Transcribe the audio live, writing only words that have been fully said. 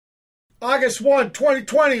August 1,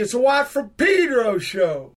 2020. It's a Watt from Pedro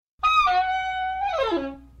Show.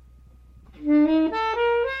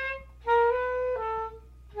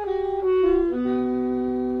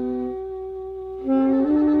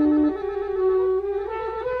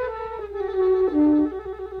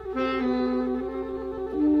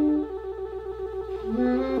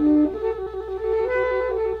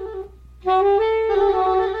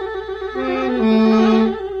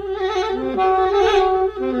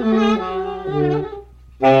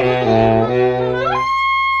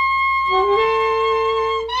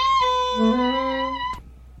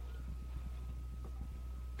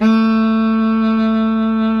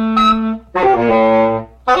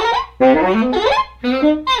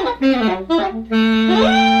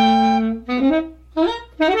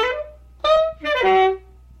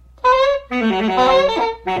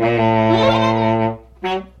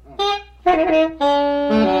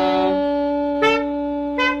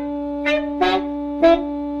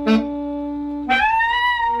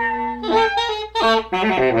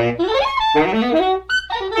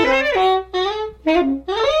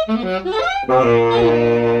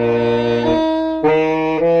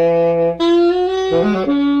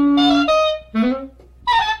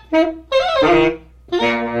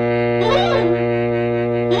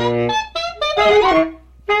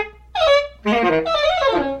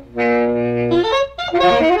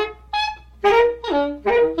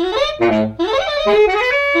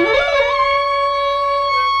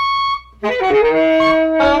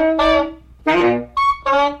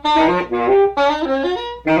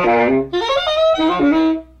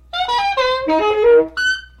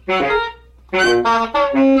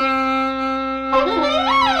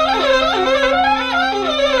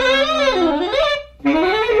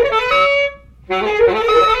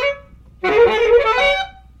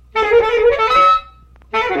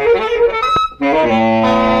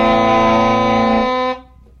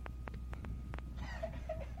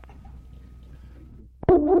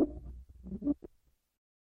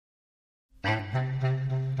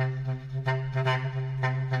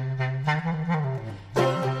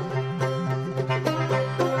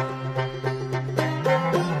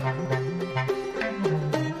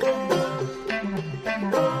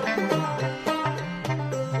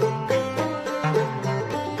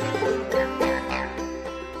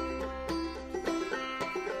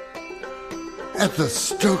 At the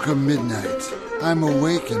stroke of midnight, I'm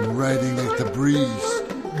awake and riding like the breeze.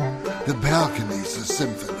 The balcony's a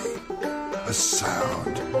symphony, a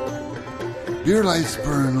sound. Beer lights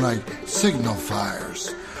burn like signal fires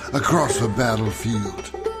across a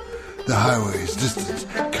battlefield. The highway's distant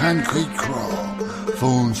concrete crawl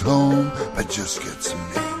phones home but just gets me.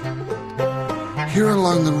 Here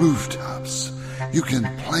along the rooftops, you can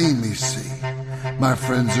plainly see my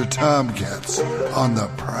friends are tomcats on the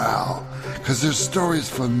prowl, 'cause their story's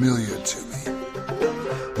familiar to me.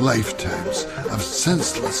 Lifetimes of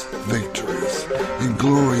senseless victories and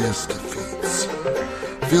glorious defeats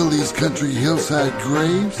fill these country hillside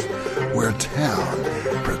graves where town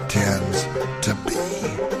pretends to be.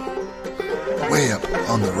 Way up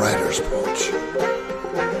on the writer's porch,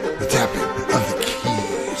 the tapping of the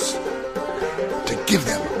keys to give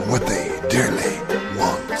them what they dearly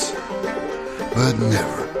want, but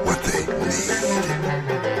never what they need.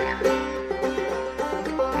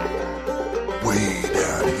 Way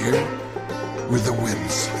down here where the wind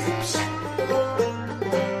sleeps.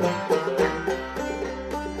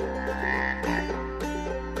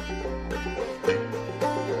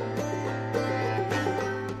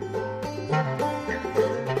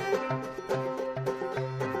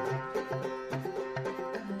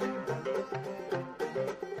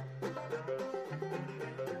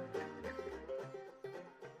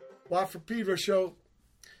 Watt from Pedro Show.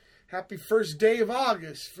 Happy first day of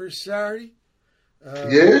August, first Saturday.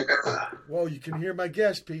 Yeah. Well, you can hear my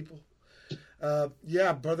guest, people.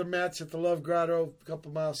 Yeah, Brother Matt's at the Love Grotto, a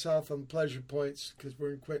couple miles south on the Pleasure Points, because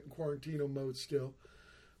we're in quarantino mode still.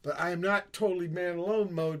 But I am not totally man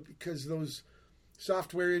alone mode, because those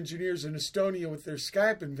software engineers in Estonia with their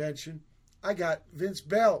Skype invention, I got Vince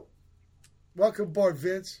Bell. Welcome aboard,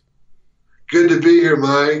 Vince. Good to be here,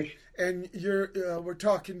 Mike. And we're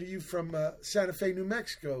talking to you from Santa Fe, New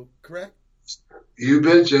Mexico, correct? You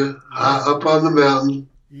betcha. Up on the mountain.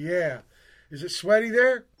 Yeah. Is it sweaty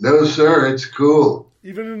there? No, sir. It's cool.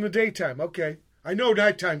 Even in the daytime. Okay. I know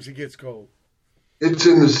night times it gets cold. It's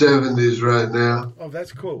in the 70s right now. Oh,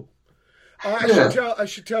 that's cool. I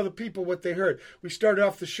should tell the people what they heard. We started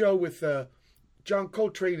off the show with John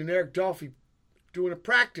Coltrane and Eric Dolphy doing a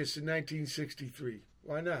practice in 1963.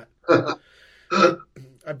 Why not?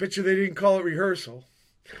 I bet you they didn't call it rehearsal.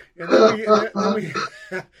 And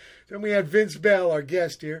then we had Vince Bell, our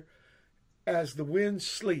guest here, As the Wind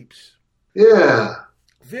Sleeps. Yeah.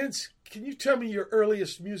 Vince, can you tell me your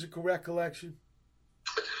earliest musical recollection?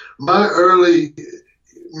 My early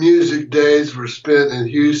music days were spent in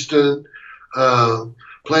Houston,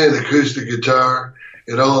 playing acoustic guitar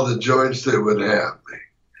at all the joints that would have me.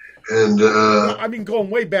 And I mean, going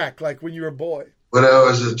way back, like when you were a boy. When I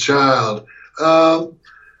was a child. I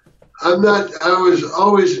was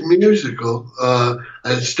always musical.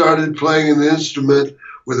 I started playing an instrument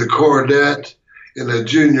with a cornet in a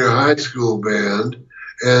junior high school band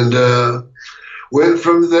and went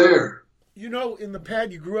from there. You know, in the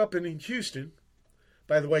pad you grew up in Houston.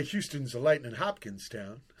 By the way, Houston's a Lightning Hopkins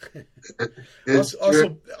town.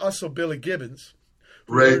 also Billy Gibbons.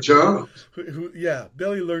 Ray Charles. Yeah,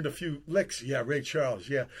 Billy learned a few licks. Yeah, Ray Charles,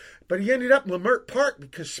 yeah. But he ended up in Lamert Park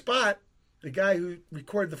because Spot, the guy who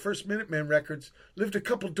recorded the first Minutemen records, lived a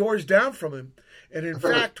couple doors down from him. And in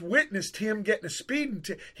fact, witnessed him getting a speeding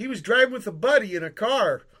ticket. He was driving with a buddy in a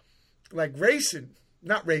car, like racing.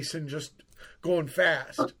 Not racing, just going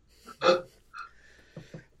fast.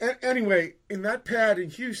 Anyway, in that pad in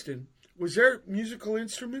Houston, was there musical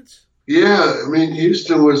instruments? Yeah, I mean,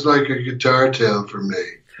 Houston was like a guitar town for me.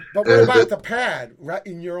 But what about the pad, right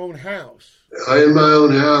in your own house? In my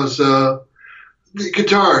own house, the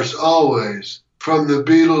guitars always, from the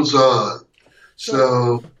Beatles on.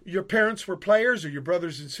 So your parents were players, or your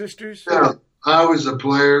brothers and sisters? Yeah, I was a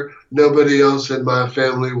player. Nobody else in my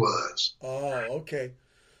family was. Oh, okay.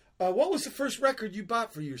 What was the first record you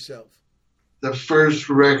bought for yourself? The first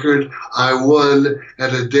record I won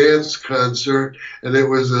at a dance concert, and it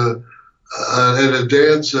was at a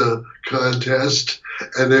dance contest,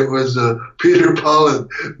 and it was a Peter, Paul, and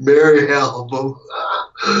Mary album.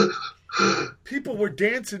 People were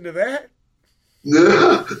dancing to that?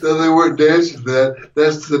 No, they weren't dancing to that.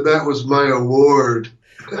 That was my award.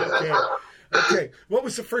 Okay. What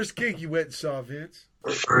was the first gig you went and saw, Vince?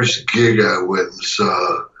 The first gig I went and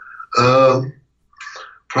saw?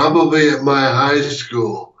 Probably at my high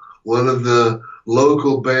school, one of the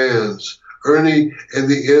local bands, Ernie and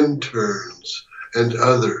the Interns and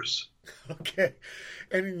others. Okay.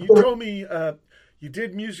 And you told me you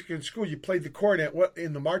did music in school. You played the cornet. What,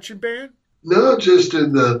 in the marching band? No, just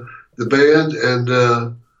in the band and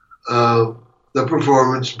the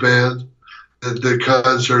performance band, the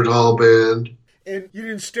concert hall band. And you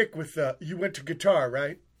didn't stick with, you went to guitar,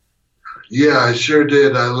 right? Yeah, I sure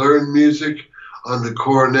did. I learned music on the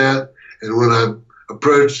cornet, and when I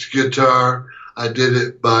approached guitar, I did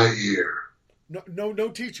it by ear. No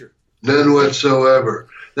teacher? None whatsoever.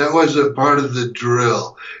 That wasn't part of the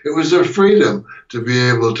drill. It was a freedom to be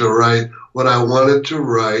able to write what I wanted to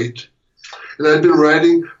write. And I've been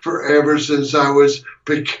writing forever since I was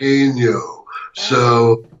pequeño.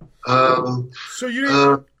 So you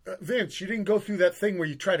didn't, Vince, you didn't go through that thing where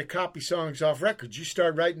you try to copy songs off records. You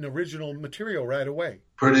started writing original material right away.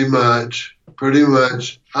 Pretty much.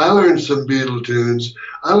 I learned some Beatle tunes.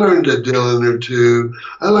 I learned a Dylan or two.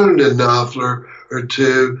 I learned a Knopfler or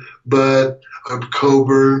two, but a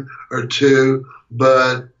Coburn or two.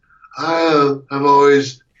 But I've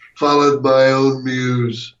always followed my own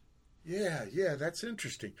muse. Yeah, that's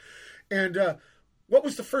interesting. And what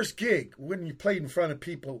was the first gig when you played in front of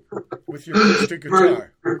people with your acoustic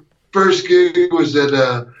guitar? First gig was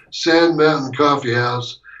at Sand Mountain Coffee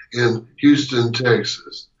House in Houston,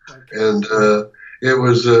 Texas. Okay. And it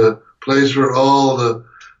was a place where all the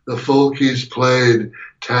folkies played.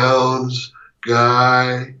 Towns,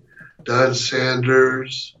 Guy, Don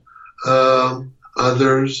Sanders,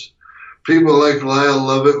 others. People like Lyle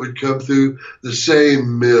Lovett would come through the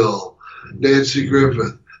same mill. Nancy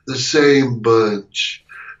Griffith, the same bunch.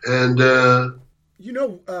 And,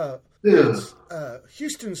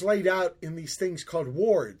 Houston's laid out in these things called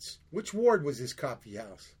wards. Which ward was his coffee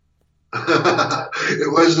house?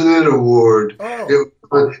 It wasn't in a ward. Oh.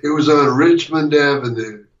 It was on Richmond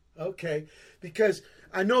Avenue. Okay. Because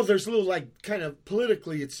I know there's a little, like, kind of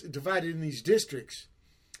politically, it's divided in these districts.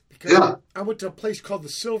 Because I went to a place called the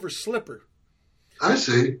Silver Slipper. I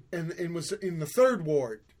see. And was in the 3rd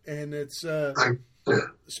ward. And it's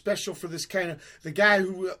special for this kind of... The guy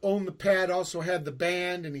who owned the pad also had the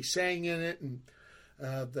band, and he sang in it. And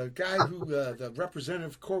the guy who... the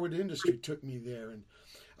representative of Corwood Industry took me there. And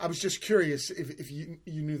I was just curious if you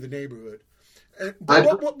knew the neighborhood.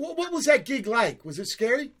 What was that gig like? Was it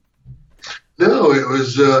scary? No, it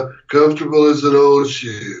was comfortable as an old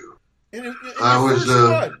shoe. Your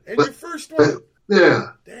first one?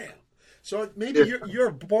 Yeah. Damn. So maybe you're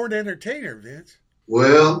a born entertainer, Vince.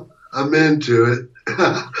 Well, I'm into it.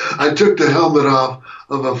 I took the helmet off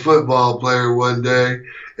of a football player one day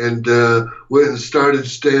and went and started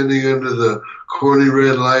standing under the corny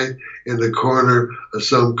red light in the corner of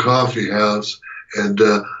some coffee house, and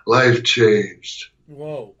life changed.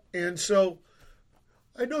 Whoa. And so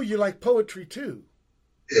I know you like poetry too.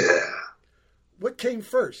 Yeah. What came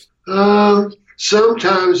first?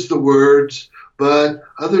 Sometimes the words, but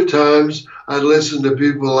other times I listen to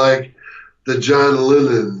people like the John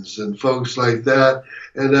Lennons and folks like that,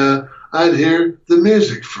 and I'd hear the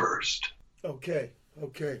music first. Okay.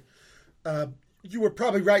 You were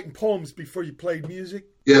probably writing poems before you played music?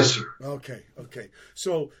 Yes, sir. Okay.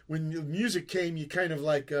 So when the music came, you kind of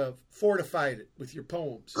like fortified it with your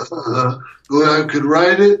poems. When I could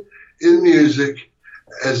write it in music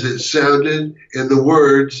as it sounded in the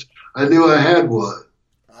words, I knew I had one,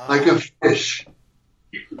 like a fish.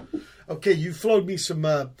 Okay, you flowed me some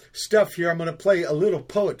stuff here. I'm going to play a little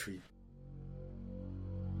poetry.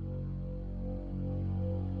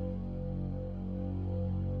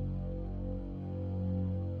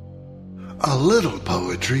 A little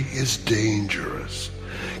poetry is dangerous.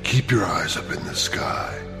 Keep your eyes up in the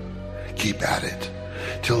sky. Keep at it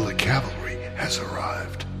till the cavalry has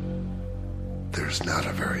arrived. There's not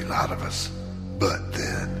a very lot of us, but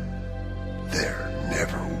then there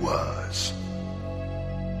never was.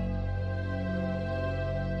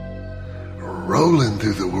 Rolling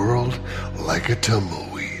through the world like a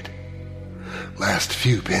tumbleweed. Last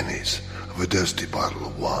few pennies of a dusty bottle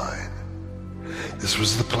of wine. This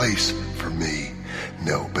was the place for me,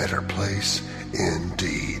 no better place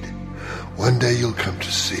indeed. One day you'll come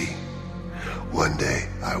to see. One day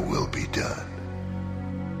I will be done.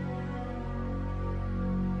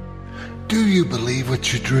 Do you believe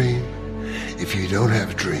what you dream? If you don't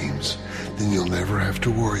have dreams, then you'll never have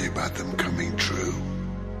to worry about them coming true.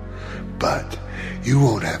 But you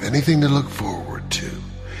won't have anything to look forward to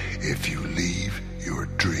if you leave your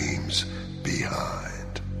dreams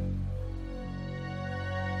behind.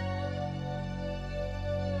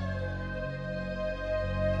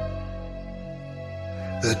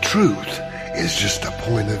 The truth is just a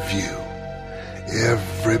point of view.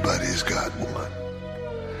 Everybody's got one.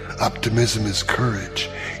 Optimism is courage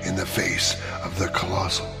in the face of the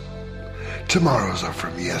colossal. Tomorrows are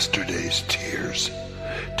from yesterday's tears.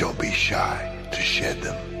 Don't be shy to shed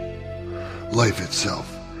them. Life itself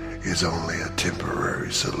is only a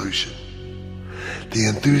temporary solution. The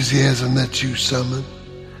enthusiasm that you summon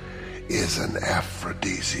is an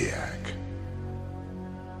aphrodisiac.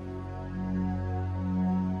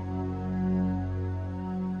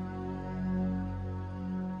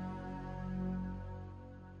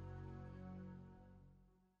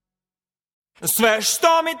 Sve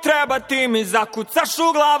što mi treba ti mi zakucaš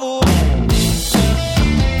u glavu.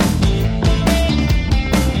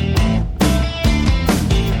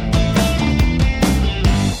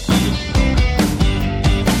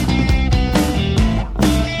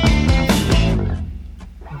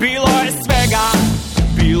 Bilo je svega,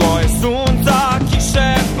 bilo je sunca,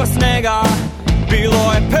 kiše pa snega.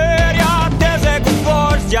 Bilo je perja, težeg od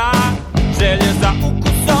gvožđa, želje za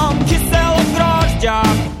ukusom kiselog grožđa.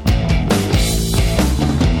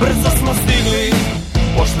 Brzo smo stigli,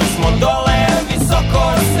 pošli smo dole,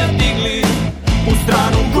 visoko se digli. U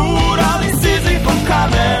stranu gurali Sizifov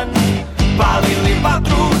kamen, palili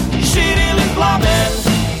vatru i širili plamen.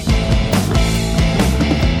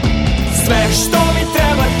 Sve što mi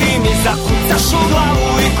treba ti mi zakucaš u glavu.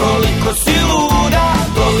 I koliko si luda,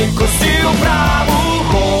 toliko si u pravu.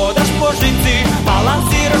 Hodaš po žici,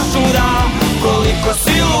 balansiraš čuda. Koliko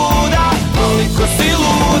si luda, toliko si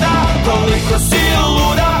luda, toliko si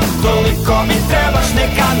luda. Toliko mi trebaš,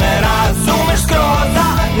 neka me razumeš skroza,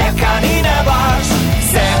 neka ni ne baš.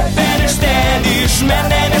 Sebe ne štediš,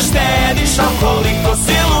 mene ne štediš. A koliko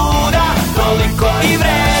si luda, toliko i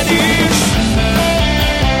vrediš.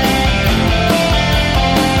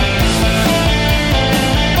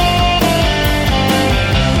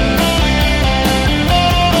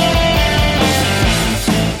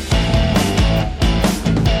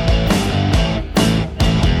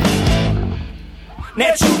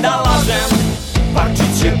 Neću da lažem,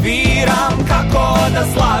 parčiće biram kako da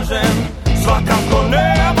slažem. Svakako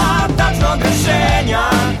nema tačnog rešenja,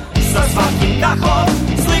 sa svakim dahom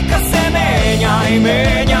slika se menja i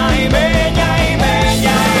menja i menja i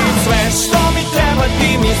menja. I sve što mi treba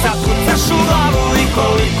ti mi zakucaš u glavu. I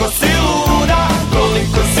koliko si luda,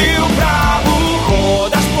 koliko si u pravu.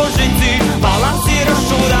 Hodaš po žici, balansiraš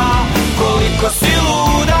čuda. Koliko si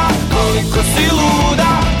luda, koliko si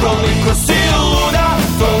luda, koliko si luda.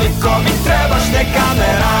 Toliko mi trebaš, neka me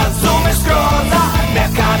razumeš skroza,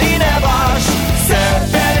 neka ni ne baš.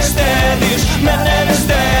 Sebe ne štediš.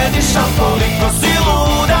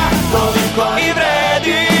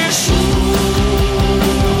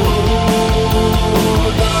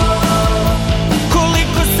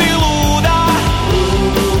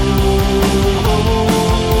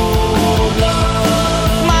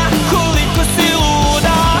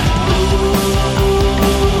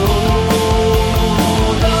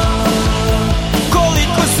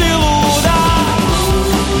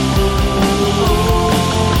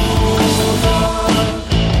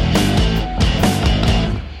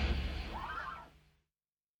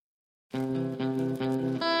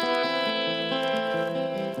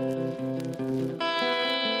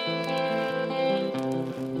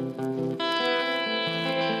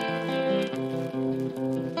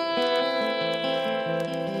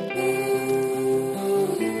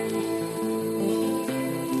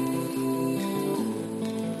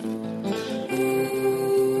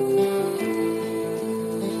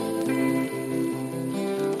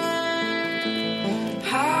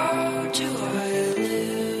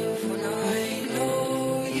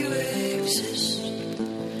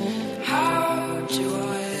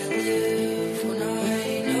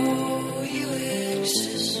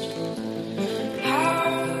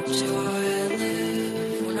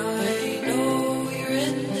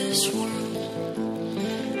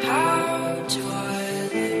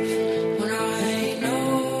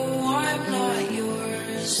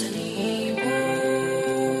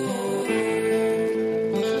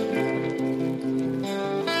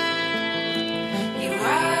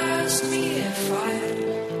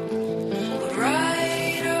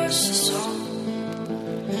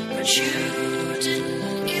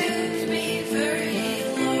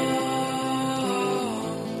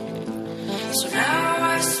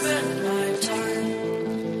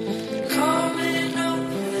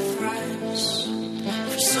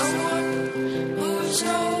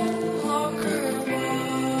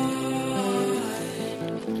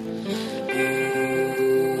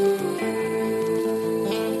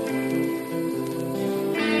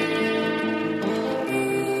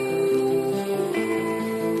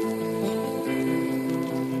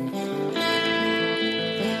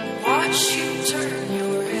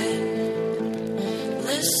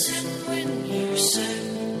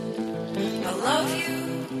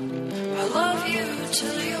 love you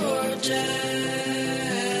till you're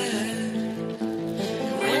dead.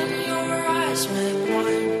 When your eyes met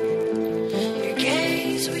mine, your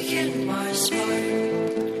gaze weakened my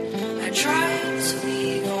spine. I tried to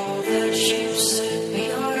leave all that you said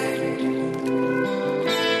behind.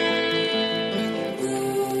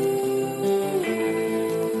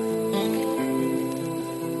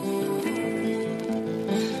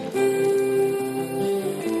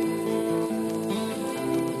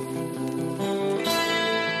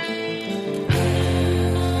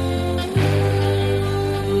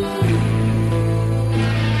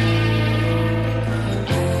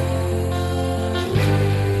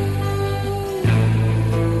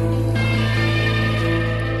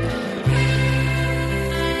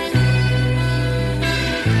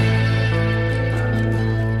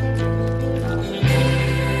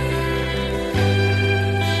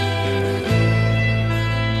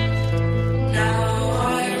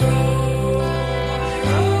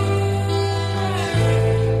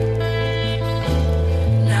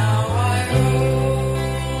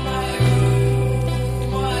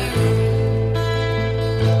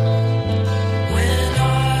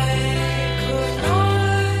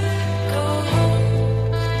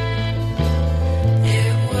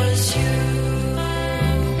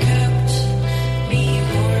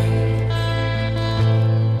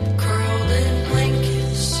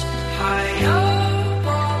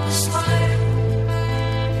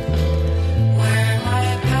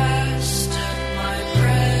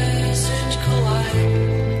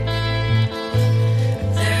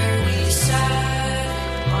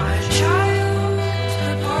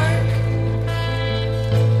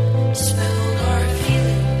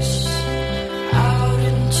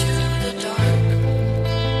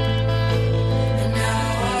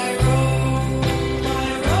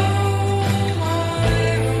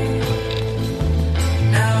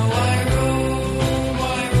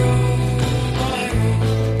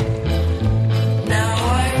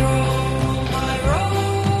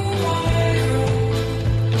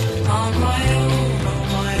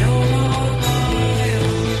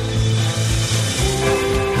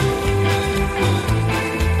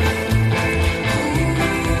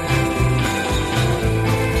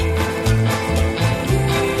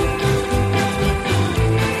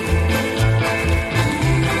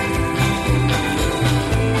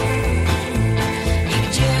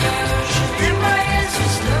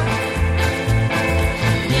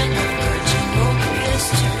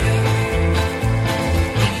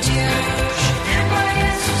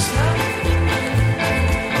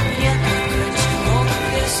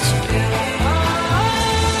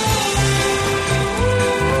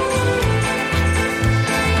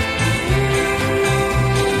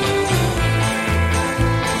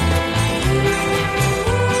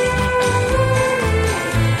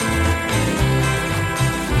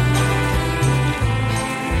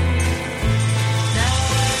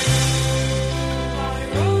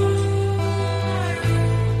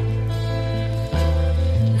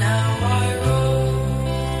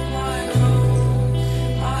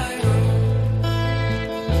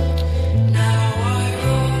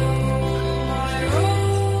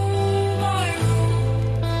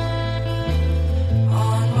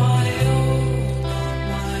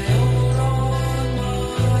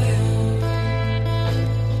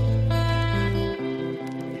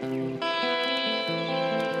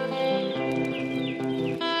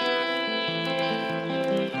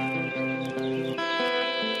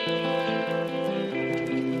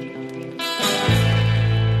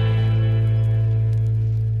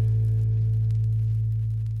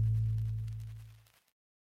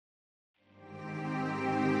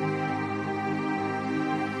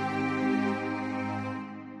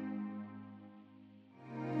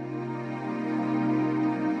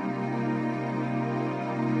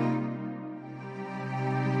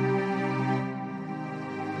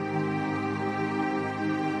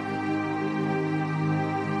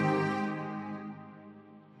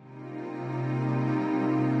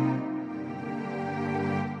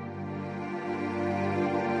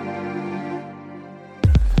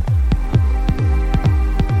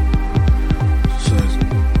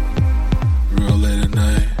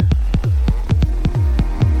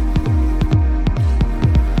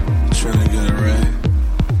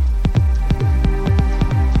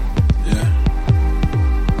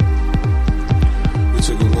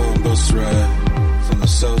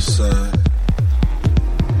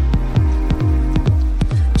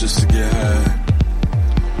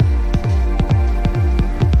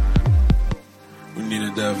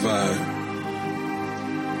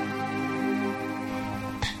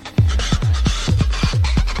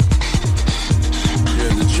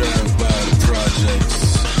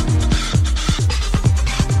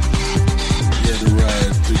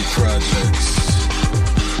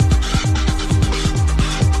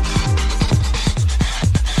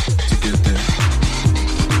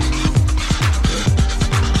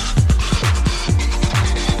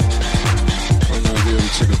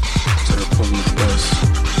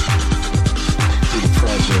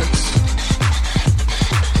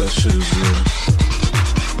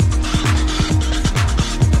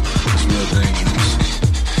 It's real dangerous.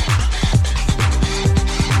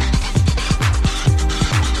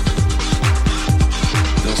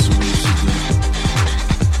 That's what we used to do.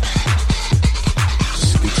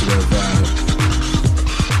 Just get to that vibe.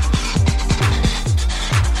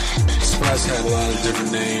 Spots had a lot of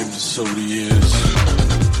different names over the years.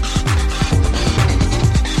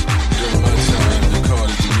 During my time, they called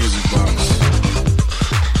it the music box.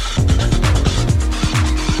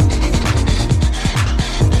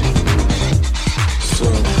 So,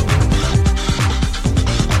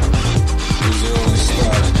 it was the only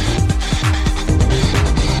spot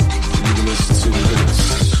you could listen to the hits.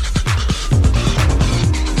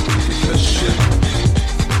 Get that shit.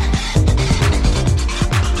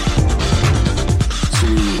 To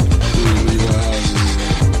leave our houses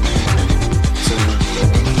at 10,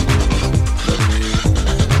 11 a.m.,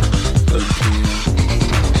 11 p.m.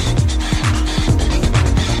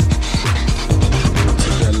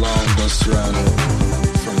 Take that long bus ride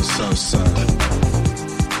from the south side.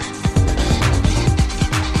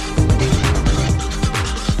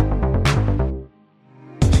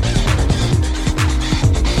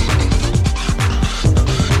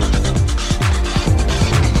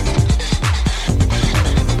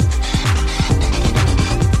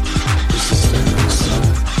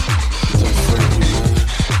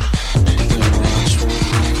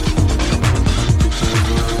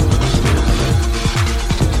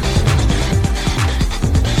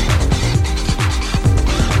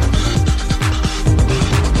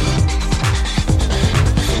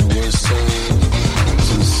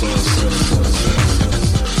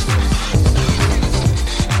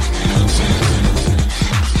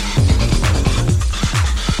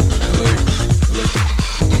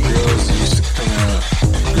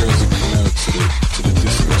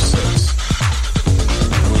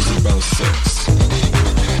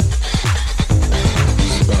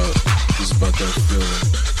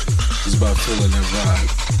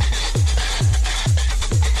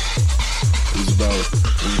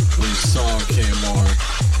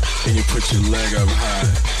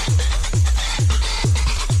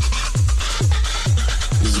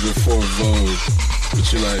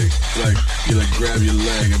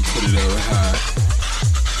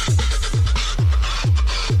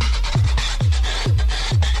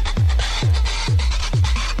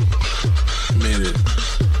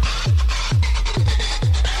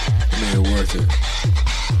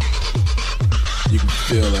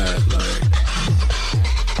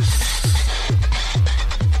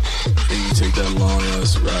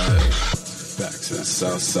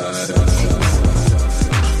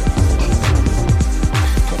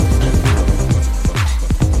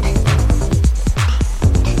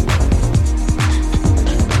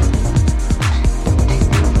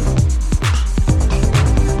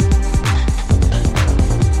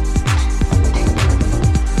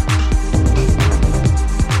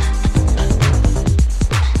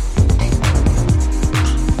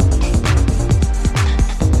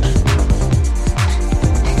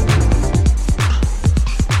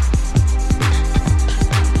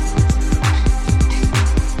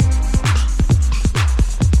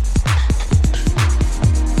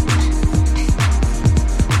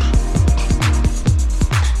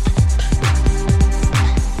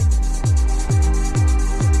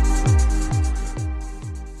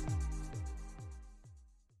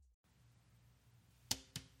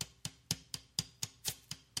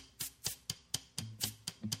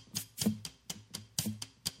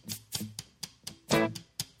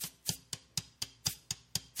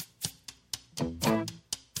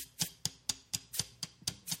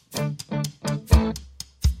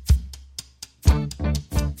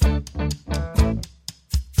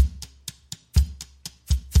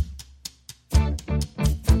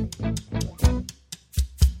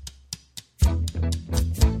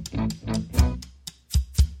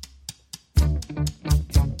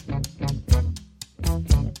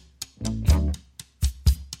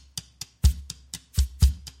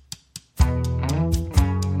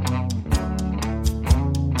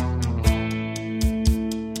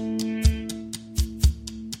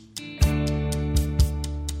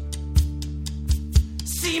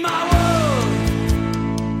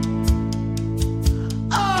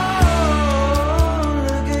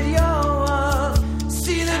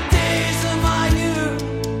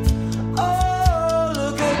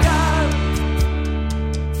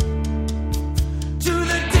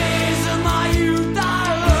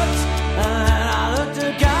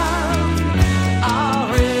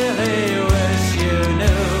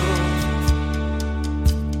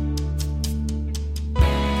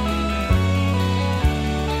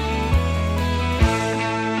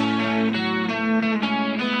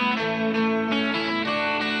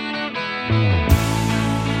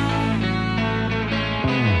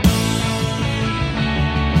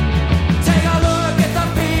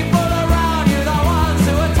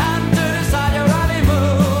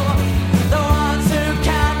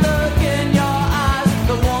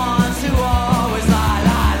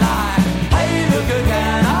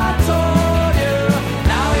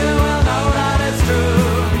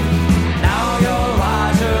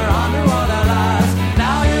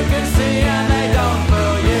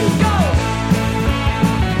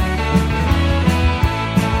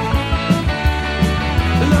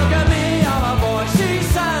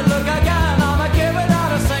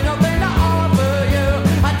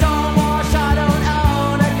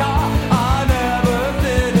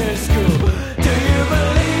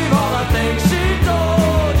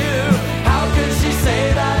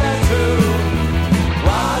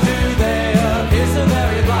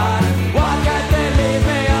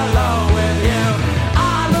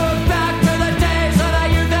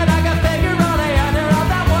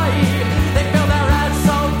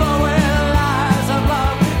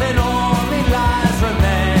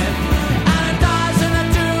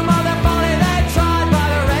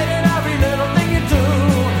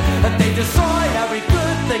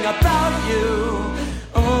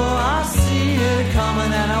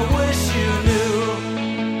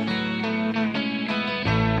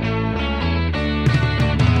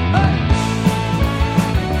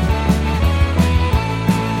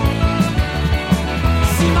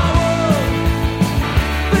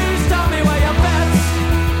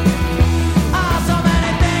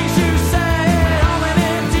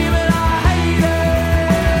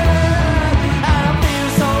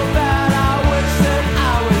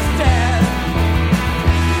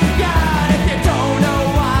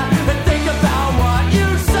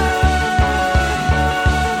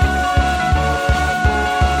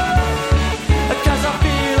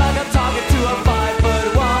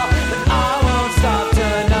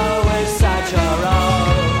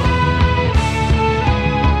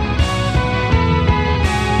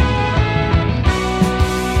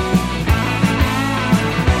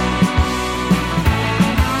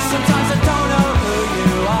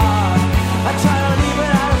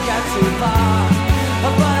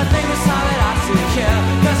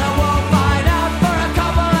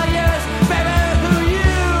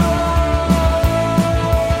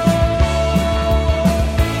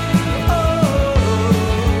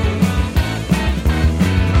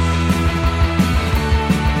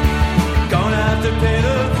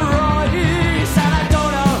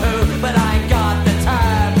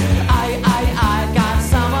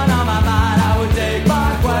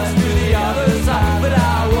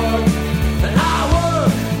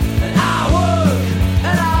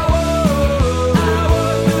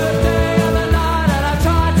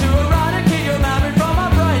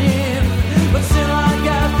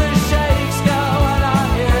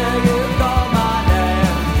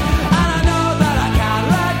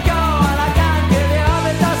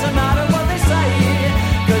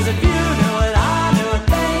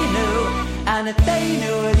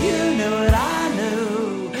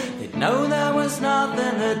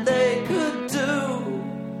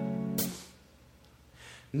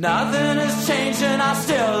 Nothing has changed and I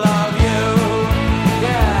still love you.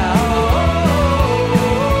 Yeah.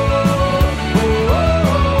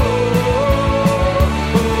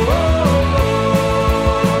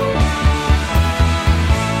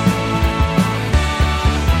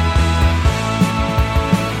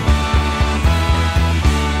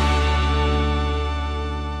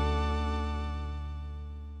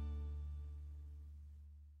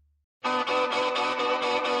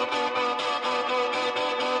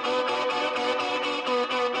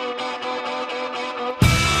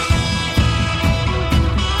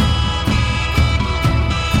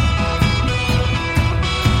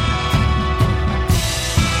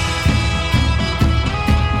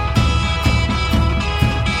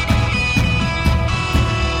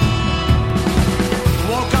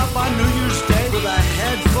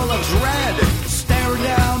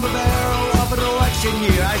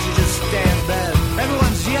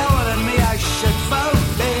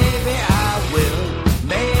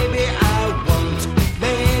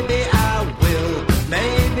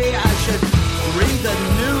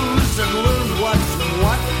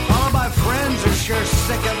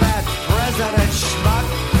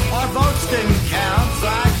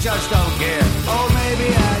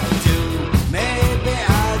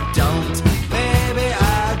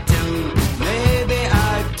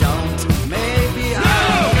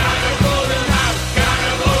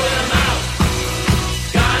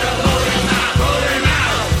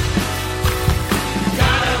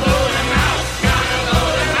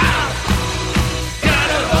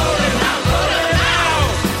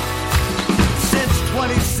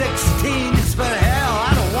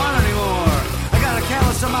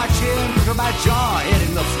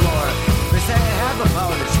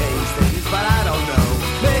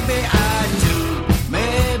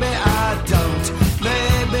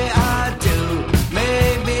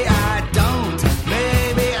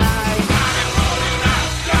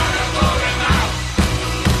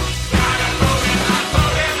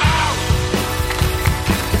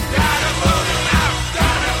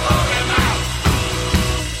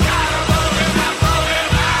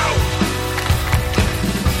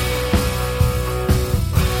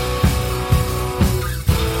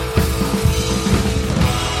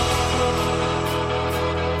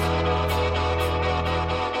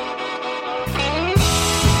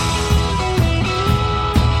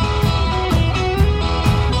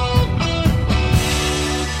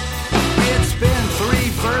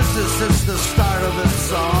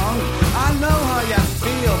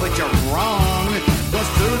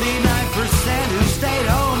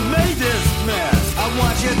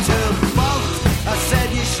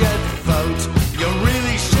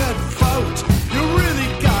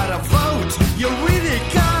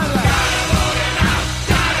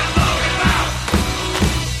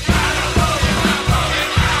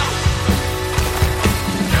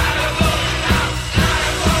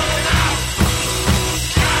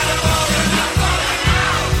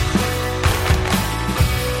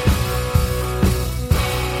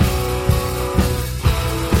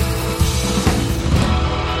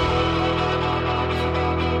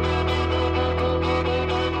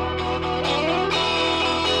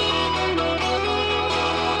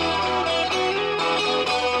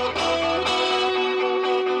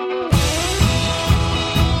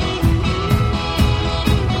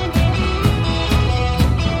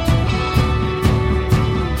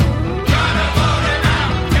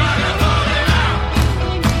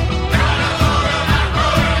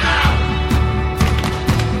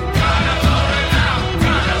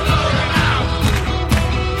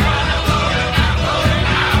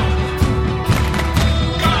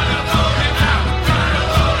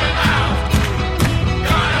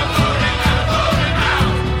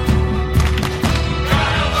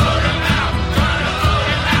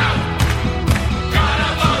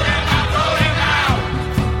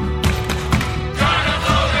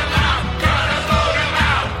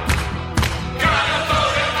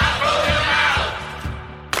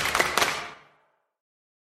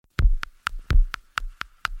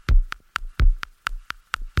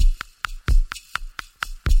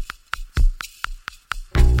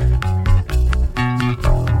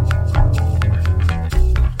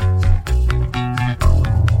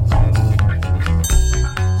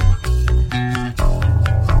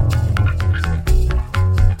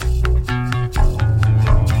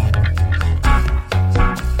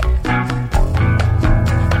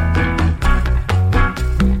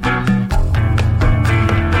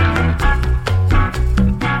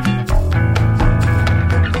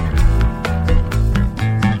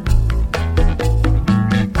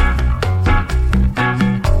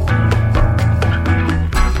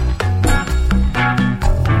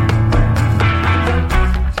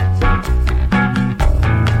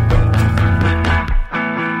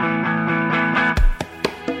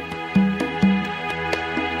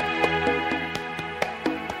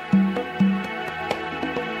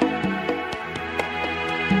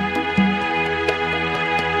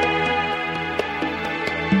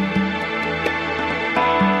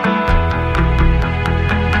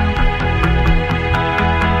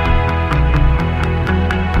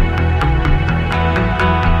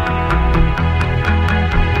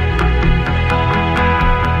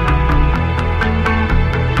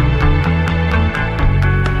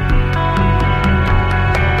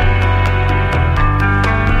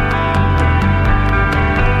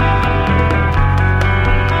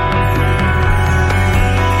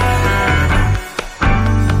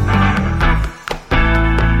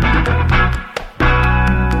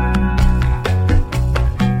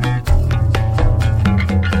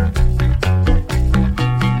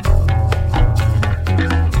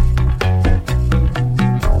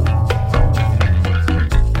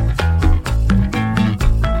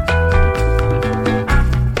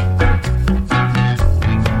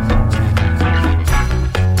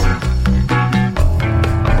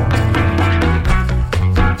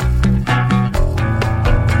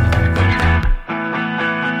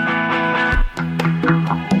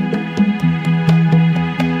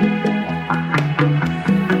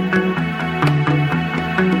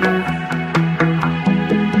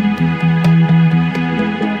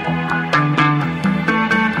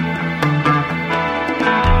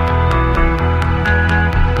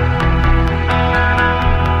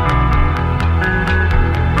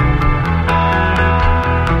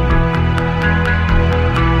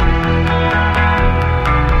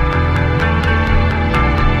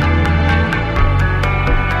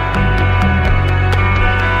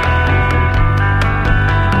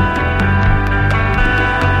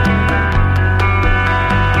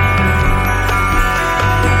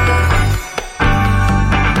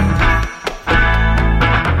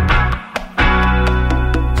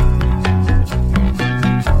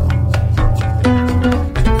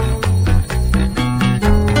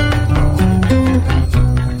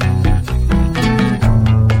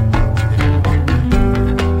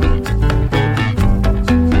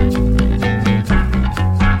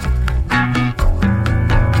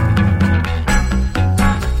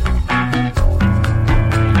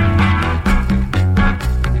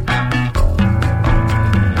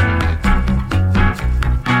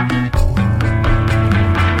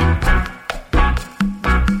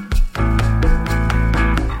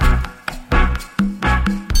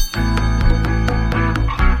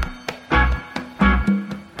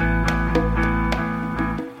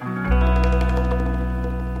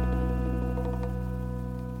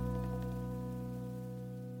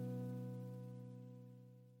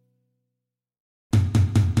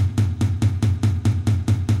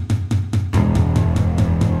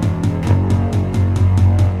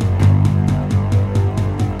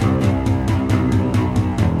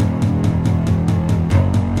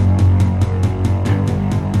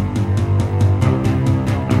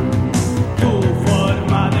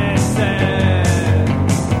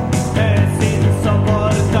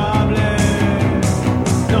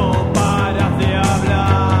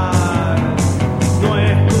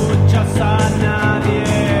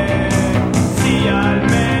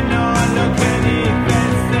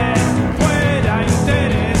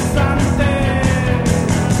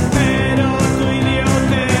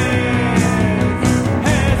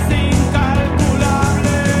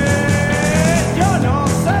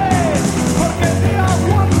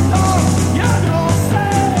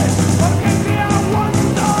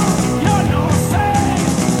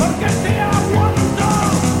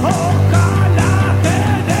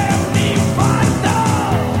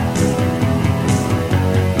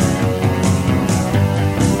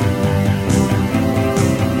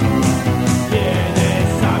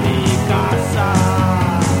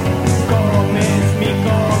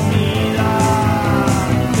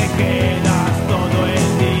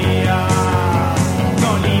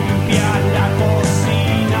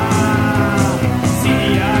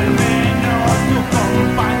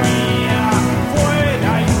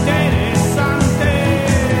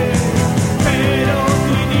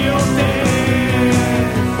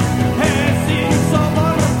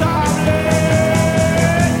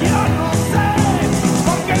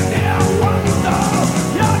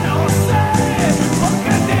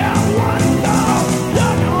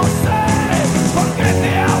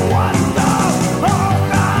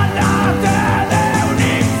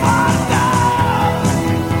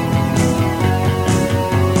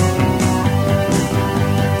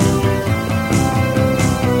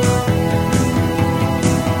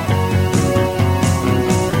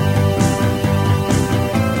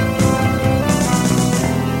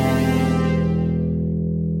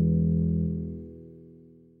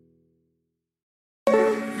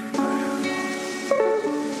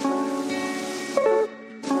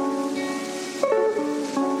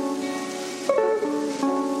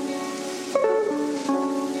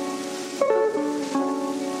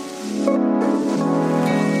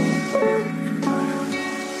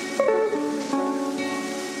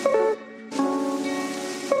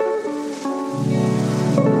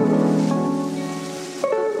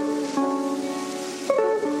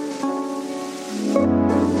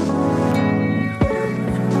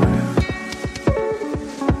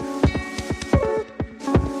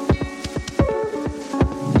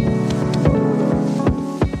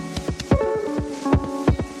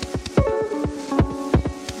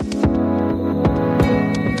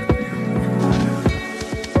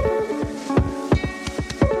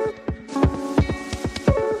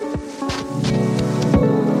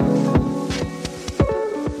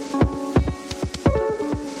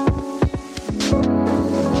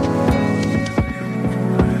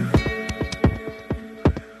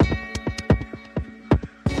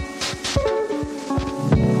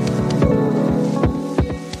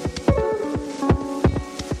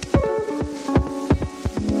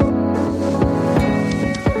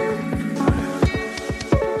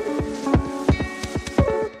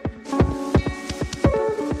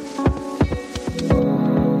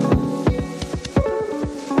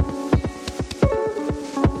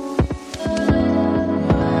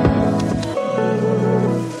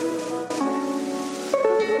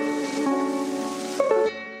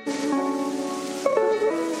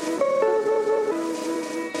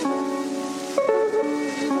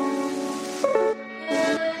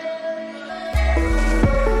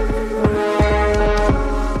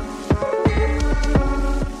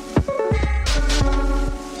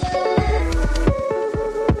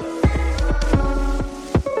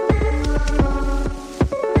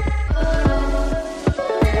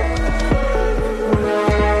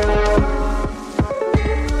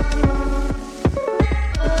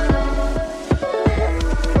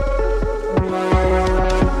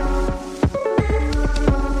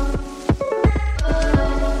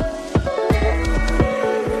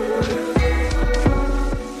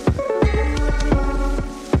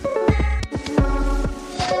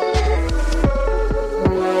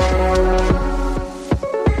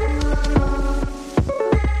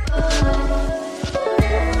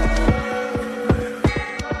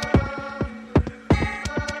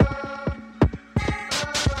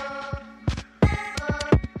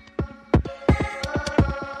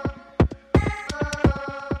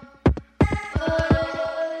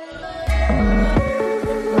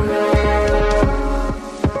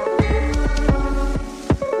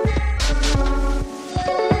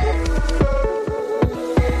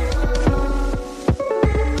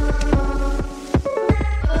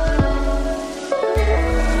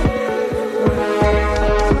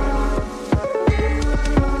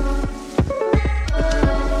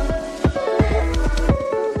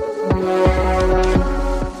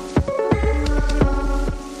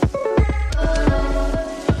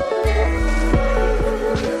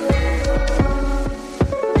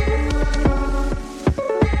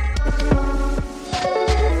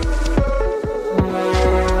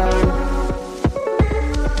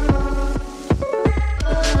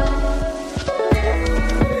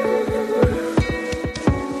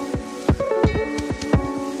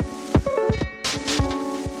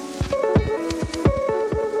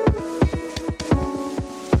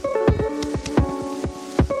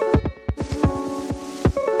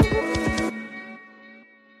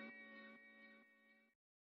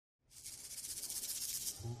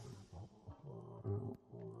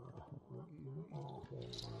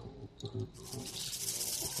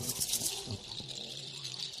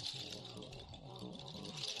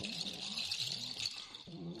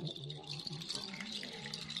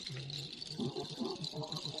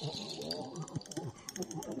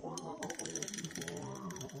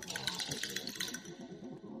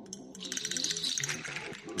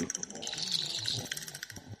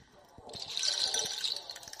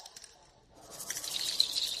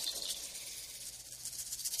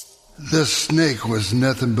 The snake was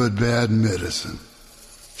nothing but bad medicine.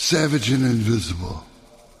 Savage and invisible.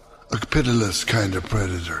 A pitiless kind of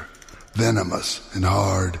predator. Venomous and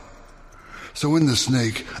hard. So when the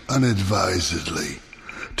snake unadvisedly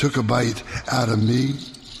took a bite out of me,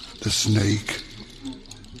 the snake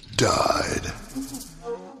died.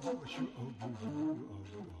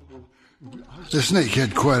 The snake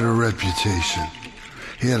had quite a reputation.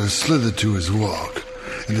 He had a slither to his walk,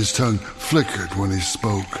 and his tongue flickered when he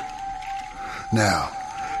spoke. Now,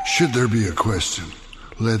 should there be a question,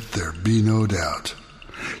 let there be no doubt.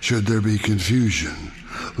 Should there be confusion,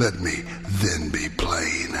 let me then be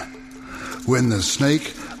plain. When the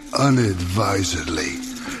snake unadvisedly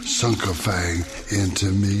sunk a fang into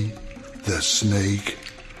me, the snake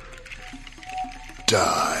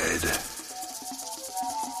died.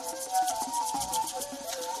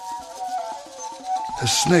 A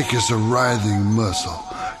snake is a writhing muscle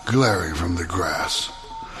glaring from the grass.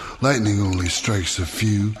 Lightning only strikes a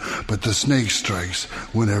few, but the snake strikes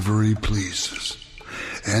whenever he pleases.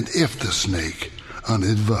 And if the snake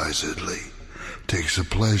unadvisedly takes a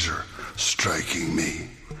pleasure striking me,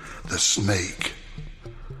 the snake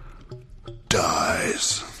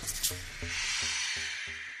dies.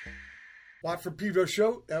 Watt for Pedro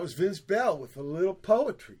Show. That was Vince Bell with a little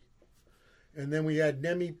poetry. And then we had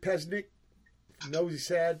Nemi Pesnik, Nosy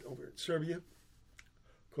Sad over in Serbia.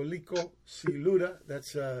 Koliko, luda.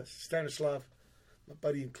 That's Stanislav, my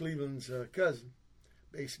buddy in Cleveland's cousin,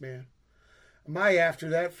 bass man. Mayya after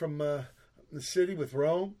that from the city with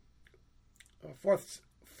Rome. Fourth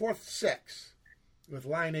Sex with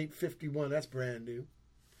line 851. That's brand new.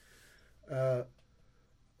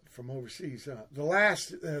 From overseas. The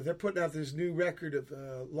last, they're putting out this new record of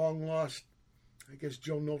long lost, I guess,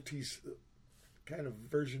 Joe Nolte's kind of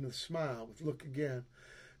version of Smile with Look Again.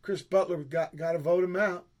 Chris Butler got to vote him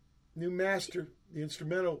out. New master, the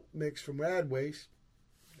instrumental mix from Radwaste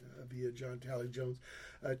via John Tally Jones.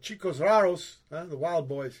 Chicos, Raros, the Wild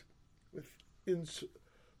Boys with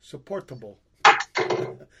Insoportable.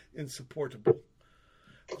 Insoportable.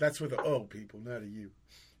 That's with an O, people, not a U.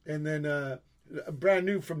 And then a brand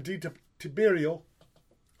new from Tiberio,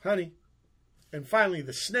 Honey. And finally,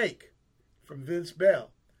 The Snake from Vince Bell.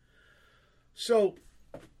 So,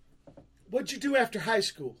 what'd you do after high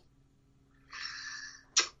school?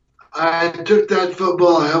 I took that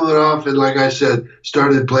football helmet off and, like I said,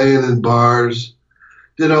 started playing in bars.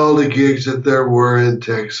 Did all the gigs that there were in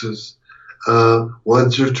Texas,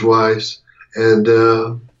 once or twice.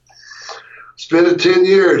 And spent 10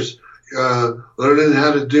 years learning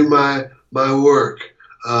how to do my work,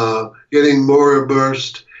 getting more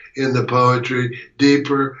immersed in the poetry,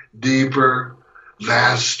 deeper,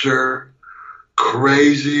 vaster,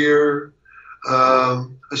 crazier. I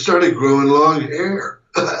started growing long hair.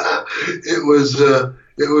 It was a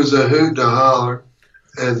hoot and a holler.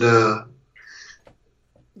 And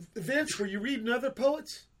Vince, were you reading other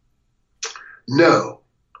poets? No,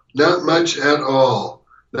 not much at all.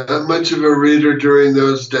 Not much of a reader during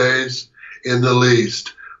those days in the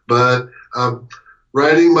least. But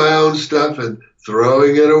writing my own stuff and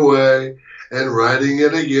throwing it away and writing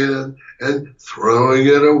it again and throwing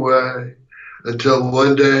it away until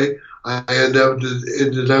one day I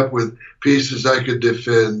ended up with pieces I could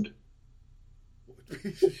defend.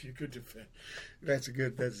 Pieces you could defend. That's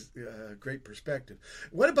a great perspective.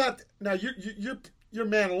 What about now? You're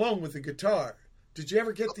man alone with the guitar. Did you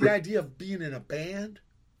ever get the idea of being in a band?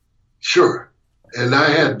 Sure, and I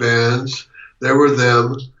had bands. There were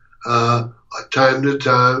them. Time to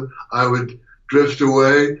time, I would drift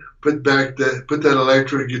away, put that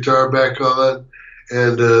electric guitar back on,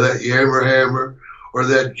 and that Hammer or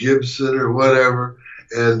that Gibson or whatever,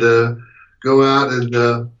 and go out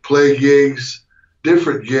and play gigs,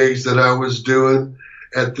 different gigs that I was doing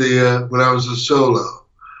at the when I was a solo.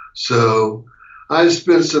 So I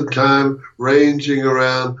spent some time ranging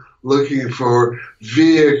around looking for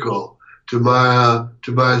vehicle to my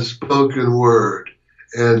spoken word,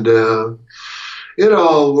 and it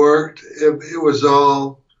all worked. It was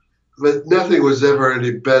all, but nothing was ever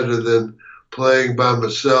any better than playing by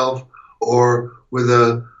myself or with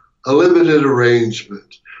a limited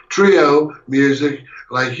arrangement. Trio music,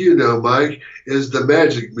 like you know, Mike, is the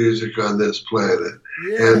magic music on this planet.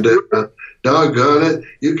 Yeah. And doggone it,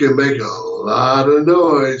 you can make a lot of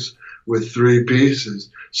noise with three pieces.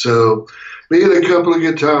 So me and a couple of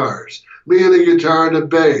guitars, me and a guitar and a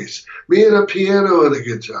bass, me and a piano and a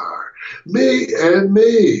guitar, me and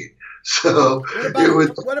me. So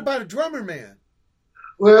what about a drummer man?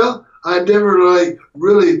 Well, I never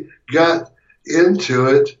really got into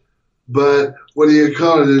it, but what do you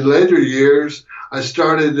call it? In later years, I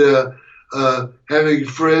started having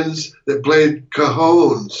friends that played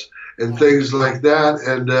cajones and things like that,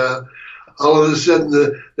 and all of a sudden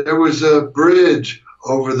there was a bridge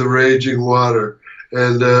over the raging water,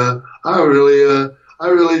 and I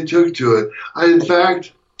really took to it. In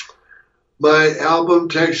fact, my album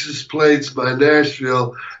Texas Plates, my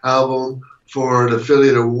Nashville album for an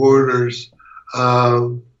affiliate of Warner's,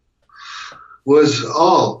 was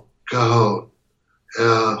all cajon.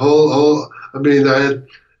 I had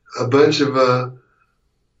a bunch of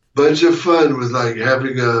fun with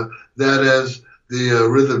having that as the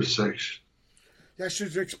rhythm section. I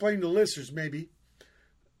should explain to listeners maybe.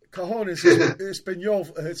 Cajon is Espanol,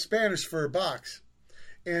 Spanish for a box,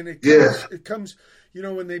 and it comes.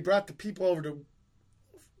 When they brought the people over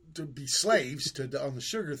to be slaves on the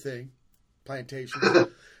sugar plantations,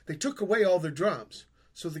 they took away all their drums.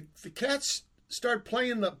 So the cats started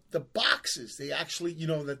playing the boxes. They actually,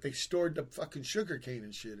 that they stored the fucking sugar cane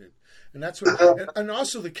and shit in, and that's what. And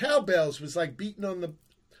also the cowbells was like beating on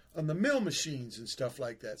the mill machines and stuff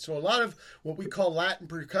like that. So a lot of what we call Latin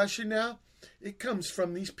percussion now, it comes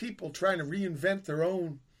from these people trying to reinvent their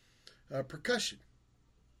own percussion.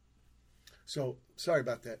 So sorry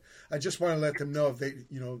about that. I just want to let them know if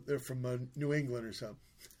they're from New England or something.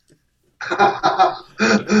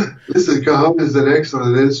 Listen, cajon is an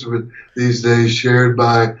excellent instrument these days, shared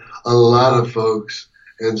by a lot of folks,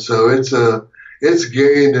 and so it's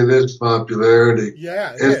gained in its popularity.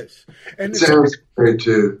 Yeah, it is. And it sounds great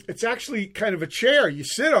too. It's actually kind of a chair. You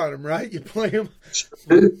sit on them, right? You play them.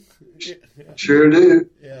 Sure do.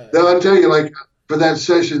 Yeah. Now I'll tell you, for that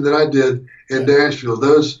session that I did in Nashville,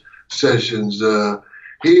 those sessions,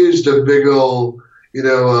 he used a big old,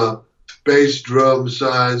 bass drum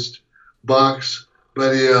sized box,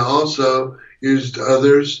 but he also used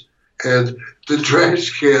others and the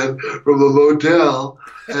trash can from a motel,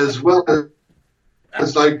 as well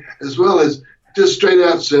as just straight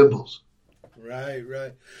out cymbals.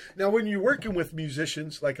 Right. Now, when you're working with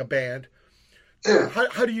musicians like a band,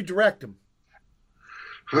 how do you direct them?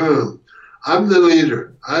 I'm the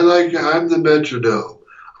leader. I'm the metronome.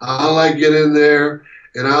 I get in there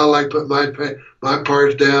and I'll put my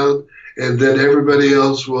part down, and then everybody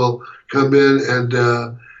else will come in and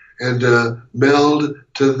meld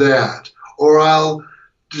to that. Or I'll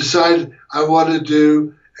decide I want to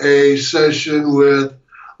do a session with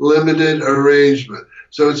limited arrangement.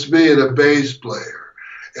 So it's me and a bass player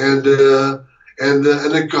and a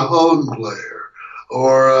cajon player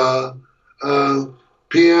or a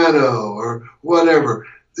piano or whatever.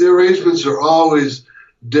 The arrangements are always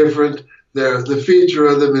different. The feature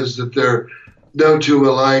of them is that they're no two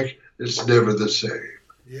alike. It's never the same.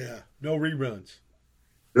 Yeah, no reruns.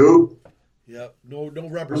 Nope. Yep, no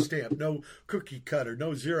rubber stamp, no cookie cutter,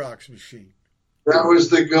 no Xerox machine. That was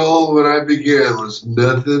the goal when I began, was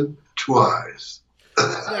nothing twice.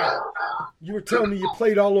 Now, you were telling me you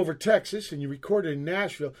played all over Texas and you recorded in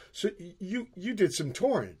Nashville. So you did some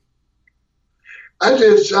touring. I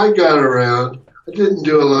did. I got around. I didn't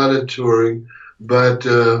do a lot of touring, but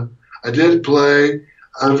I did play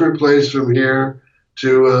every place from here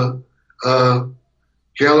to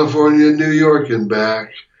California, New York, and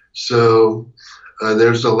back. So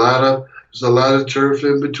there's a lot of turf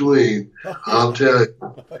in between. I'll tell you.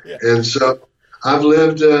 Yeah. And so I've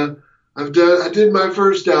lived. I did my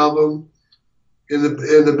first album in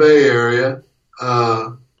the Bay Area.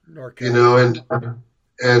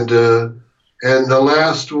 And the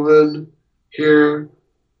last one here,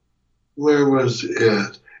 where was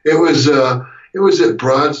it? It was at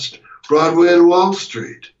Broadway and Wall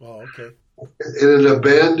Street. Oh, okay. In an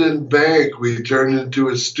abandoned bank, we turned into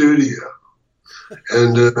a studio,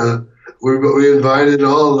 and we invited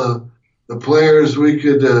all the players we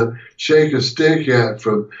could shake a stick at,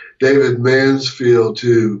 from David Mansfield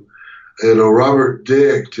to Robert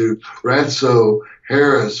Dick to Ratso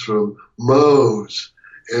Harris from Moe's,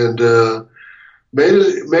 and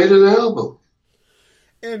made an album.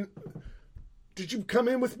 And did you come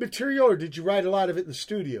in with material, or did you write a lot of it in the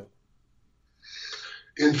studio?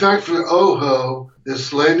 In fact, for Oho,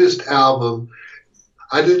 this latest album,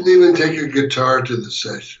 I didn't even take a guitar to the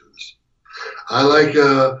sessions. I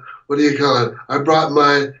what do you call it? I brought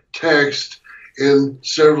my text in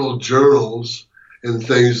several journals and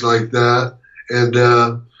things like that, and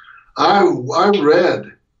I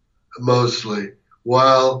read mostly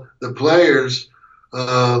while the players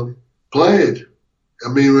played, I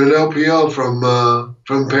mean, Renaud Piel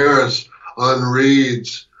from Paris on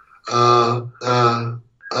reeds,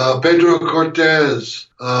 Pedro Cortez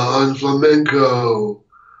on flamenco,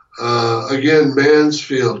 again,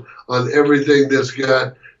 Mansfield on everything that's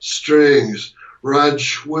got strings, Rod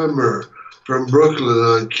Schwimmer from Brooklyn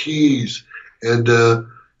on keys and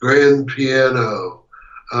grand piano.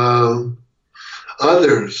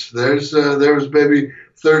 Others, there was maybe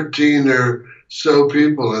 13 or so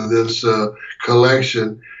people in this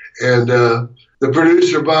collection, and the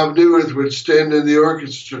producer Bob Newirth would stand in the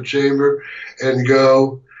orchestra chamber and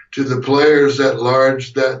go to the players at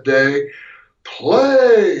large that day,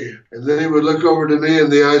 play, and then he would look over to me in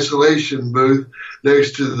the isolation booth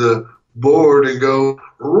next to the board and go,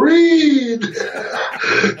 read.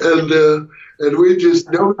 And we just,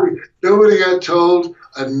 nobody got told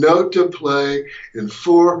a note to play in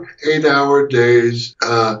 4 8-hour days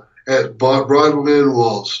at Broadway and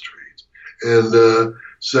Wall Street. And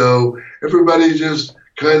so everybody just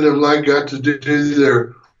kind of like got to do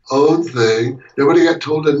their own thing. Nobody got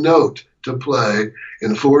told a note to play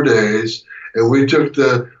in 4 days. And we took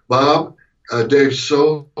Bob, Dave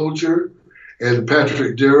Soldier, and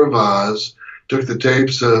Patrick Deravaz took the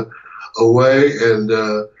tapes away and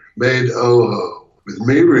made Oho with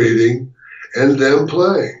me reading and them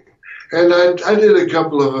playing. And I did a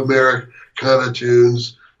couple of Americana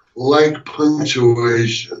tunes like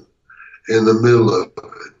Punctuation in the middle of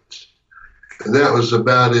it. And that was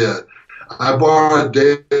about it. I borrowed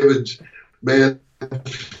David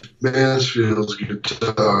Mansfield's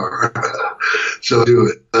guitar. So do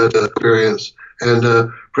it. Experience. And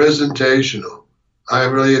presentational. I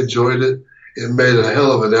really enjoyed it. It made a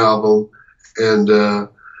hell of an album. And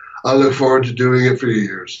I look forward to doing it for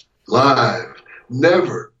years. Live.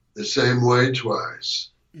 Never the same way twice.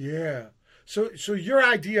 Yeah. So your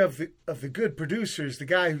idea of the good producer is the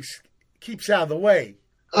guy who keeps out of the way.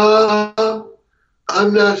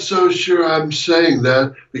 I'm not so sure I'm saying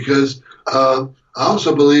that because I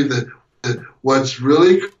also believe that what's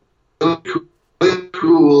really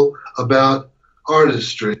cool about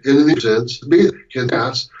artistry, in the music sense, me can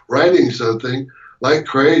pass writing something like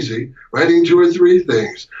crazy, writing 2 or 3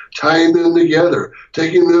 things, tying them together,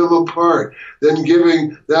 taking them apart, then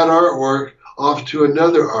giving that artwork off to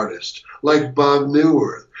another artist, like Bob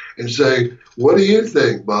Newirth, and saying, what do you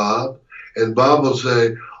think, Bob? And Bob will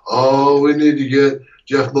say, oh, we need to get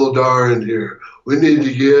Jeff Moldar in here. We need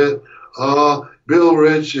to get Bill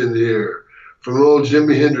Rich in here from old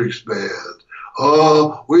Jimi Hendrix band.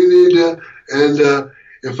 Oh, we need to, and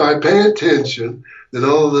if I pay attention, then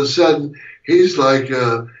all of a sudden he's like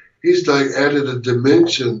added a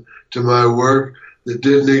dimension to my work that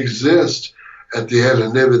didn't exist at the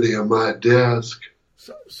anonymity of my desk.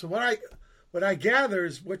 So what I gather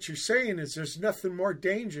is what you're saying is there's nothing more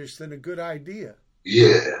dangerous than a good idea.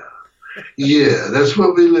 Yeah. Yeah, that's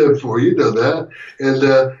what we live for. You know that. And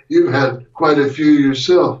you've had quite a few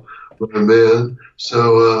yourself, my man.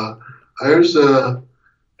 So there's a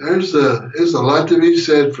lot to be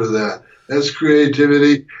said for that. That's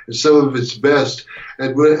creativity at some of its best.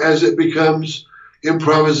 And as it becomes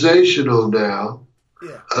improvisational now,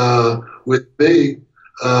 with me,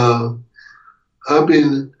 I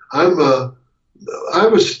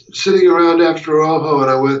was sitting around after Oho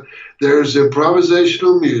and I went, there's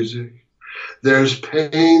improvisational music, there's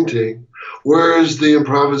painting, where is the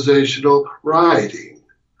improvisational writing?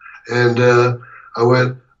 And I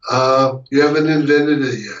went, you haven't invented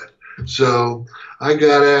it yet. So I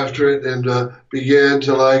got after it and began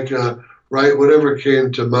to write whatever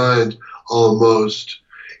came to mind almost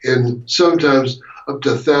in sometimes up to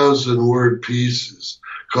 1,000-word pieces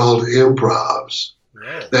called improvs.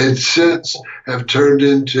 Wow. They since have turned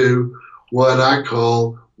into what I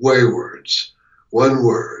call waywords, one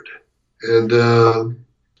word. And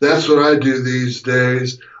that's what I do these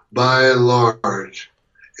days by and large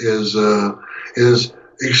is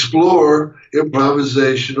explore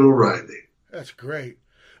improvisational writing. That's great.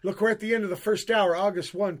 Look, we're at the end of the first hour,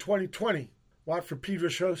 August 1, 2020. Watt for Pedro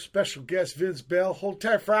Show, special guest Vince Bell. Hold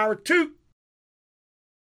tight for hour 2.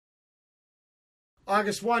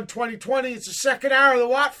 August 1, 2020, it's the second hour of the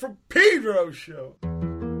Watt for Pedro Show.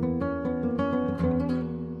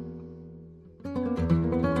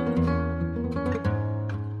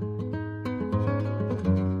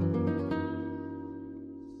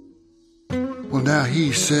 Well, now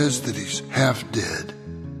he says that he's half dead.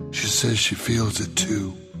 She says she feels it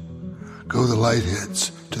too. Go the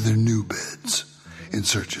lightheads to their new beds in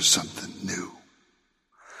search of something new.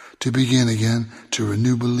 To begin again, to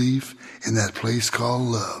renew belief in that place called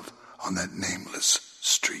love on that nameless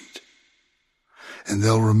street. And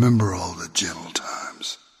they'll remember all the gentle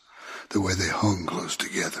times, the way they hung close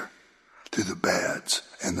together, through the bads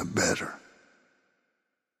and the better.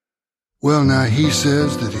 Well, now he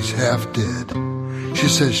says that he's half dead. She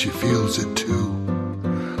says she feels it too.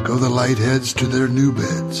 Go the lightheads to their new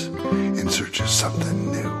beds in search of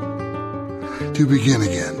something new. To begin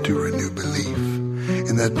again, to renew belief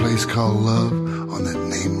in that place called love on that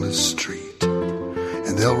nameless street.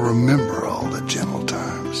 And they'll remember all the gentle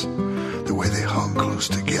times, the way they hung close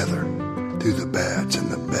together through the bads and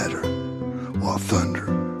the better, while thunder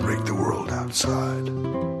raked the world outside.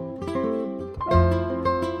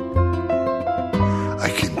 I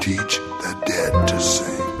can teach the dead to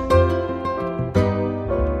sing,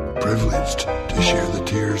 privileged to share the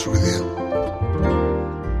tears with him,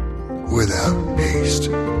 without haste,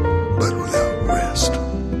 but without rest.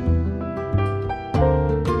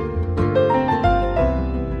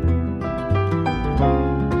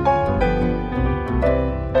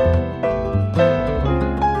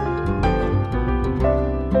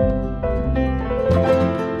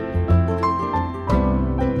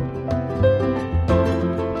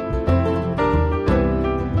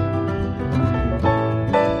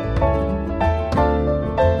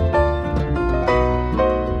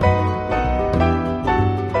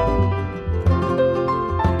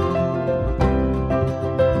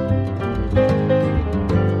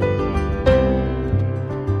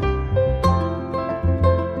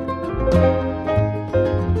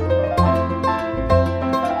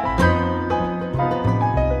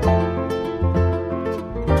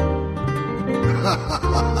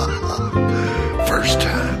 First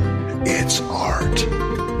time, it's art.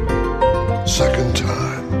 Second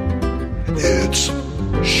time, it's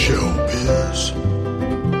showbiz.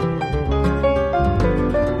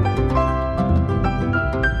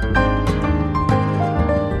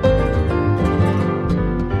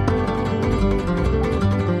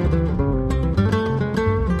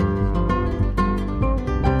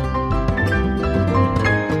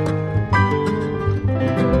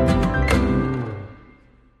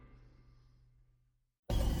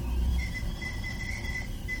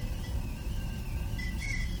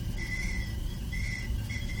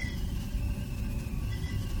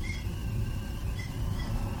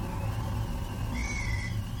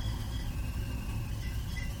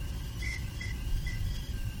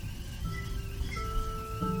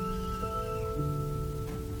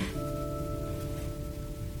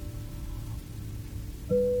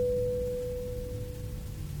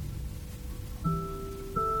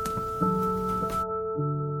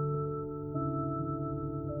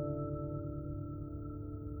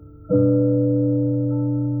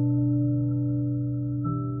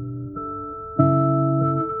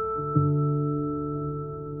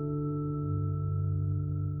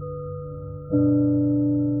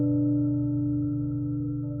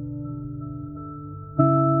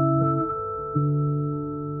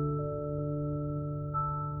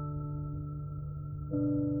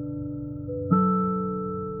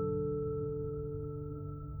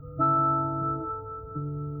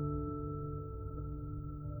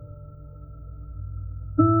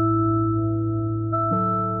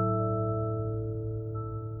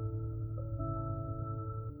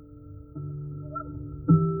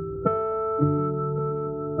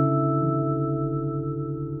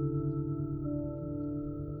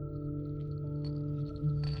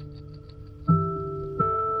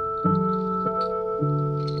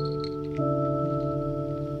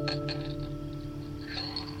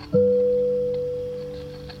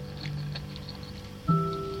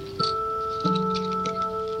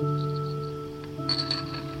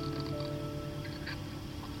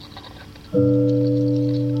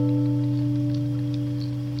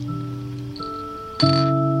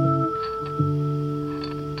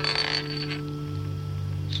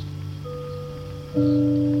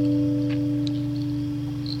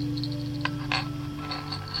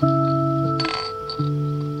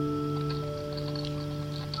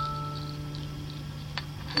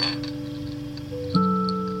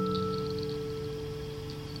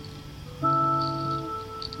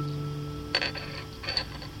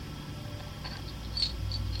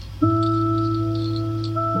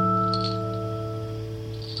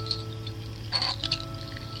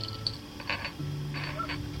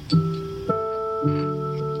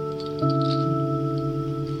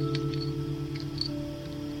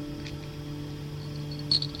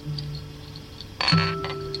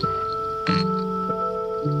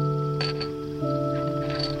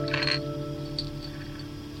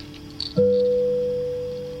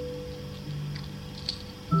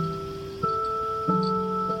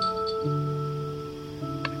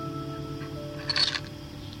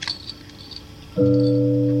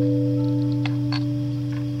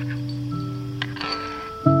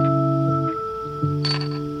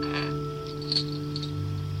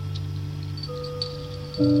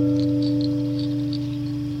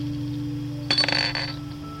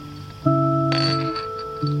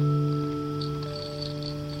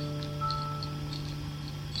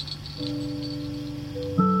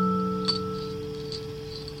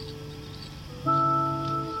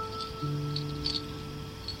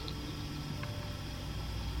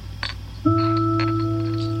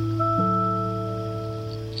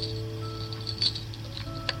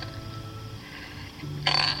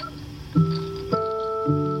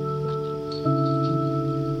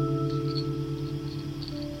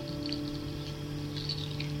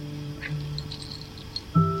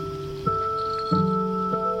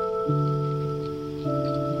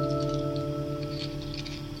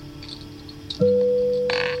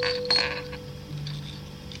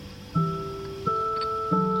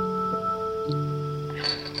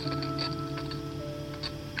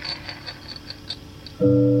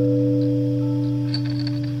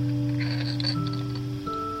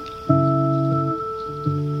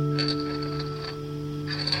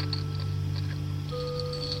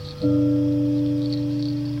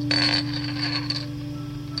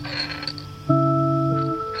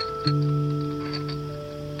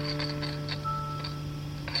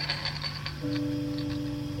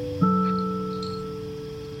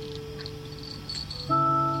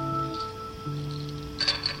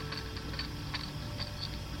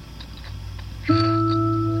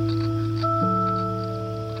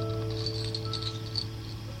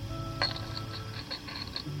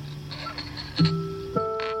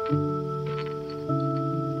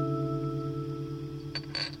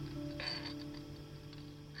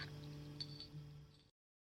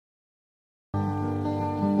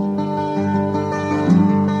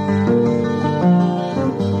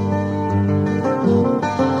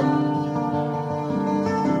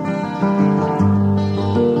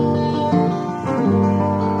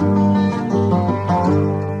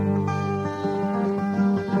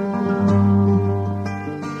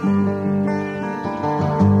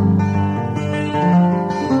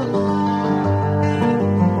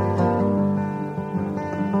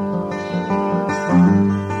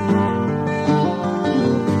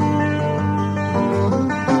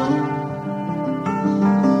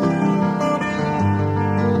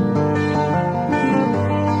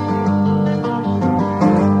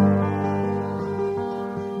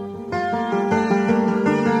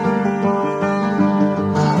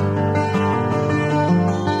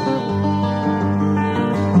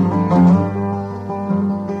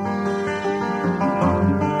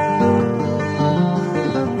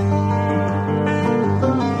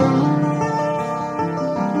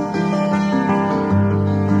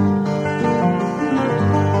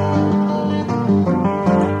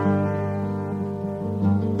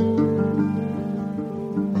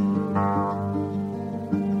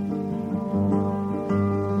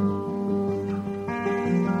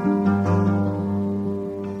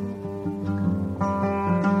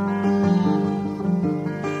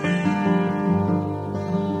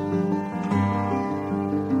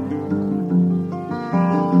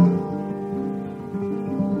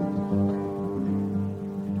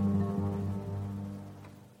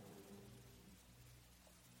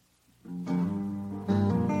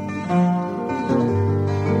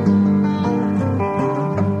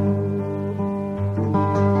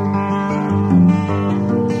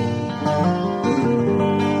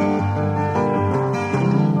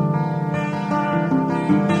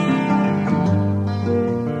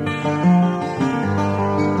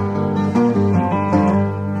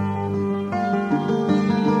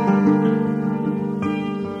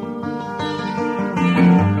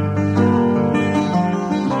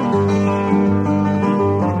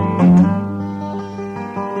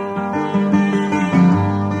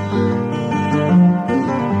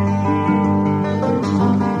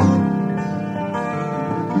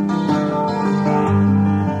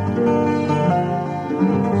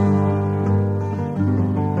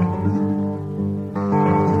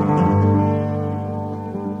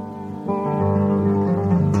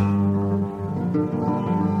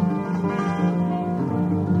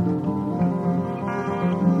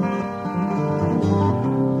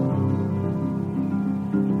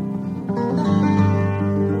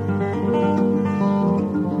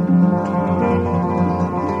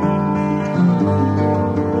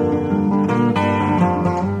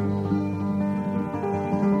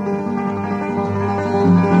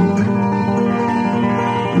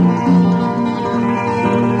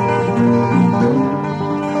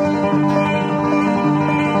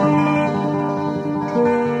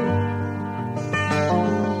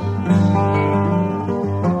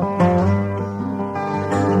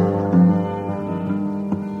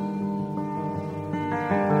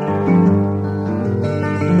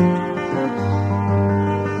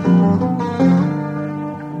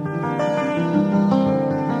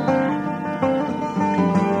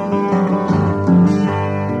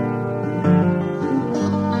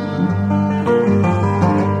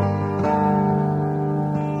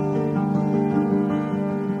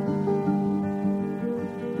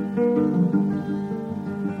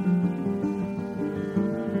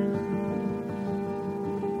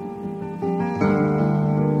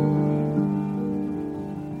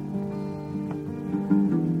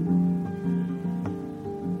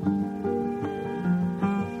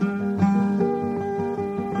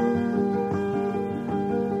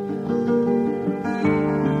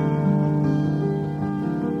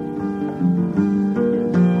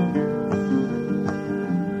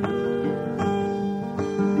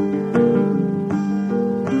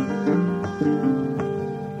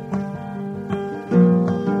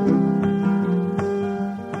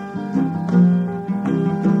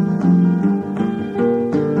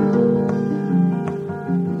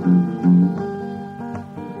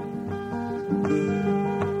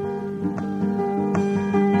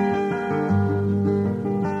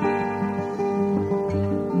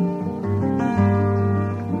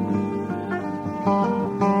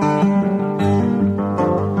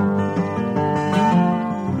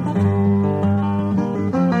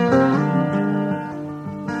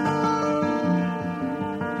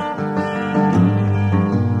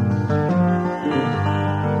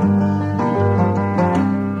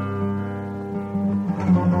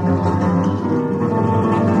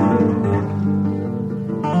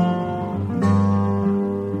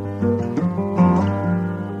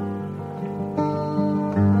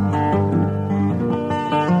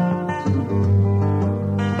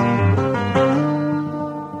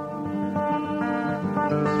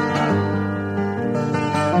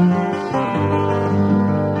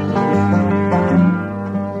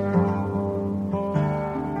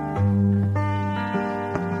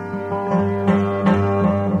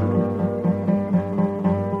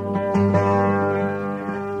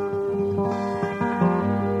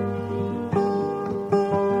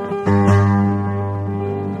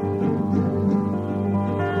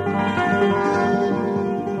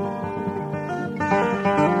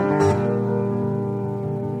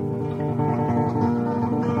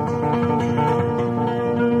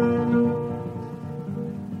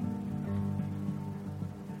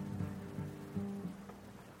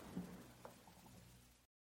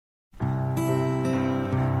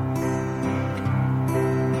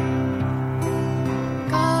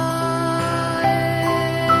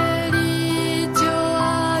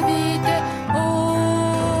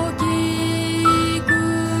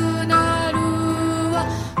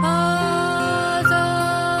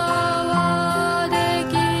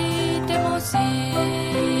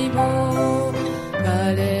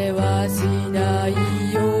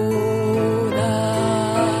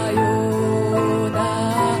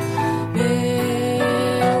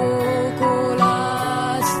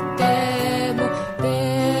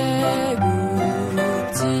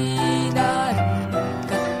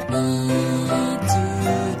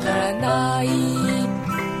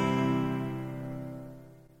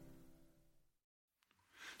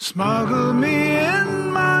 Smuggle me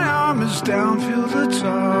in, my arm is down, feel the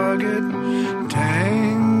target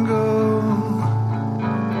tango.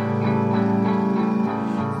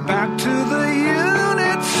 Back to the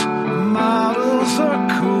units, models are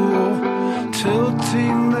cool,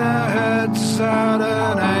 tilting their heads at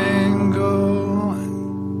an angle.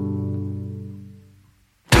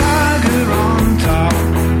 Tiger on top,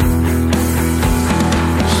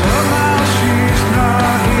 somehow she's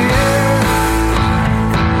not here.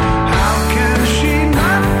 How can she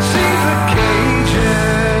not see the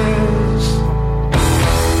cages?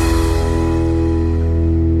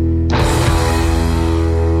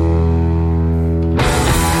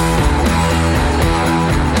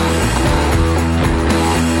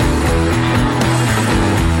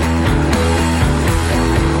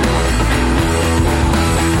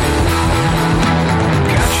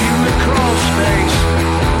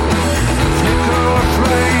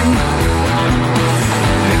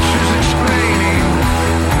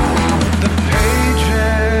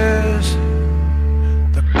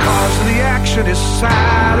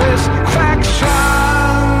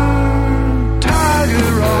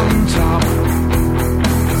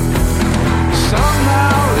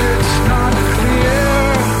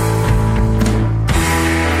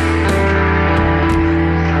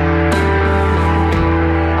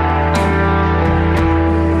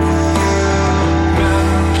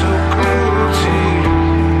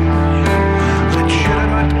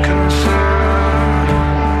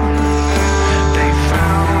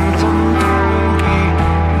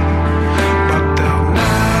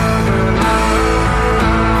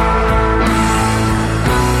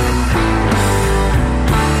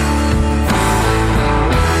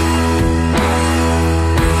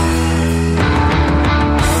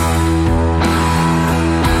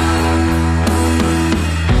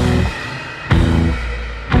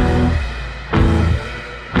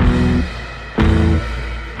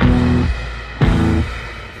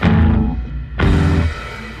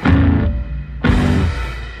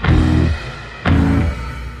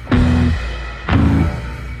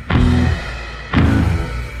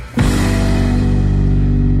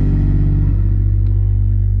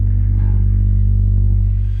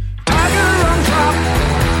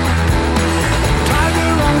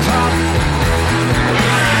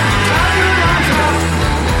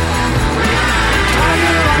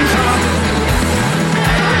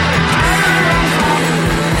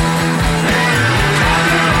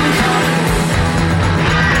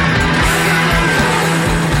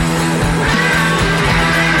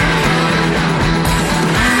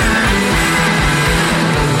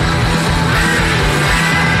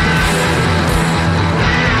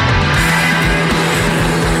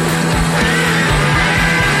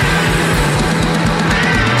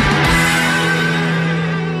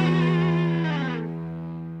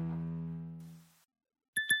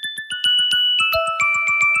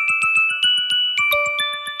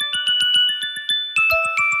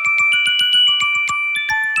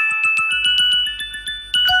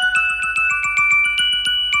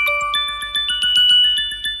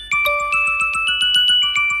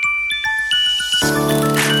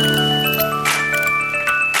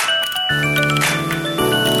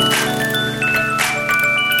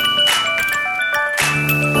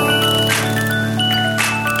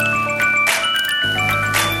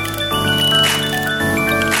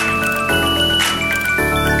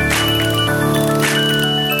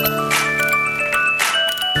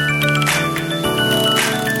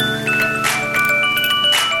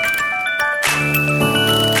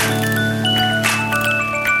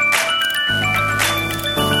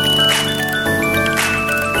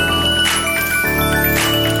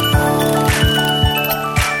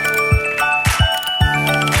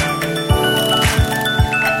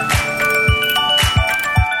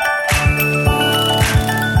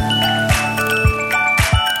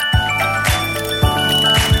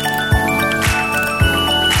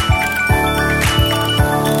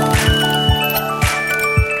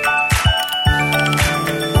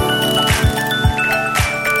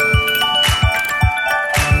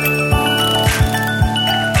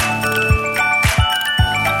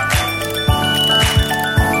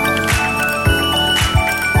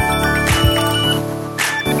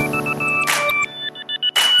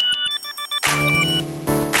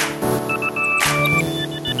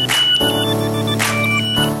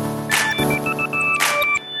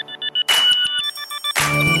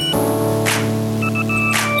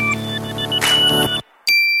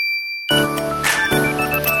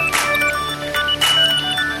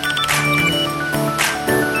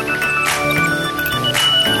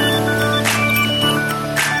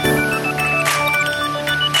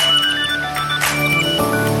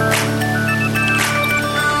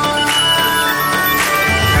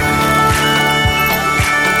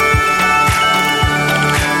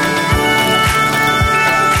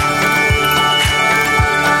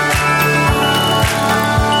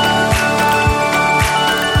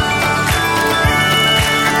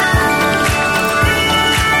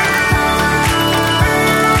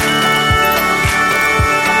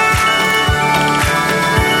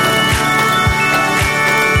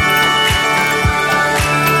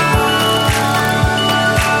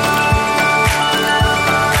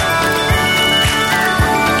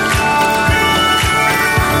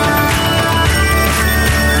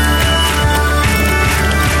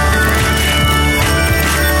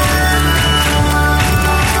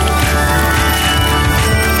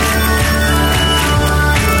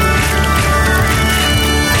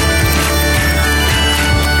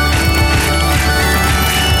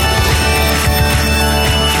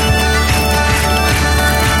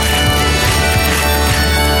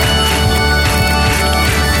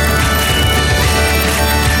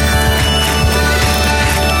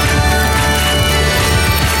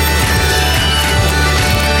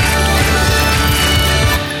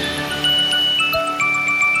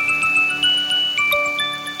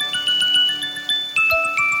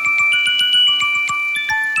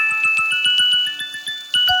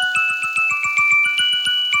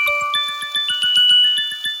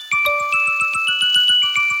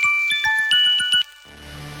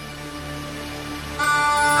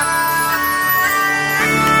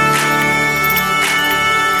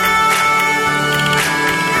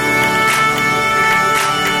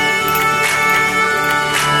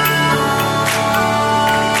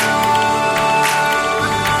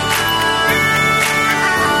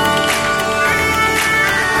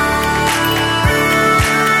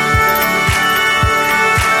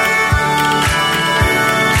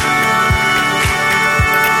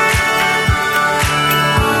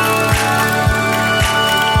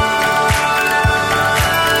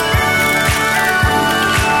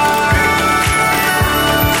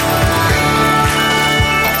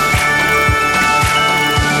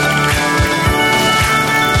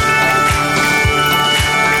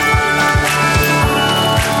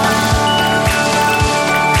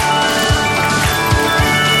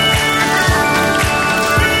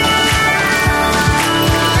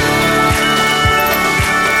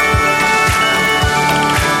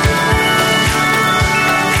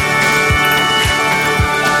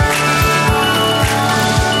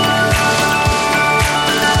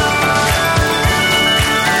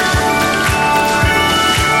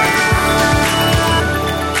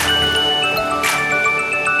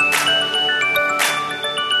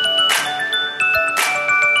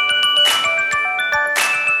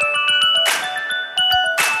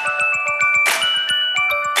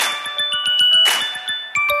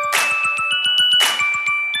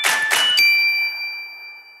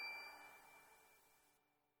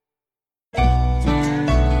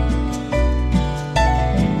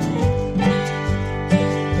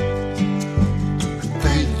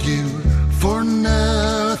 for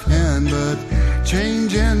nothing but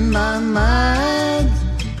changing my mind.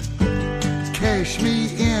 Cash me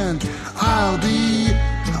in, I'll be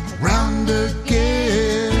around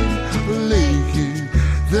again, linking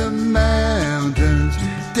the mountains,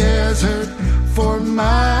 desert for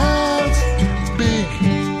miles. Big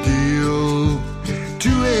deal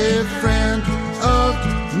to a friend of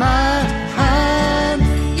mine.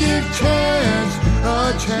 Give chance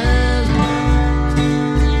a chance.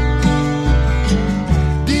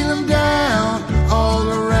 Deal 'em down all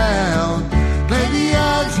around. Play the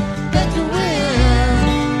odds, bet to win.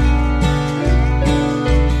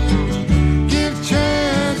 Give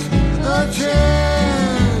chance a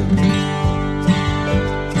chance.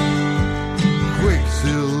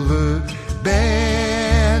 Quicksilver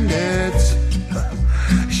bandits,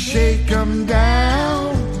 shake 'em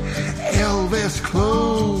down. Elvis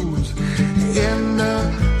clothes in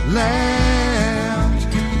the lounge.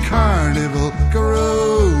 Carnival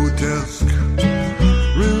grotesque.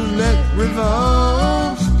 Roulette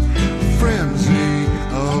revolves. Frenzy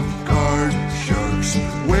of card sharks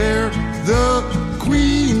where the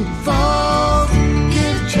queen falls.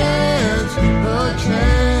 Give chance a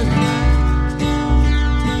chance.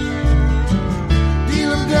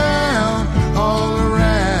 Deal 'em down all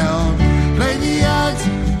around. Play the odds,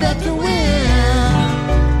 bet to win.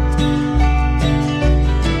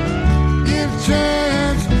 Give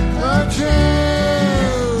chance a chance.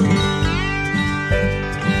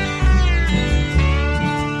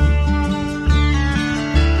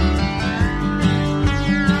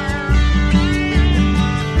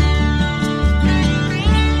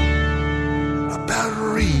 A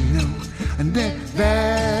ballerina and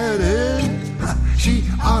Nevada, she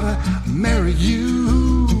oughta marry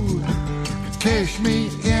you. Cash me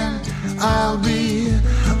in, I'll be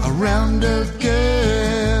around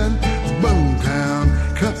again. Boomtown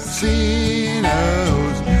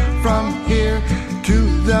casinos, from here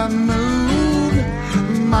to the moon.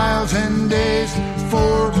 Miles and days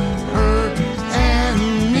for her and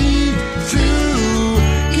me to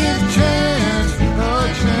give chance a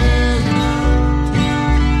chance.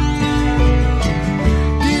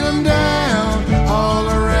 Deal 'em down all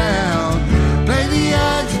around. Play the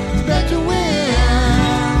odds, bet to win.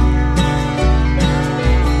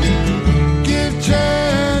 Give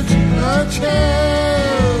chance a chance.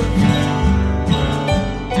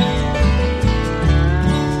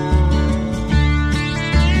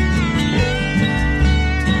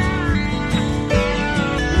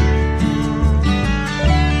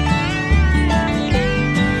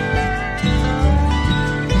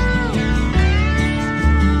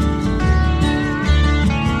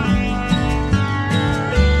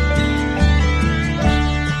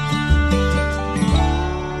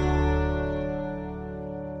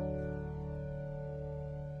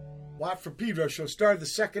 Watt for Pedro Show started the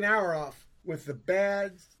second hour off with the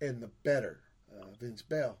bad and the better, Vince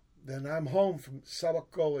Bell. Then I'm home from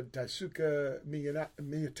Sawako and Daisuke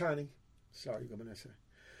Miyatani. Sorry,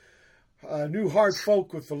 new hard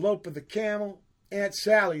folk with the lope of the camel. Aunt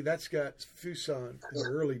Sally, that's got Fuson in the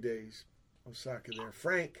early days. Osaka there.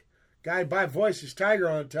 Frank, guide by voices, Tiger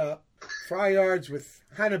on top. Fryadrs with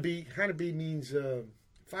hanabi. Hanabi means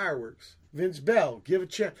fireworks. Vince Bell, give a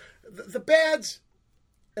chance. The bads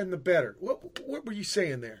and the better. What were you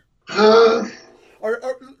saying there? Or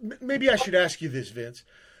maybe I should ask you this, Vince.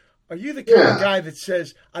 Are you the kind of guy that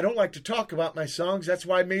says, I don't like to talk about my songs, that's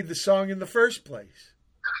why I made the song in the first place?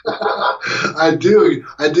 I do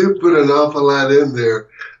put an awful lot in there.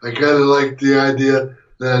 I kind of like the idea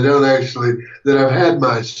that I don't actually, that I've had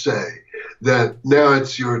my say, that now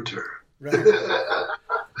it's your turn. Right.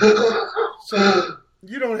 So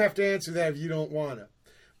you don't have to answer that if you don't want to.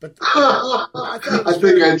 But I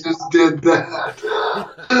think I just did that.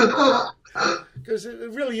 Because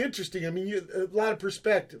it's really interesting. I mean, a lot of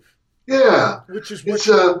perspective. Yeah. Which is what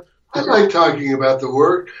I like talking about the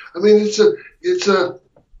work. I mean, it's a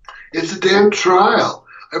damn trial.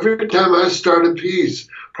 Every time I start a piece,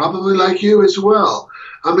 probably like you as well.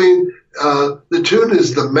 I mean, the tune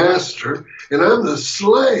is the master, and I'm the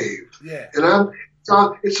slave. Yeah. And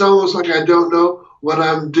it's almost like I don't know what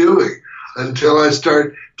I'm doing until I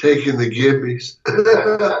start taking the gimmies and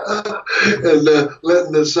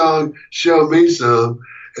letting the song show me some.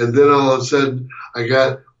 And then all of a sudden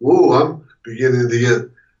I'm beginning to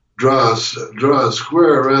draw a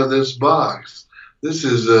square around this box. This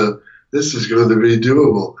is going to be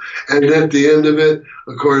doable. And at the end of it,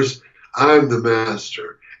 of course, I'm the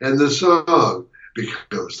master, and the song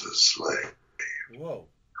becomes the slave. Whoa.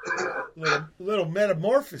 little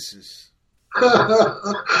metamorphosis.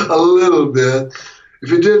 A little bit.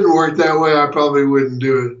 If it didn't work that way, I probably wouldn't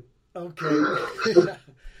do it. Okay.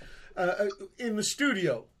 In the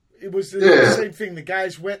studio, it was the same thing. The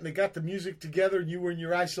guys went and they got the music together, and you were in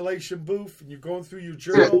your isolation booth, and you're going through your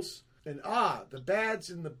journals, and the bads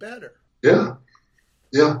and the better. Yeah.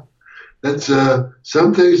 That's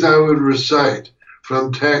some things I would recite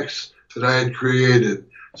from texts that I had created.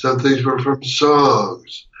 Some things were from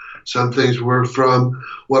songs. Some things were from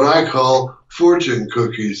what I call fortune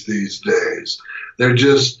cookies these days. They're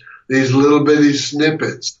just these little bitty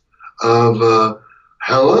snippets of,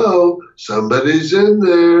 hello, somebody's in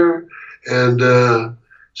there. And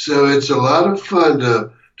so it's a lot of fun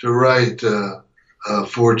to write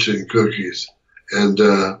fortune cookies. And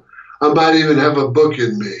I might even have a book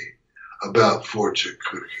in me about fortune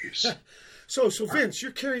cookies. So Vince,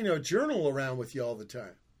 you're carrying a journal around with you all the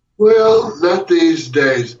time. Well, not these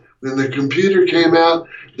days. When the computer came out,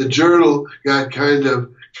 the journal got kind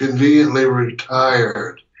of conveniently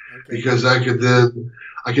retired because I could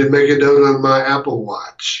make a note on my Apple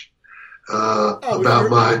Watch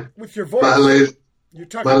about with your voice. My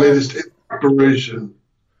latest operation.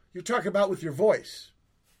 You're talking about with your voice.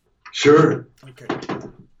 Sure. Okay.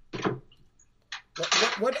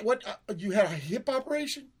 What you had a hip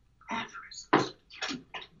operation?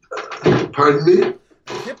 Pardon me?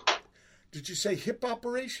 Did you say hip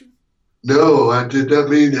operation? No, I did not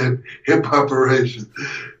mean hip operation.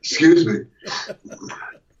 Excuse me.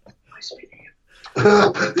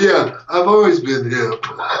 Yeah, I've always been hip.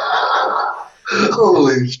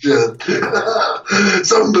 Holy shit.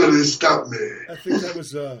 Somebody stop me. I think that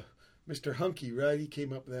was Mr. Hunky, right? He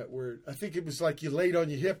came up with that word. I think it was like you laid on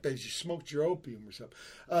your hip as you smoked your opium or something.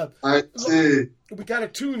 I see. We got a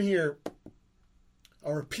tune here,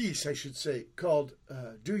 or a piece, I should say, called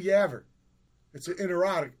Do You Ever? It's an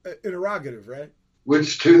interrogative, right?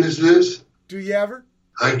 Which tune is this? Do you ever?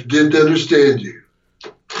 I didn't understand you.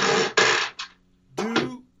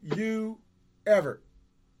 Do you ever?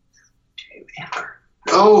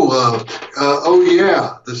 Oh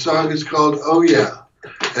yeah. The song is called Oh Yeah,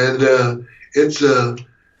 and it's a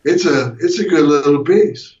good little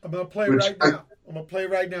piece. I'm gonna play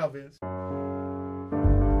right now, Vince.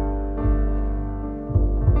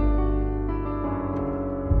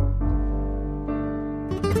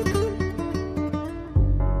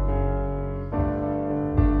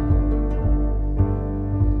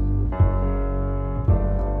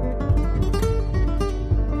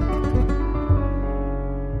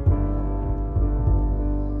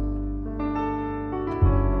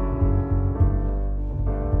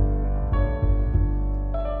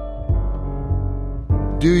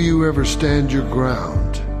 Do you ever stand your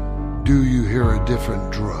ground? Do you hear a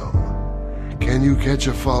different drum? Can you catch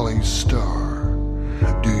a falling star?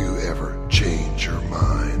 Do you ever change your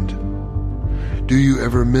mind? Do you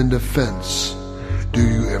ever mend a fence? Do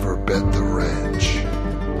you ever bet the ranch?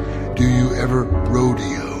 Do you ever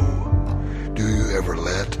rodeo? Do you ever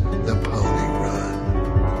let the pony run?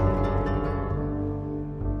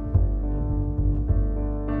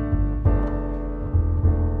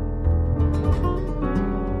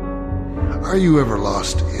 Are you ever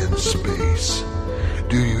lost in space?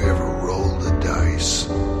 Do you ever roll the dice?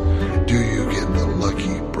 Do you get the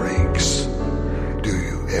lucky breaks? Do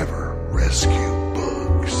you ever rescue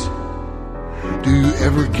bugs? Do you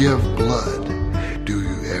ever give blood? Do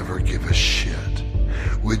you ever give a shit?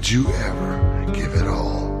 Would you ever give it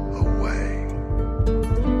all away?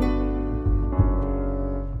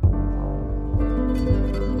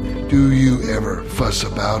 Do you ever fuss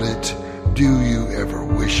about it? Do you ever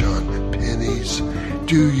wish on pennies?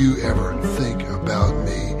 Do you ever think about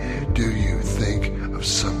me? Do you think of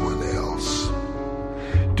someone else?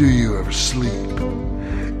 Do you ever sleep?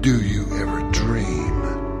 Do you ever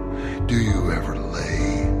dream? Do you ever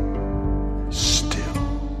lay still?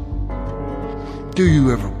 Do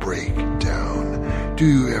you ever break down? Do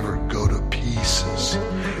you ever go to pieces?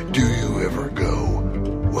 Do you ever go,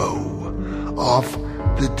 whoa, off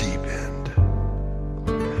the deep end?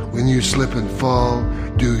 When you slip and fall,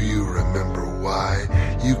 do you remember why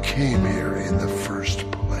you came here in the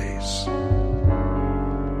first place?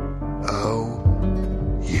 Oh,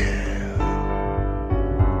 yeah.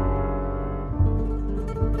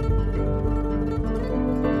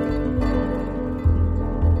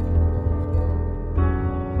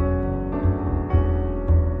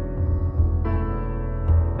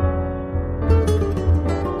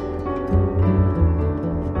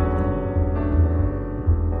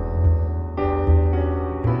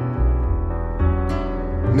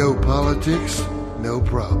 No politics, no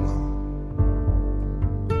problem.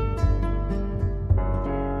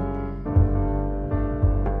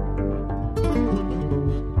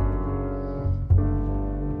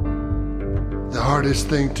 hardest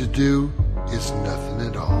thing to do is nothing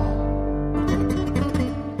at all.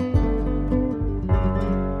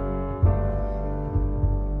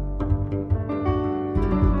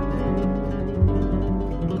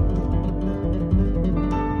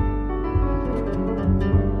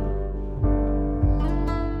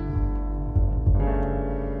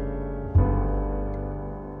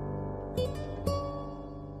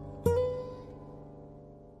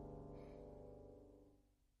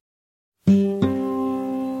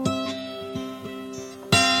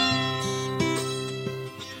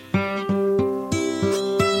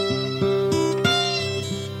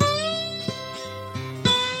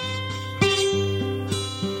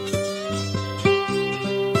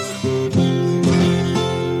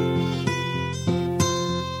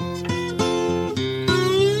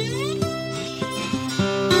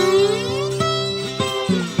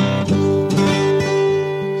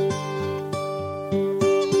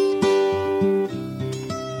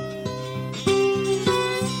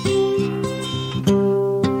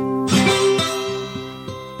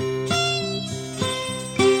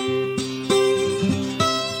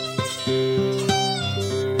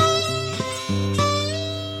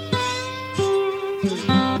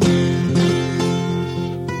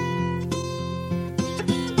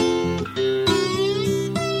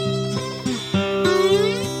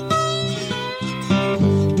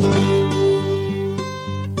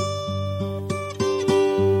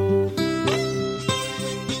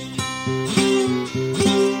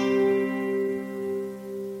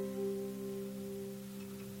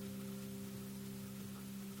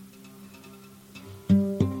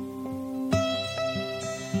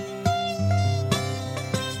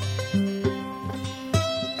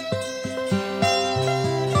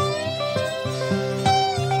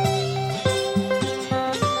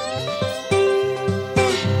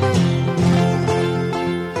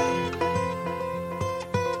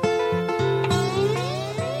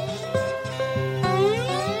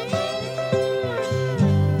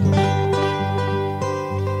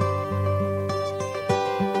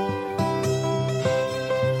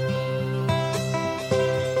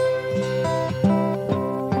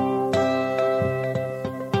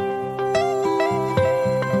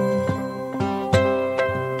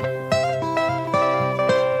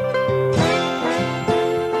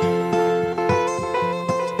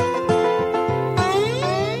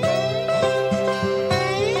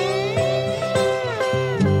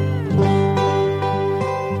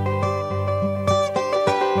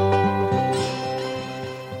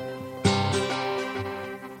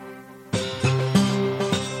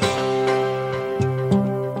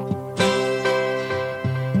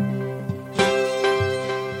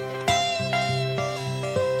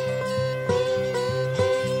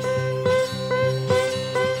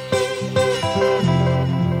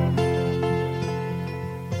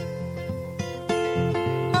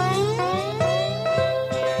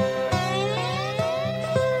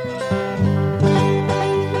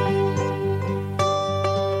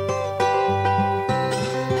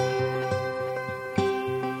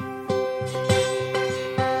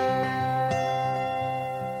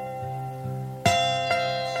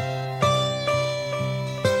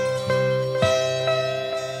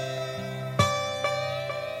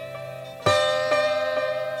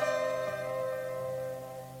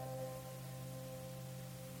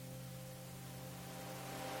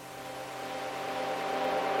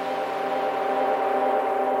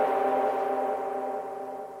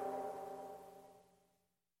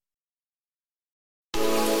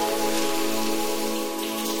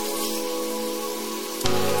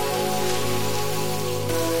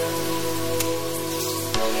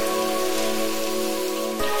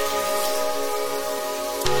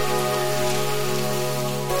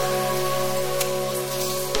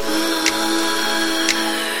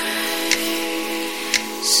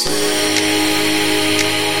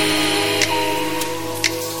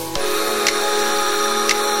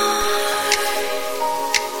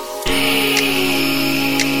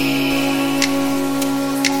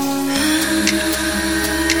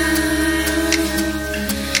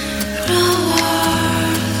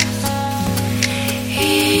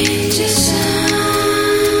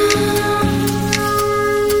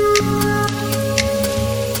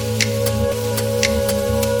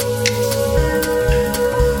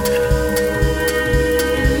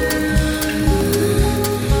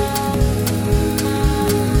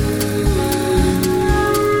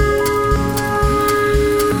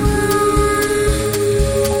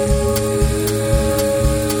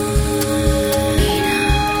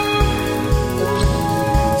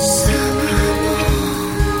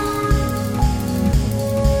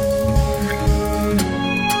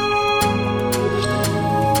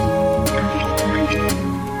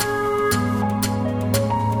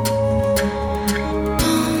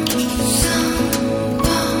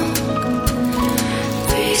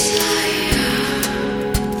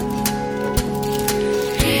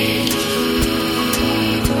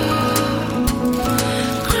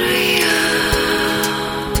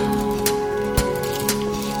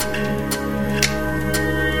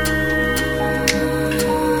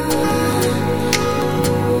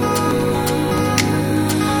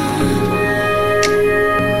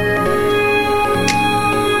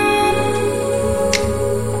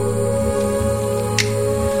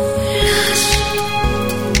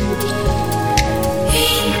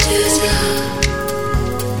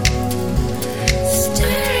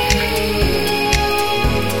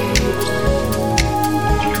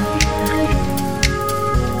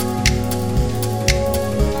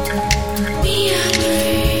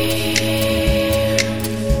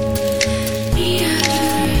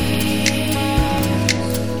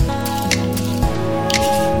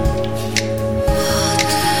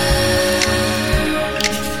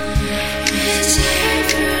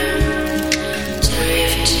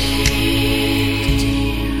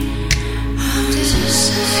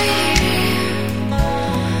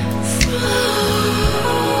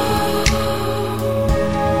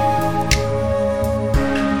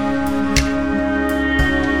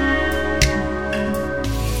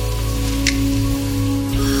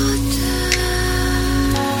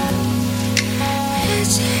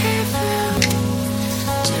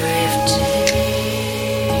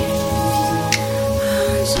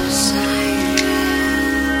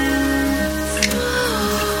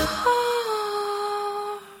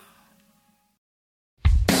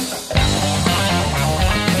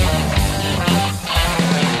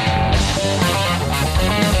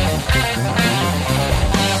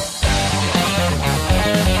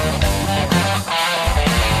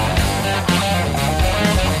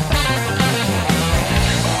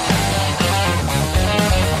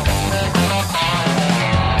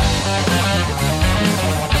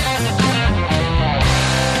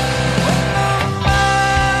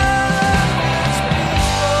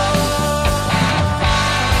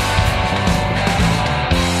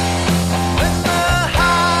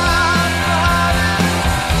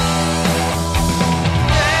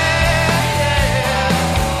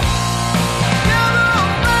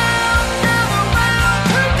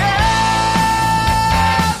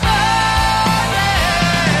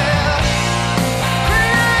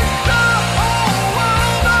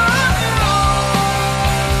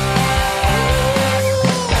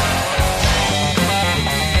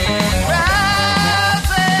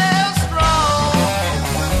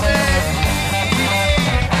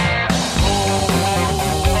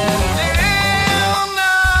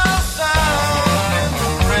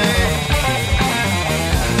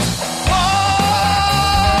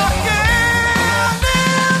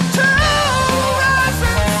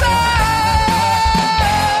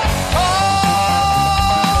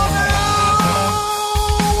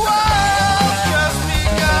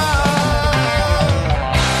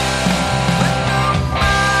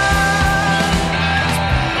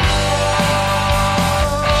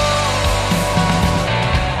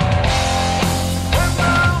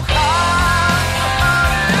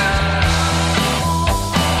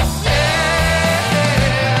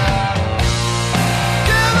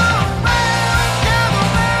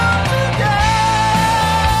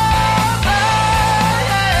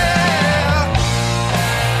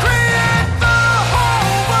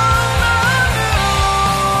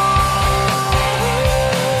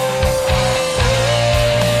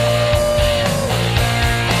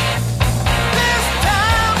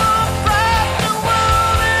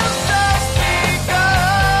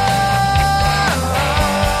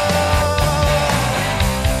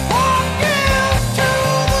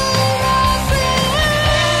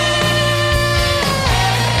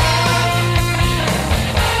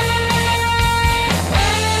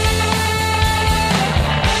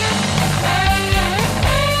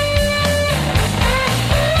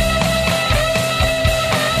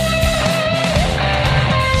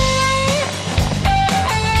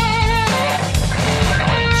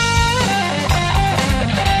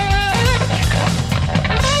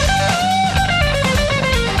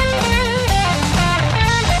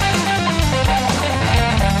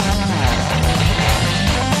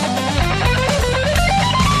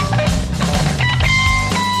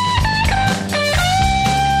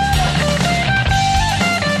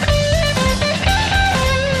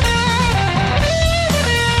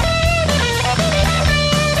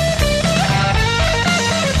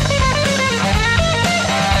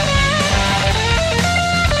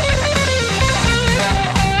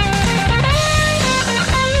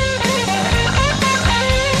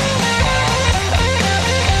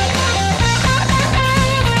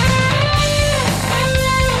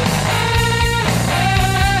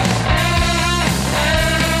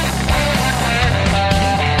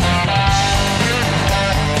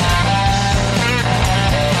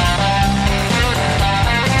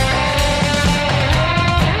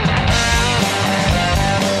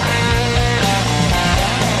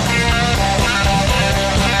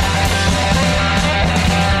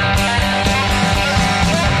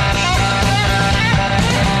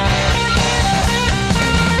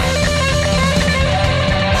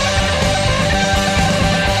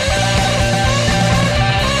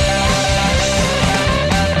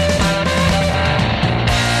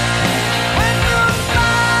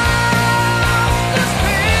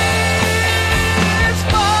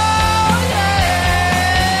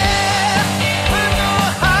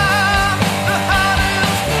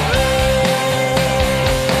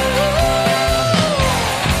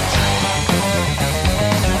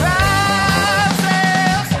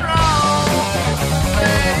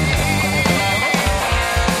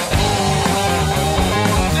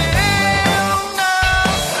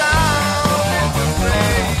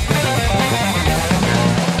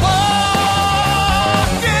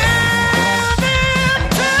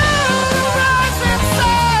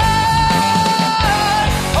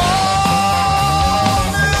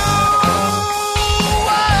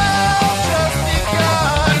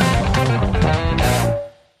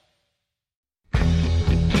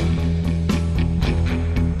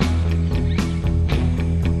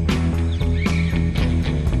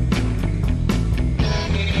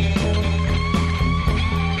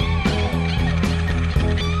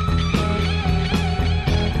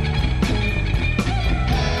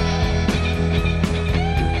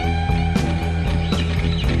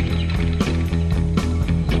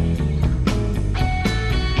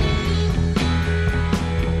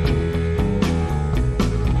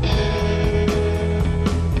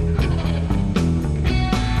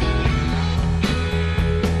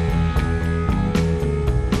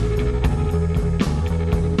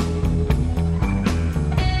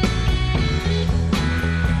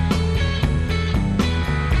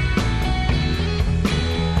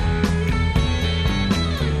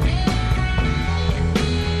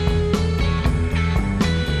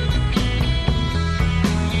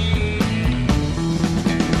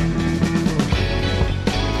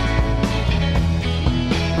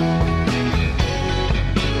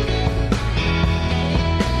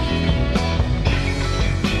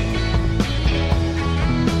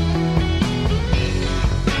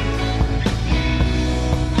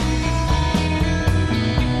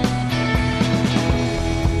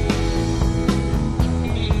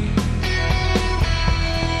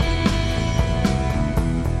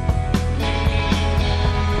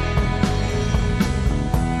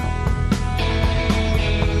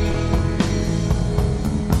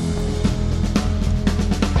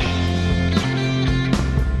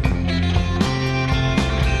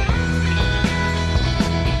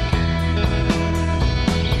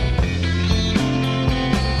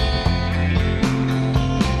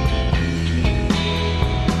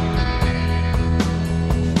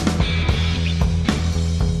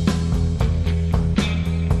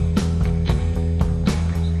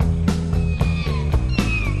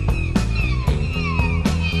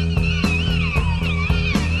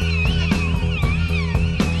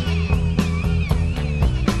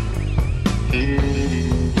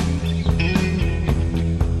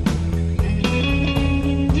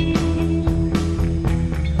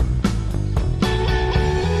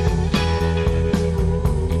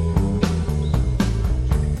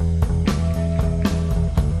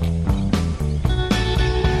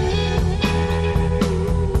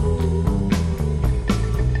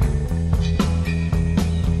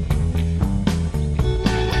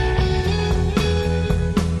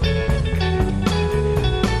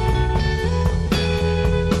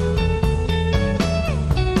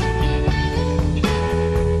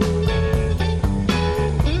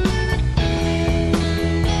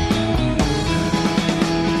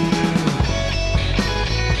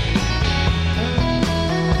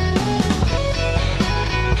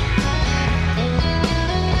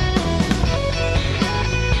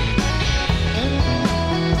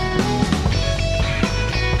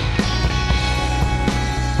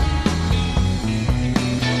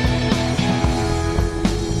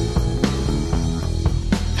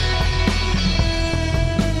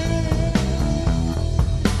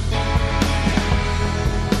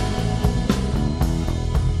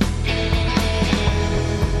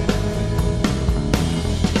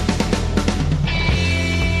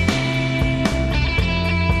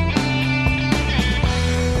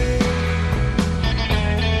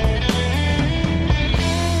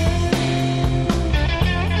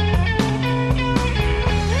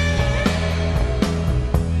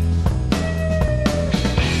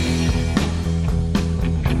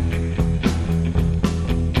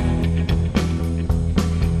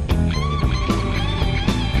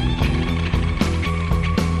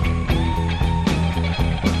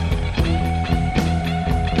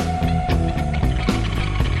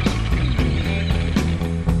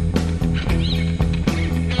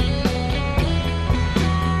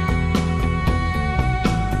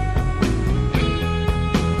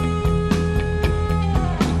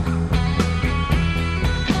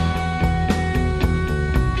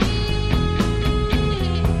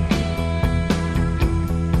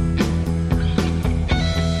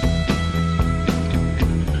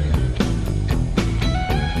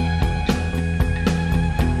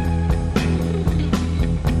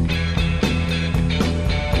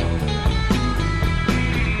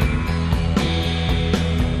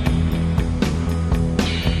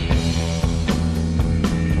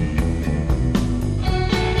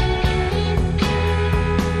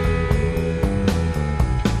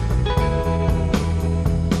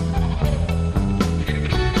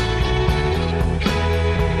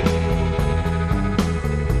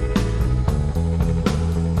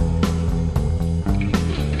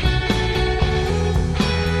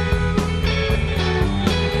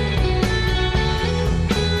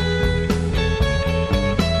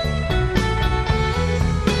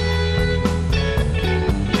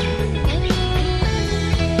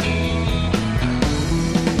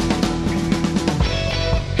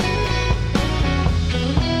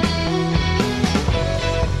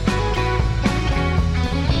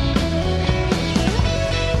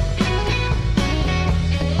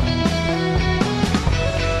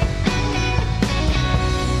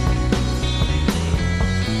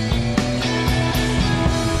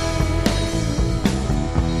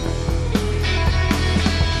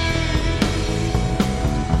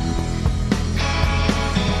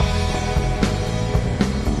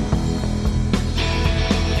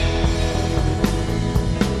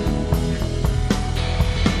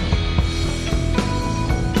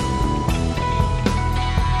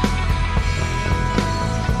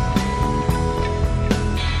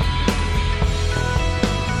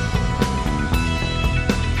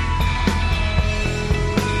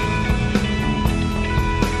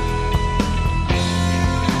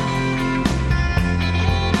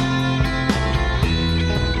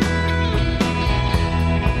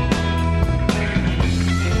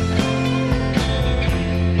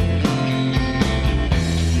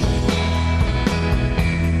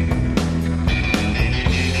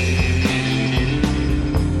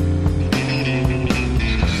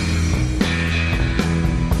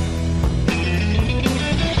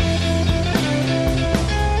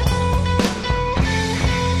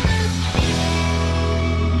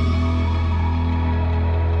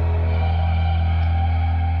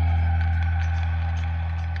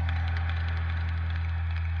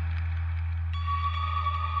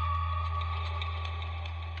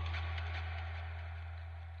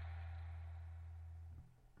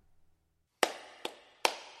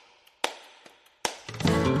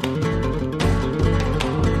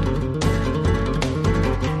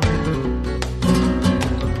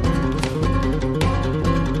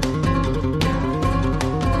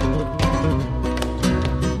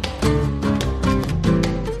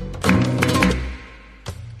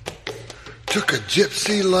 Took a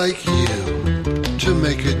gypsy like you to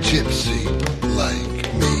make a gypsy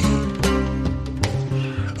like me.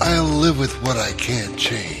 I'll live with what I can't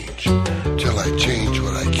change till I change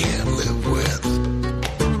what I can't live with.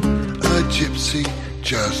 A gypsy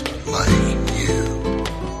just like you.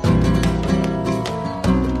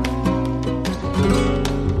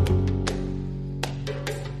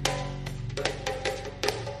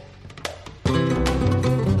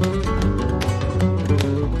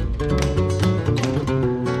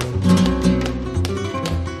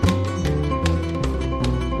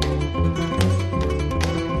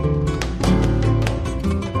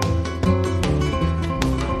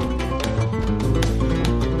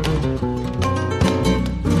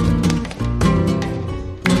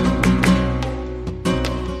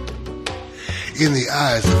 In the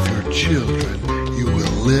eyes of your children, you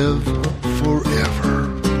will live forever.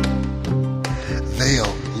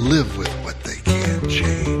 They'll live with what they can't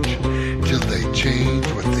change till they change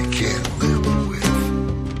what they can't live with.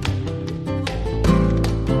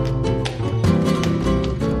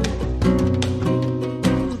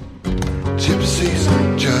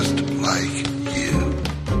 Gypsies just like you.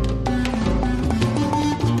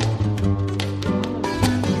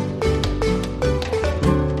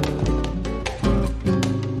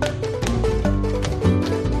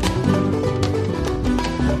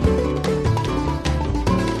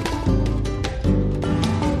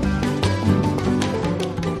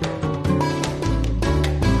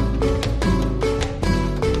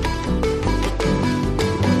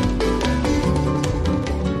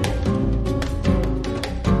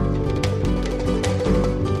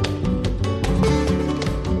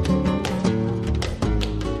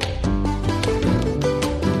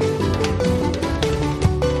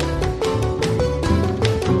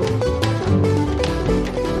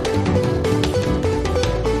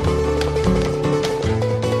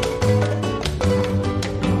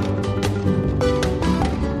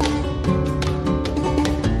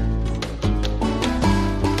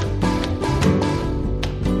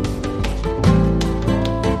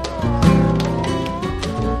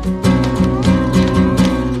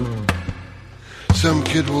 some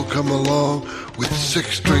kid will come along with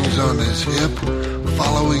 6 strings on his hip,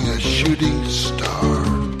 following a shooting star.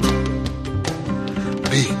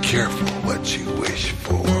 Be careful what you wish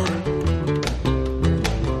for.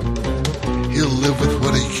 He'll live with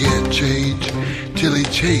what he can't change till he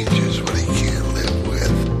changes what he can't live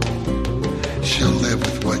with. She'll live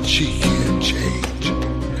with what she can't change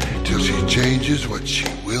till she changes what she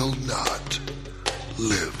will not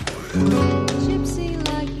live with. Gypsy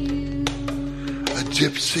like you. A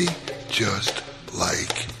gypsy just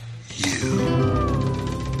like you.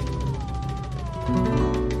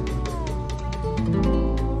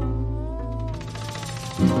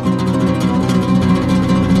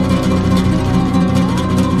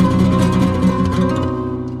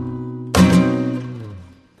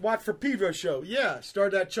 Watt for Pedro Show. Yeah,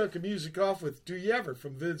 started that chunk of music off with Do You Ever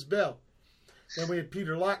from Vince Bell. Then we had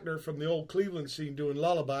Peter Laughner from the old Cleveland scene doing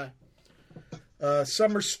Lullaby.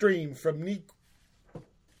 Summer Stream from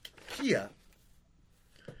n-qia.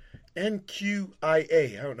 n-qia. I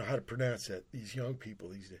don't know how to pronounce that. These young people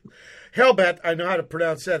these days. Hellbat, I know how to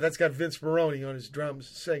pronounce that. That's got Vince Maroney on his drums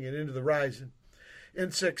singing Into the Rising.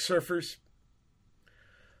 Insect Surfers.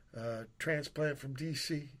 Transplant from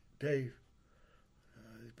D.C. Dave.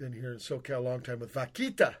 He's been here in SoCal a long time with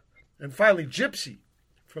Vaquita. And finally, Gypsy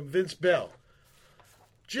from Vince Bell.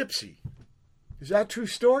 Gypsy. Is that a true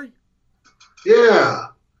story? Yeah,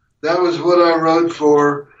 that was what I wrote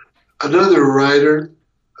for another writer,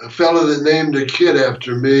 a fellow that named a kid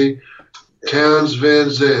after me, Towns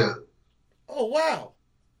Van Zandt. Oh, wow.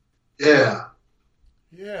 Yeah.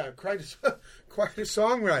 Yeah, quite a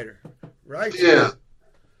songwriter, right? Yeah.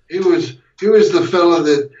 He was the fellow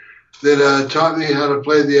that taught me how to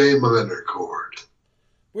play the A minor chord.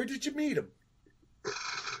 Where did you meet him?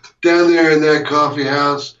 Down there in that coffee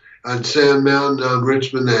house on Sand Mountain on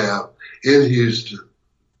Richmond Ave in Houston.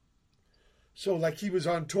 So, like he was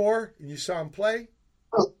on tour and you saw him play?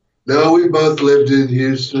 No, we both lived in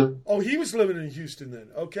Houston. Oh, he was living in Houston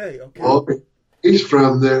then. Okay. Oh, he's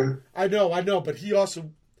from there. I know, but he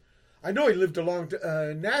also, I know he lived along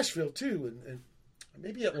Nashville too, and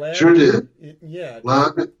maybe Atlanta. Sure did. Yeah.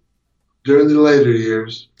 During the later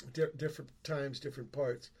years. Different times, different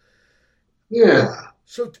parts. Yeah.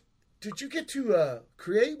 So, did you get to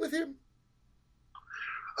create with him?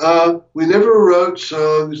 We never wrote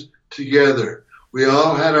songs together. We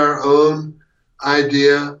all had our own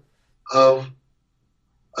idea of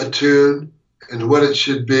a tune and what it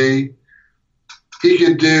should be. He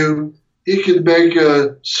could make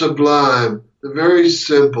a sublime, very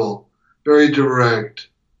simple, very direct.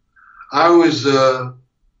 I was a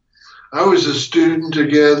student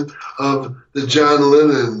again of the John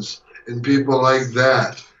Lennons and people like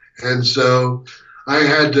that. And so I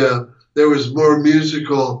had to, there was more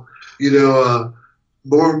musical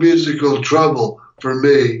trouble for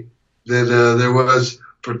me than there was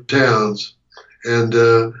for Towns. And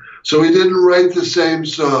so we didn't write the same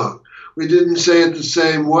song. We didn't say it the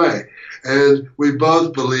same way. And we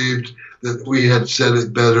both believed that we had said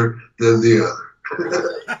it better than the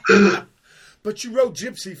other. But you wrote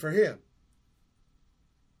Gypsy for him.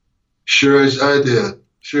 Sure, I did.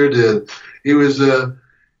 Sure did. He was a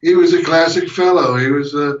classic fellow. He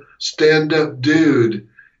was a stand-up dude.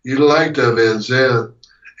 You liked Van Zandt.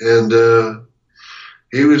 And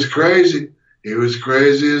he was crazy. He was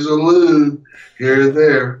crazy as a loon here and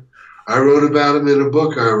there. I wrote about him in a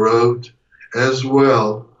book I wrote as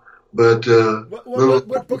well. But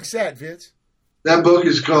what book's that, Vince? That book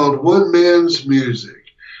is called One Man's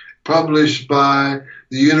Music, published by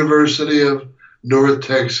the University of North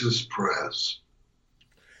Texas Press.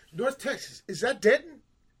 North Texas. Is that Denton?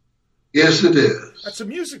 Yes, it is. That's a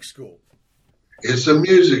music school. It's a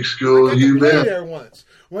music school. I You played bet. there once.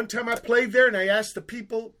 One time I played there, and I asked the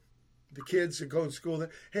people, the kids that go to school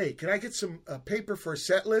there, hey, can I get some paper for a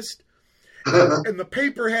set list? And the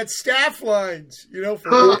paper had staff lines, for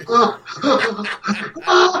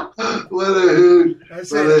What a hoot. I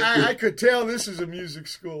said, I could tell this is a music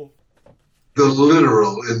school. The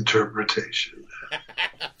literal interpretation.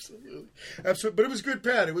 Absolutely. But it was good,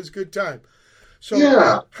 Pat. It was a good time. So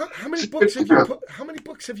Yeah. how many books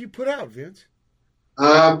have you put out, Vince?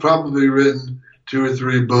 I've probably written 2 or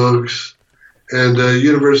 3 books, and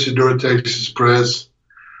University of North Texas Press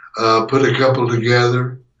put a couple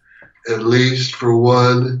together, at least for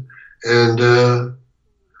one. And other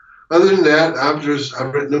than that, I've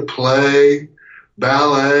written a play,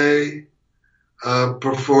 ballet,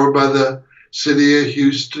 performed by the city of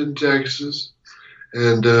Houston, Texas,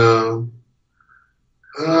 and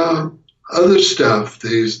other stuff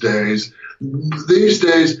these days. These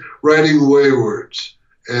days, writing waywards,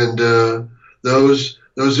 and those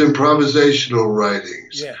those improvisational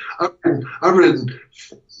writings. Yeah. I've written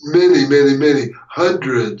many,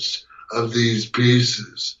 hundreds of these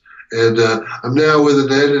pieces, and I'm now with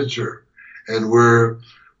an editor, and we're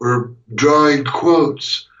drawing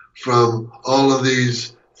quotes from all of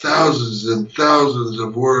these thousands and thousands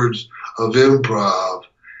of words of improv,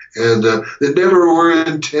 and that never were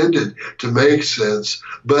intended to make sense,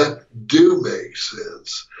 but do make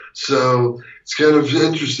sense. So it's kind of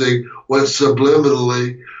interesting what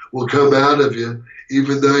subliminally will come out of you,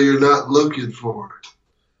 even though you're not looking for it.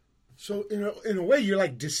 So in a way, you're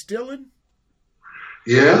like distilling.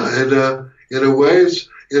 Yeah, and in a way,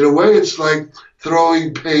 it's like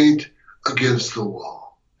throwing paint against the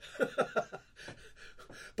wall.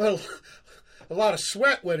 But a lot of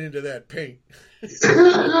sweat went into that paint.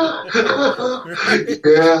 Yeah,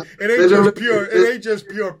 It ain't just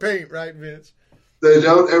pure paint, right, Vince? They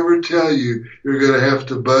don't ever tell you you're going to have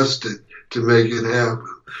to bust it to make it happen.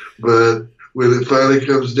 But when it finally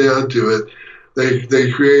comes down to it,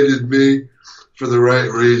 they created me for the right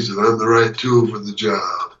reason. I'm the right tool for the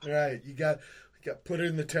job. Right. You got put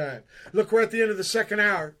in the time. Look, we're at the end of the second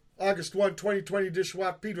hour. August 1, 2020 edition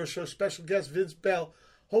of Pedro Show. Special guest Vince Bell.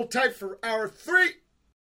 Hold tight for hour 3.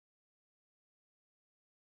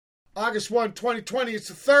 August 1, 2020. It's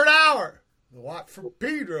the third hour. The Watt from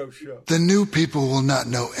Pedro Show. The new people will not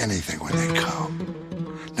know anything when they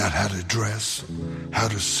come. Not how to dress, how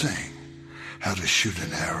to sing, how to shoot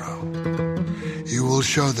an arrow. You will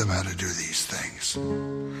show them how to do these things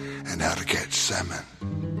and how to catch salmon.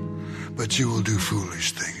 But you will do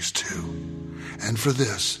foolish things too. And for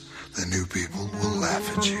this, the new people will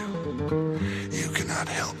laugh at you. You cannot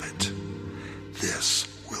help it. This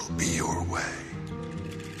will be your way.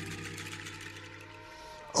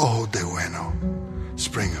 Ojo de bueno,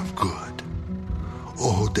 spring of good.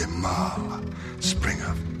 Ojo de mal, spring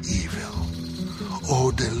of evil.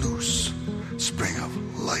 Ojo de luz, spring of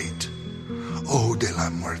light. Ojo de la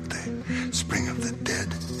muerte, spring of the dead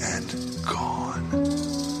and gone.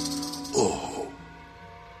 Ojo.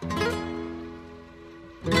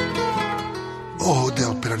 Ojo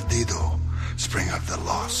del perdido, spring of the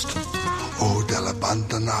lost. Ojo del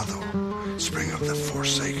abandonado, spring of the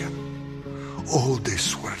forsaken. Ojo de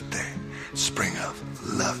suerte, spring of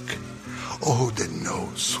luck. Ojo de no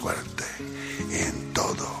suerte, en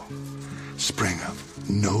todo, spring of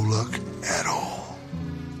no luck at all.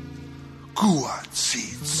 Kuat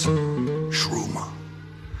seeds, shruma.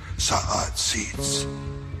 Saat seeds,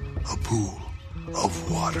 a pool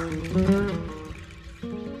of water.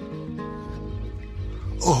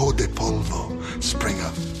 Ojo de polvo, spring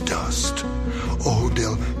of dust. Ojo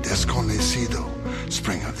del desconocido,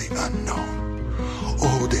 spring of the unknown.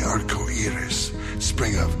 Ojo de arco iris,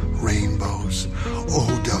 spring of rainbows.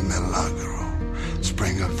 Ojo del milagro,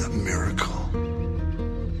 spring of the miracle.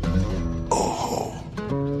 Ojo.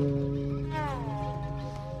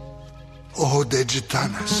 Ojo de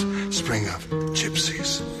gitanas, spring of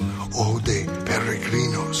gypsies. Ojo de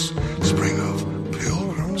peregrinos, spring of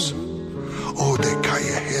pilgrims. Ojo de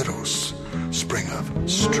callejeros, spring of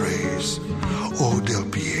strays. Ojo del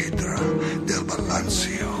piedra, del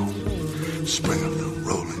balancio, spring of the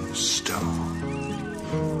rolling stone.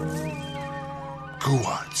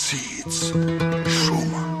 Kuat seeds,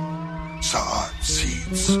 shruma. Saat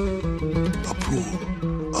seeds, a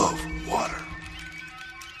pool of water.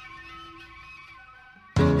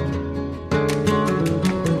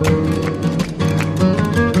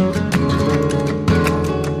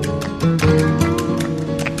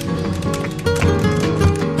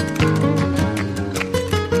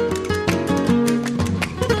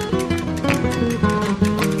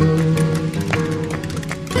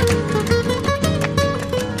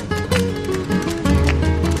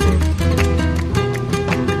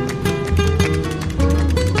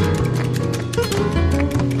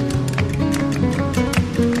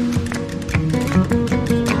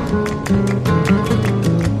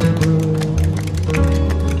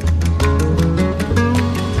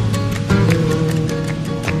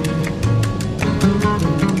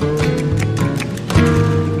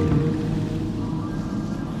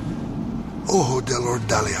 Ojo del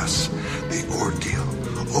ordalias, the ordeal.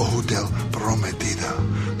 Ojo del prometida,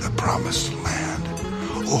 the promised land.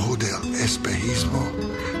 Ojo del espejismo,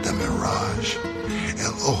 the mirage.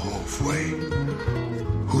 El ojo fue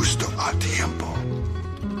justo a tiempo.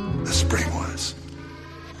 The spring was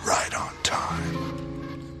right on time.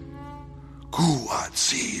 Kuat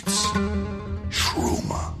seeds,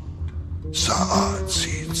 shruma. Saat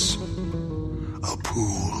seeds, a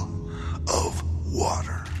pool of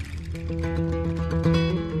water.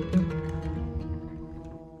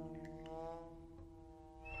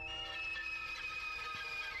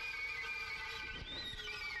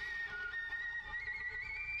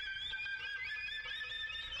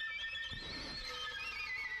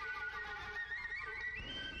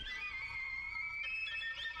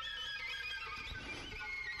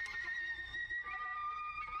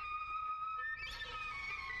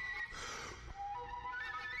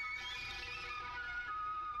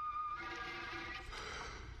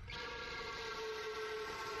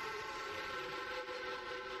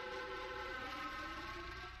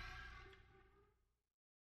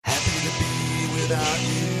 without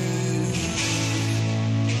you.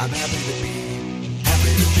 I'm happy to be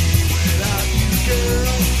without you,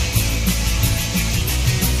 girl.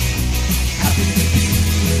 Happy to be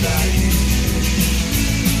without you.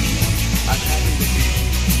 I'm happy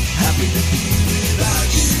to be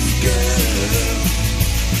without you, girl.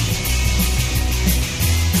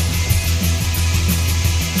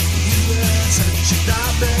 You were such a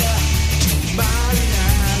nightmare to my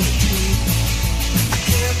reality. I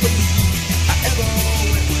can't believe I ever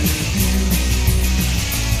went with you.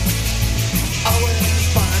 Always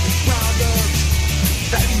finding problems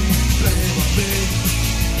that you blame on me,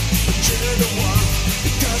 but you're the one who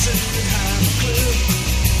doesn't have a clue.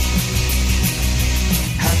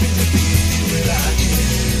 Happy to be without you.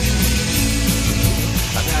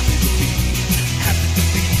 I'm happy to be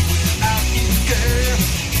without you, girl.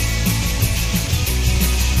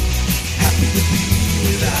 Happy to be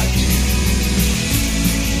without you.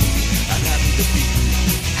 I'm happy to be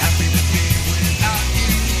without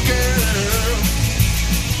you, girl.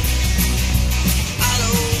 I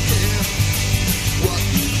don't care what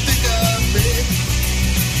you think of me.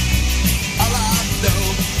 All I know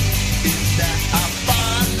is that I'm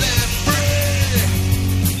finally free.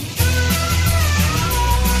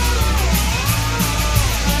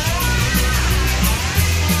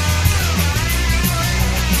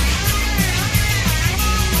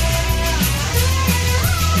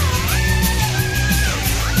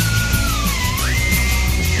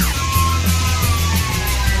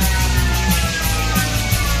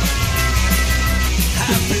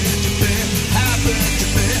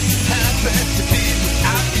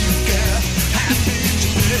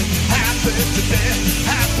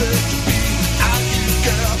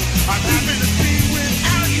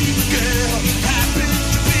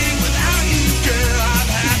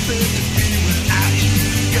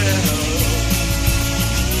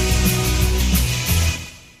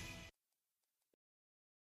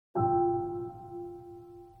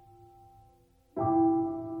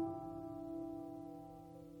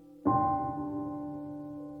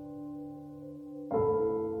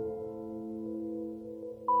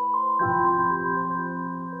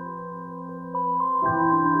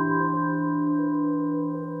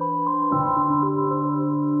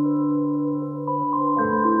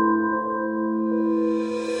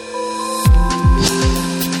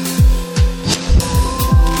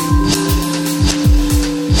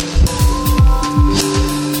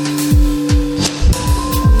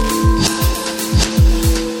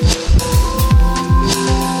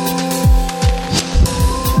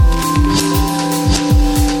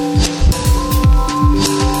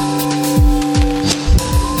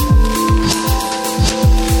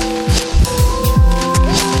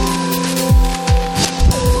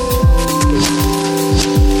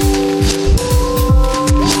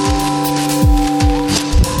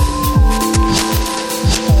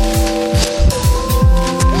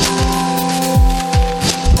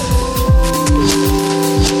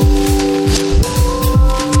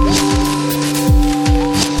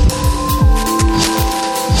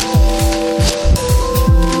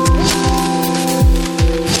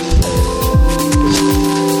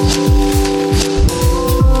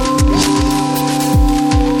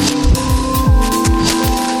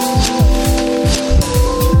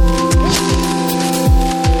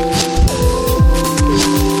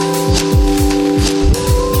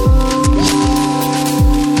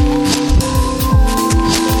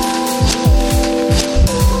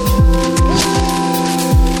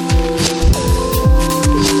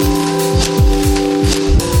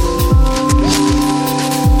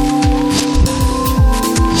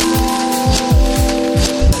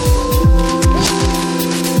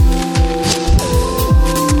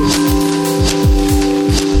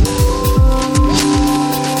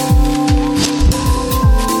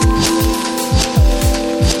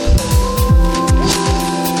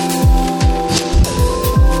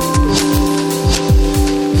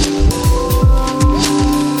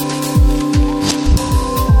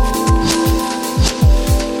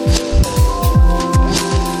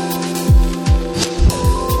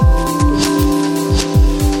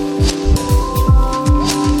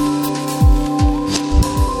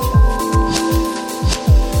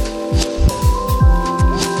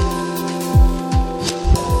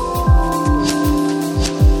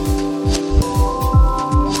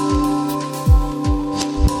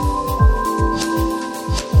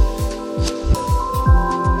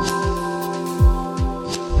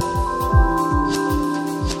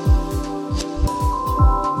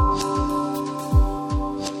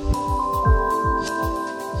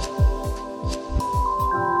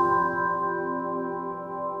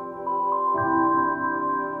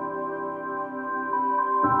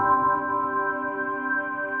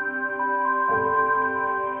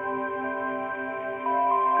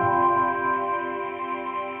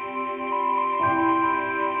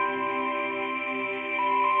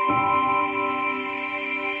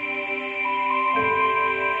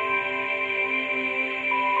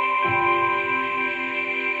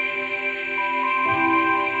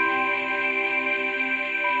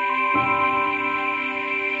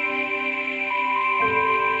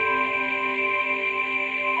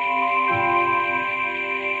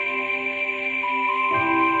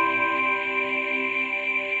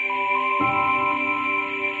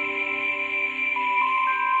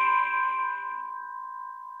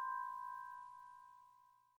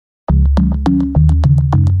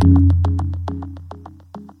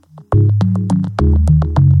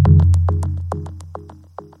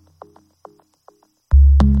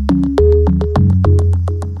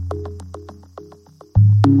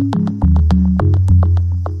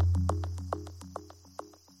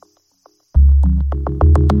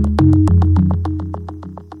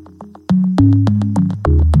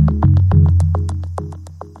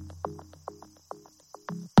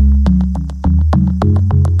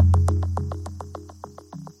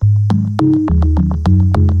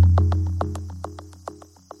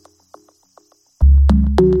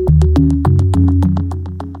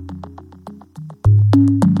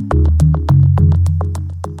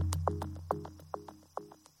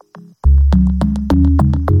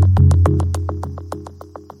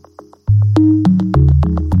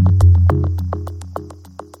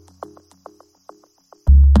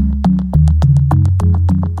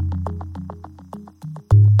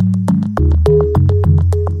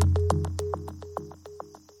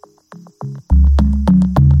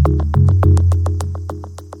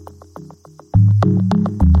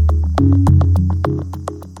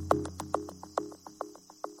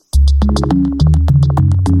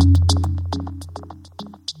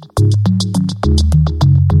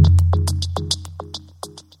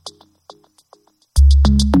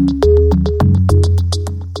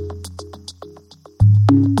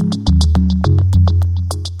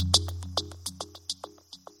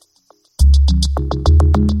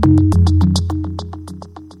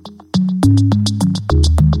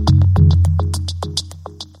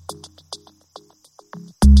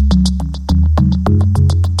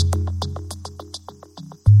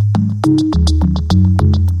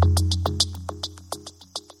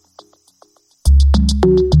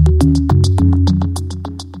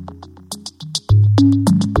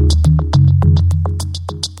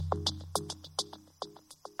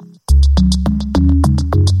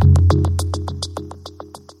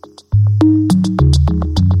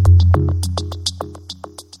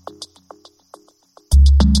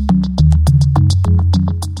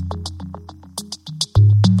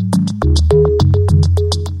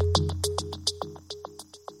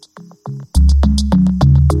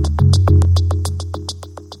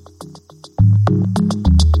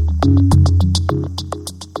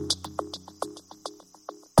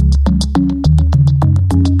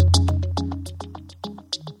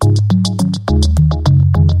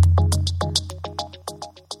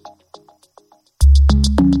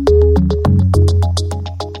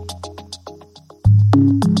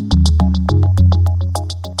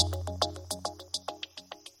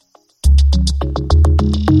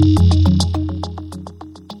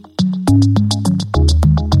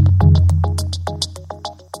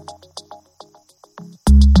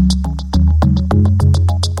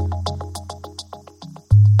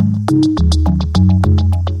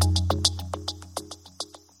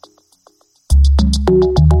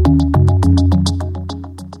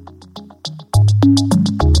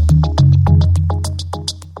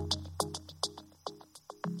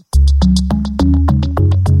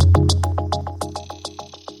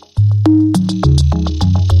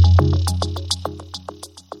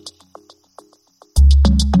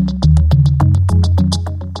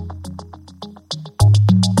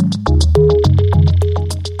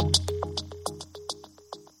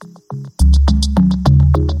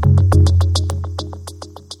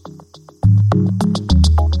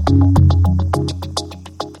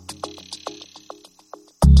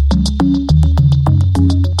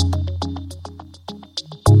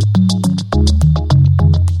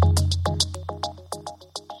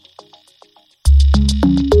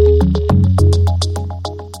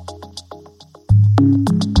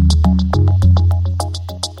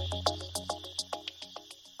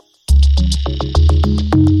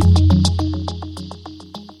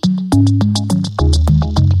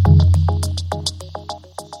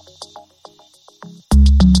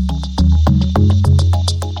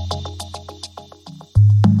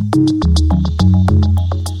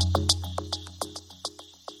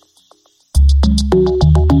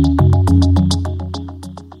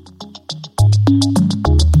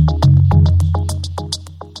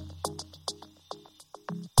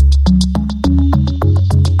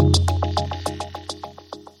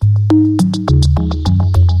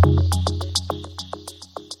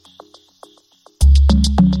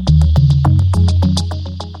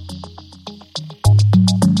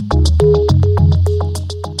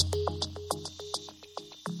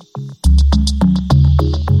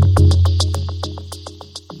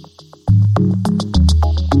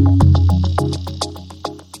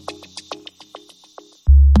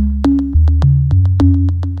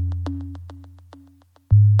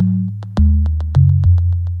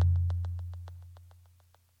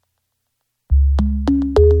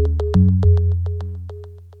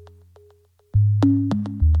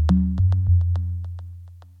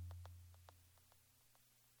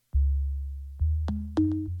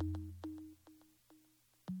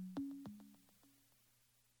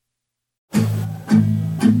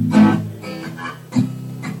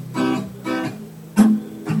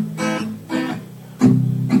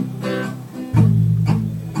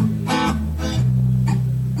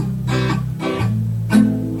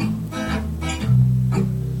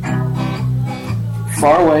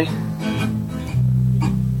 Far away,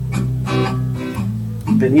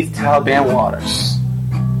 beneath Taliban waters,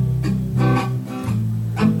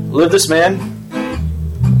 lived this man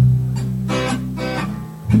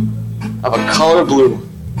of a color blue.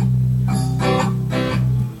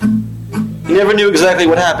 He never knew exactly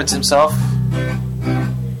what happened to himself,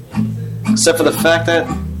 except for the fact that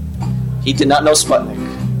he did not know Sputnik.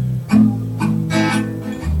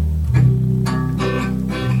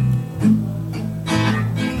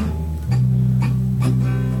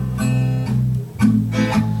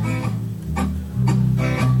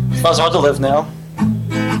 It was hard to live now.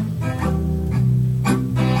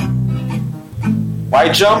 Why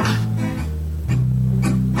jump?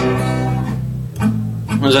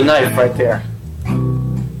 There's a knife right there.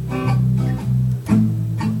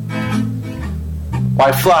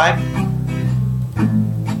 Why fly?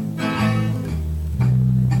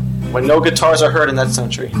 When no guitars are heard in that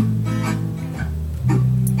century.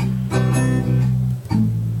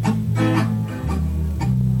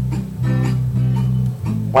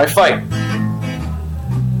 Why fight?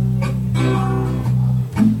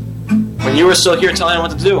 When you were still here telling him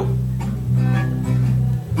what to do.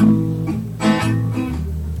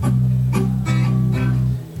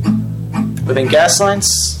 Within gas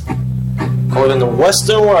lines, or within the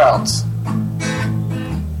Western world.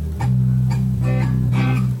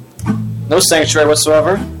 No sanctuary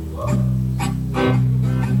whatsoever.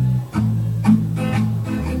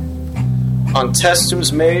 On test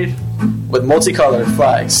tubes made with multicolored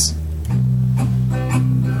flags.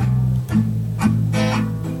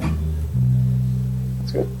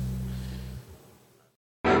 That's good.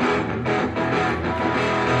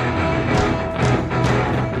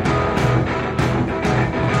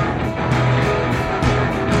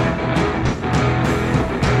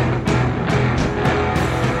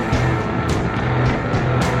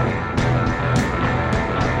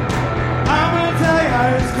 I'm gonna tell you how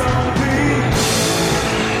it's gonna be.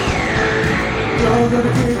 You're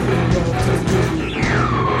gonna give me your testimony.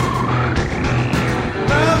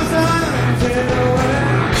 Love is on and take away.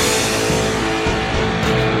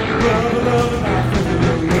 Love, love, and I feel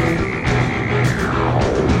the way.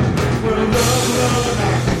 Well, love, love, and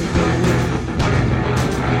I feel the way.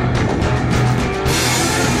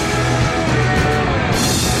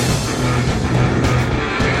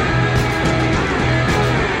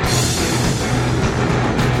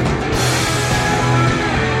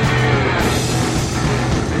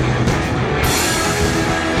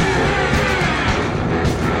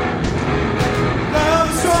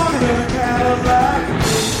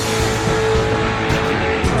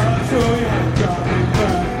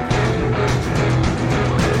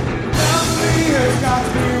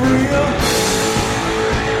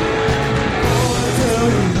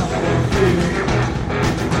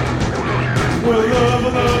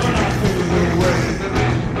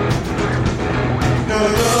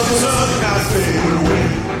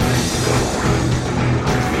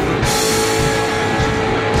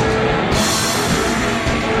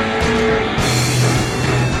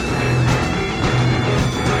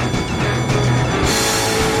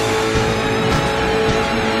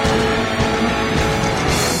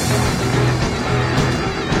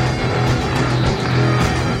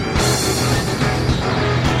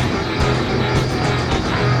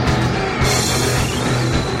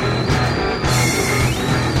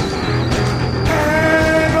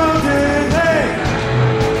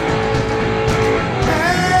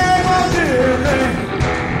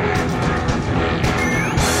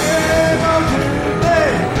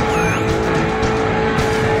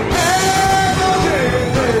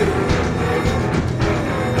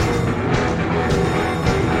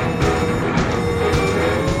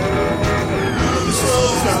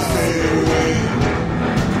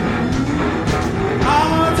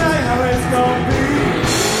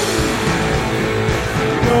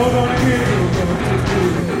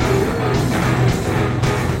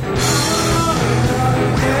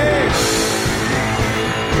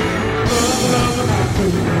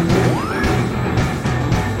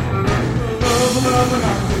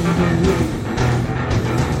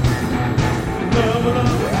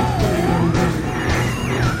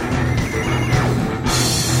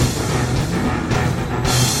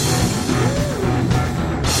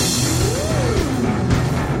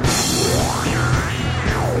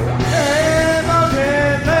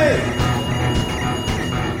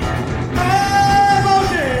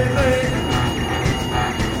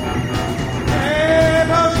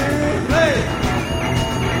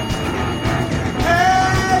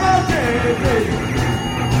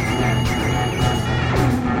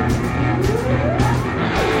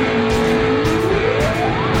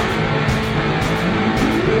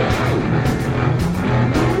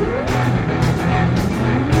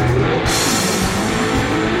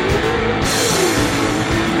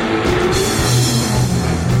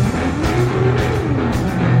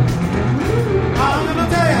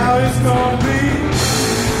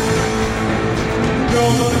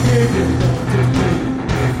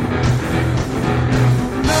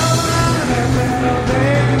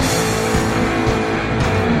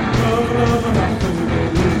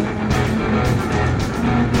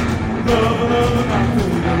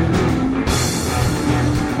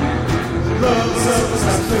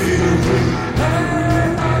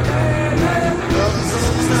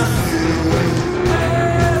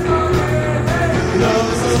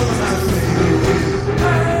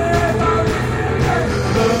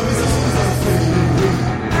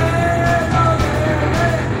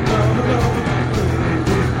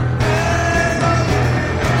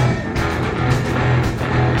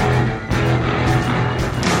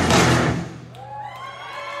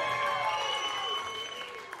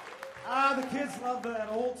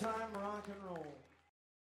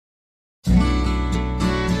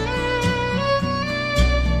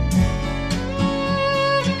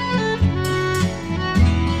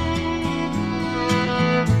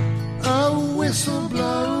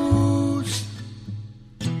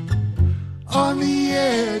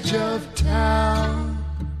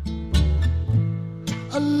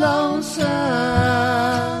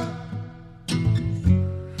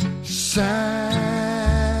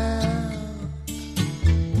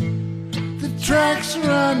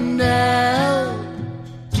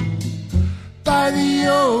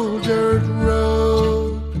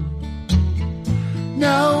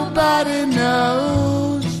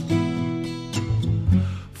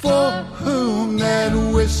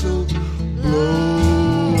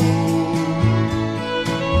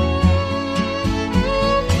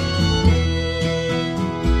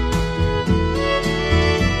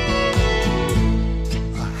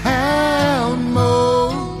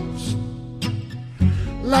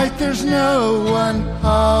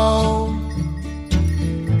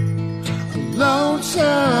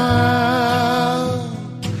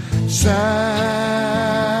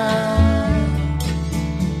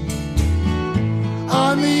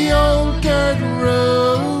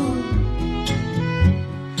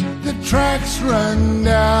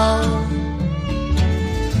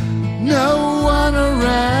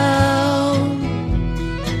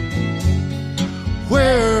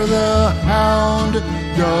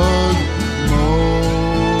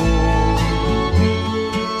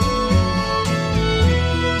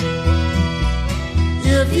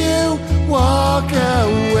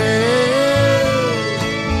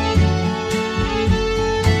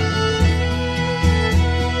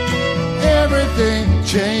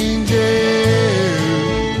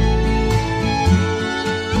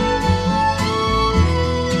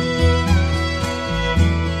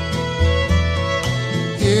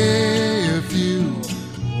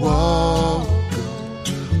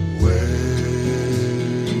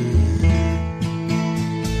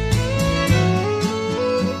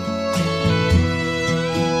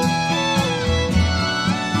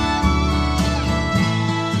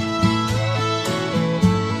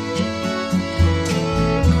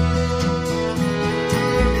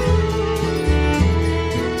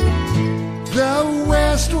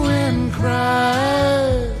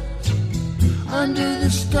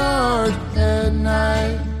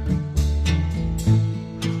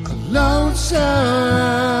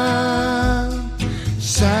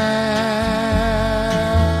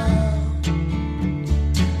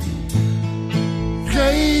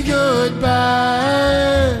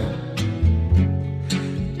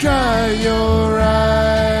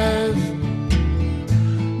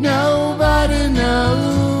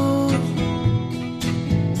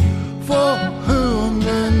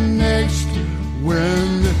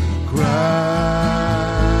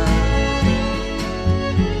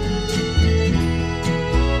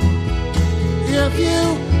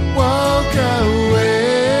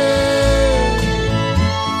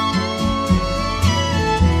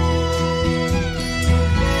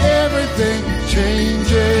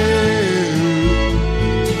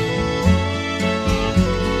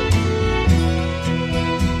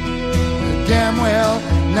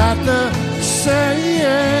 say.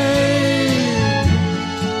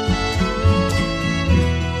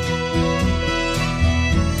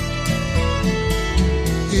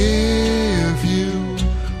 If you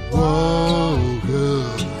walk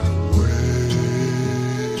away,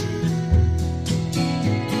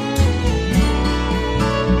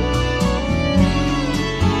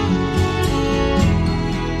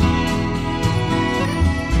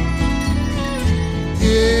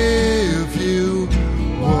 if you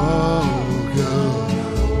walk away.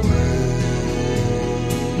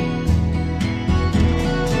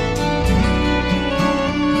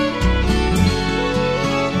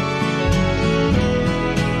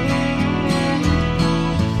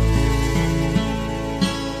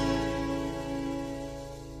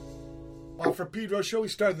 Well, for Pedro Show, we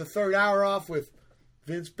started the third hour off with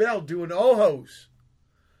Vince Bell doing Ojos.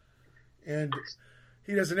 And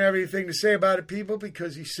he doesn't have anything to say about it, people,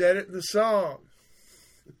 because he said it in the song.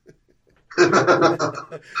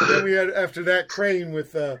 Then we had, after that, Crane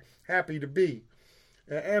with Happy to Be.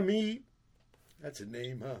 M.E., that's a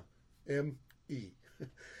name, huh? M.E.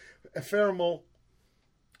 Ephemeral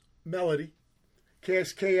Melody.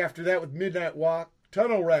 KSK after that with Midnight Walk.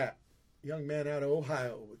 Tunnel Rat, young man out of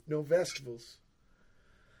Ohio with no festivals.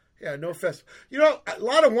 Yeah, no festival. You know, a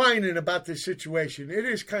lot of whining about this situation. It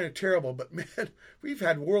is kind of terrible, but man, we've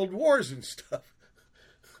had world wars and stuff.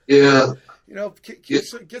 Yeah. You know, get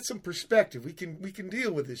some perspective. We can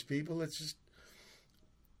deal with this, people. Let's just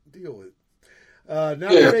deal with it. Now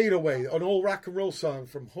Fade Away, an old rock and roll song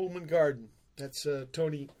from Home and Garden. That's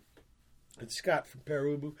Tony and Scott from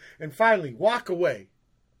Perubu. And finally, Walk Away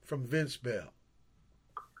from Vince Bell.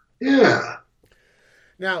 Yeah.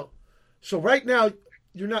 Now, so right now,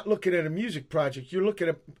 you're not looking at a music project. You're looking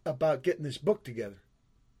at about getting this book together.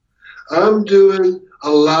 I'm doing a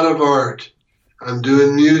lot of art. I'm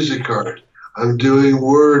doing music art. I'm doing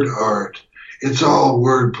word art. It's all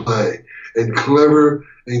wordplay and clever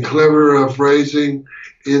phrasing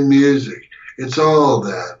in music. It's all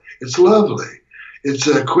that. It's lovely. It's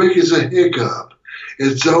quick as a hiccup.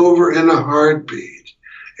 It's over in a heartbeat.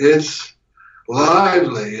 It's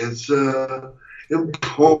lively. It's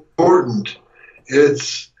important.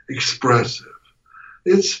 It's expressive.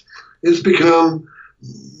 It's become,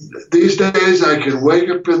 these days I can wake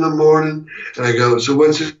up in the morning and I go, so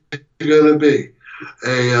what's it going to be?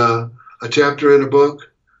 A chapter in a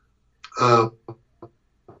book,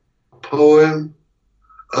 poem,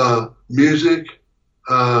 music,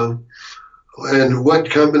 and what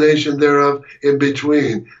combination thereof in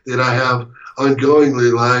between that I have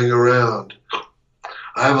ongoingly lying around.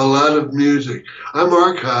 I have a lot of music. I'm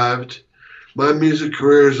archived. My music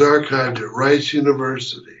career is archived at Rice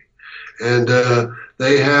University. And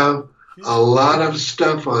they have a lot of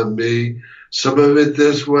stuff on me. Some of it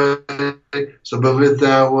this way, some of it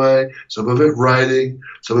that way, some of it writing,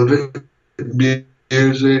 some of it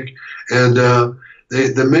music. And the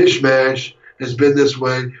mishmash has been this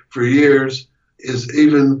way for years, is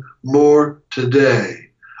even more today.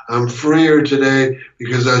 I'm freer today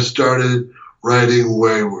because I started writing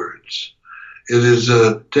Waywards. It is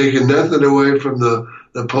taking nothing away from the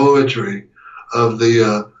poetry of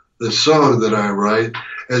the song that I write,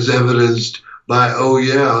 as evidenced by "Oh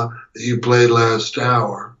Yeah" that you played last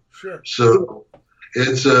hour. Sure. So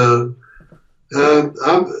it's I'm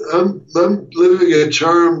living a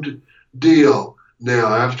charmed deal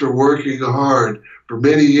now after working hard for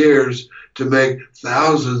many years to make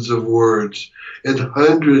thousands of words and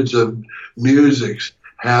hundreds of musics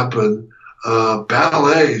happen,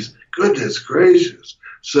 ballets. Goodness gracious!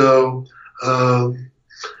 So all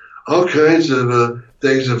kinds of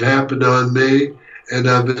things have happened on me, and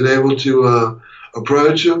I've been able to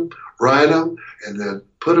approach them, write them, and then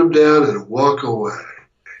put them down and walk away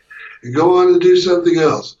and go on and do something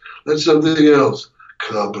else. Let something else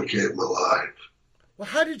complicate my life. Well,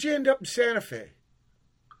 how did you end up in Santa Fe?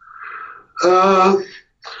 I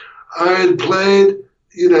had played,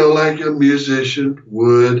 like a musician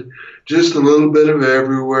would, just a little bit of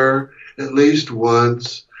everywhere, at least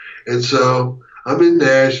once. And so I'm in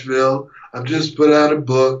Nashville. I've just put out a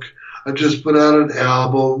book. I've just put out an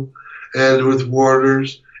album and with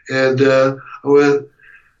Warner's. And I went,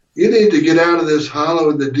 you need to get out of this hollow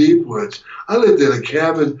in the deep woods. I lived in a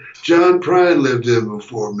cabin John Prine lived in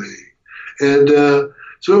before me. And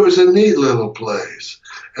so it was a neat little place.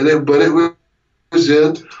 But it was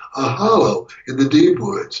in a hollow in the deep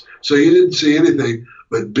woods. So you didn't see anything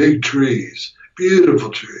but big trees, beautiful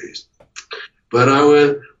trees. But I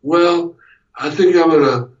went, well, I think I'm going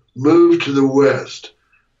to move to the west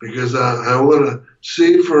because I want to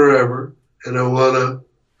see forever, and I want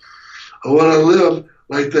to live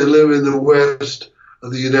like they live in the west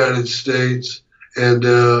of the United States. And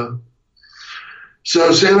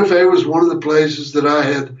so Santa Fe was one of the places that I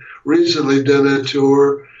had recently done a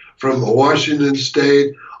tour from Washington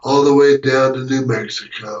State all the way down to New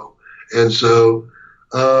Mexico. And so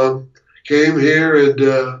came here and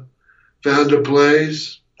found a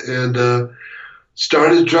place and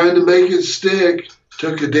started trying to make it stick.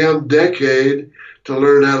 Took a damn decade to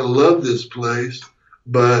learn how to love this place.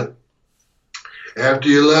 But after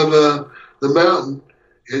you love the mountain,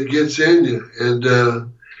 it gets in you. And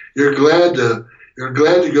you're glad to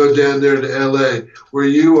go down there to L.A. where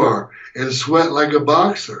you are and sweat like a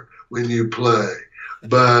boxer when you play.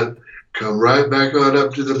 But come right back on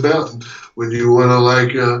up to the mountain when you want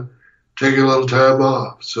to take a little time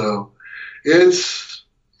off. So it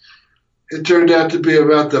turned out to be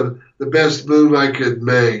about the best move I could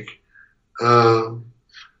make.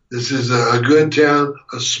 This is a good town,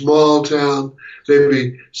 a small town,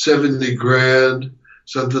 maybe 70 grand,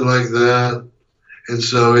 something like that. And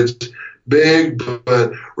so it's big,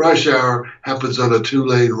 but rush hour happens on a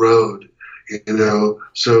 2-lane road,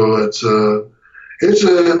 So it's a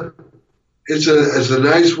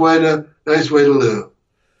nice way to live.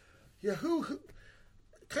 Yeah, who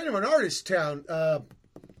kind of an artist town.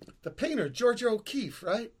 The painter Georgia O'Keeffe,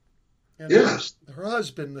 right? And yes. Her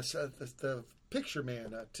husband, the picture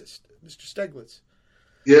man, Mr. Steglitz.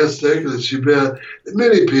 Yes, Steglitz, you bet.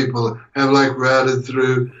 Many people have routed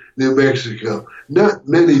through New Mexico. Not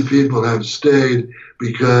many people have stayed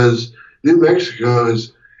because New Mexico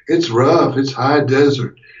it's rough. It's high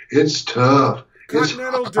desert. It's tough. The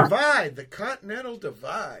Continental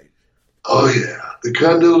Divide. Oh, yeah. The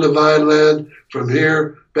Continental Divide land from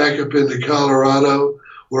here back up into Colorado,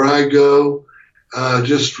 where I go,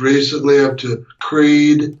 just recently up to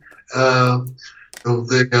Creed,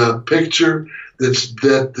 the picture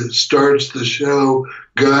that starts the show,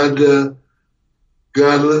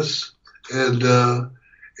 Godless, and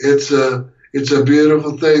it's a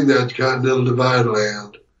beautiful thing, that Continental Divide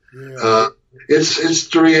land. Yeah. It's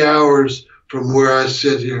 3 hours from where I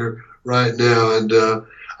sit here right now, and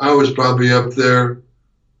I was probably up there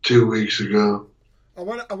 2 weeks ago. I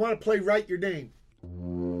want to play Write Your Name.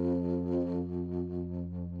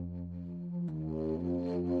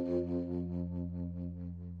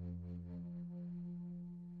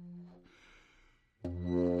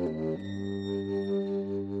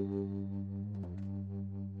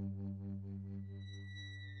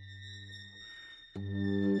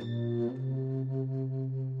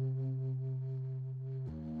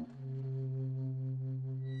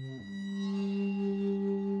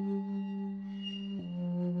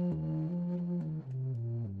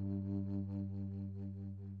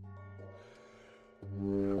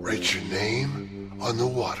 Write your name on the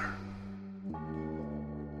water,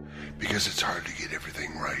 because it's hard to get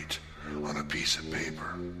everything right on a piece of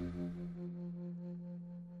paper.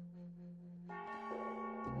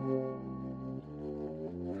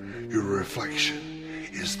 Your reflection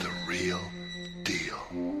is the real deal,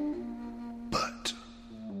 but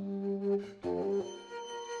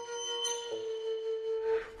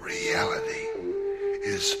reality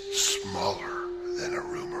is smaller than a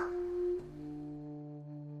rumor.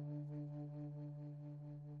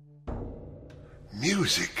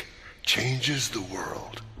 Music changes the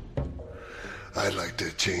world. I'd like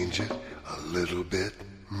to change it a little bit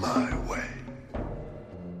my way.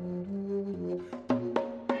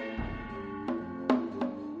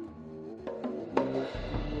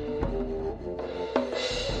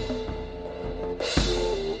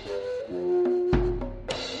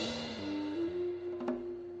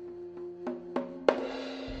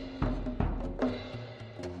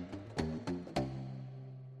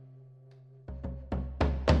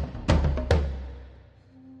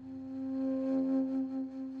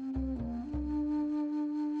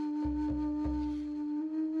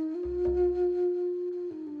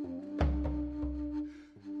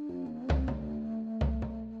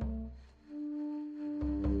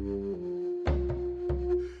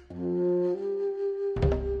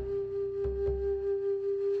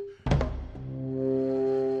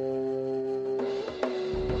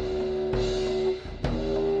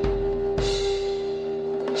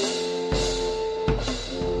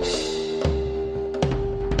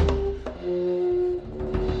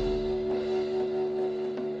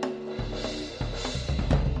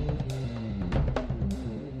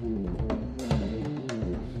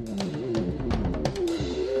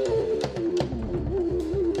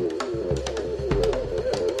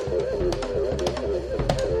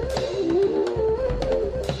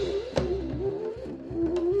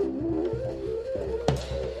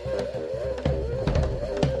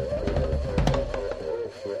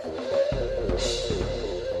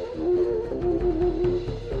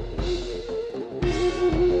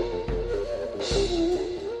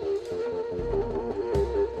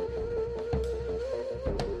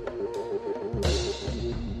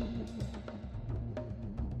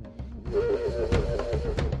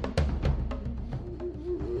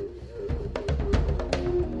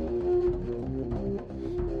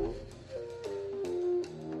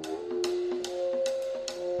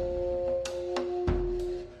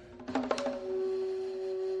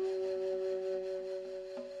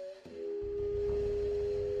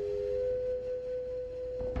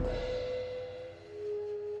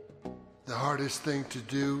 hardest thing to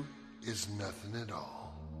do is nothing at all.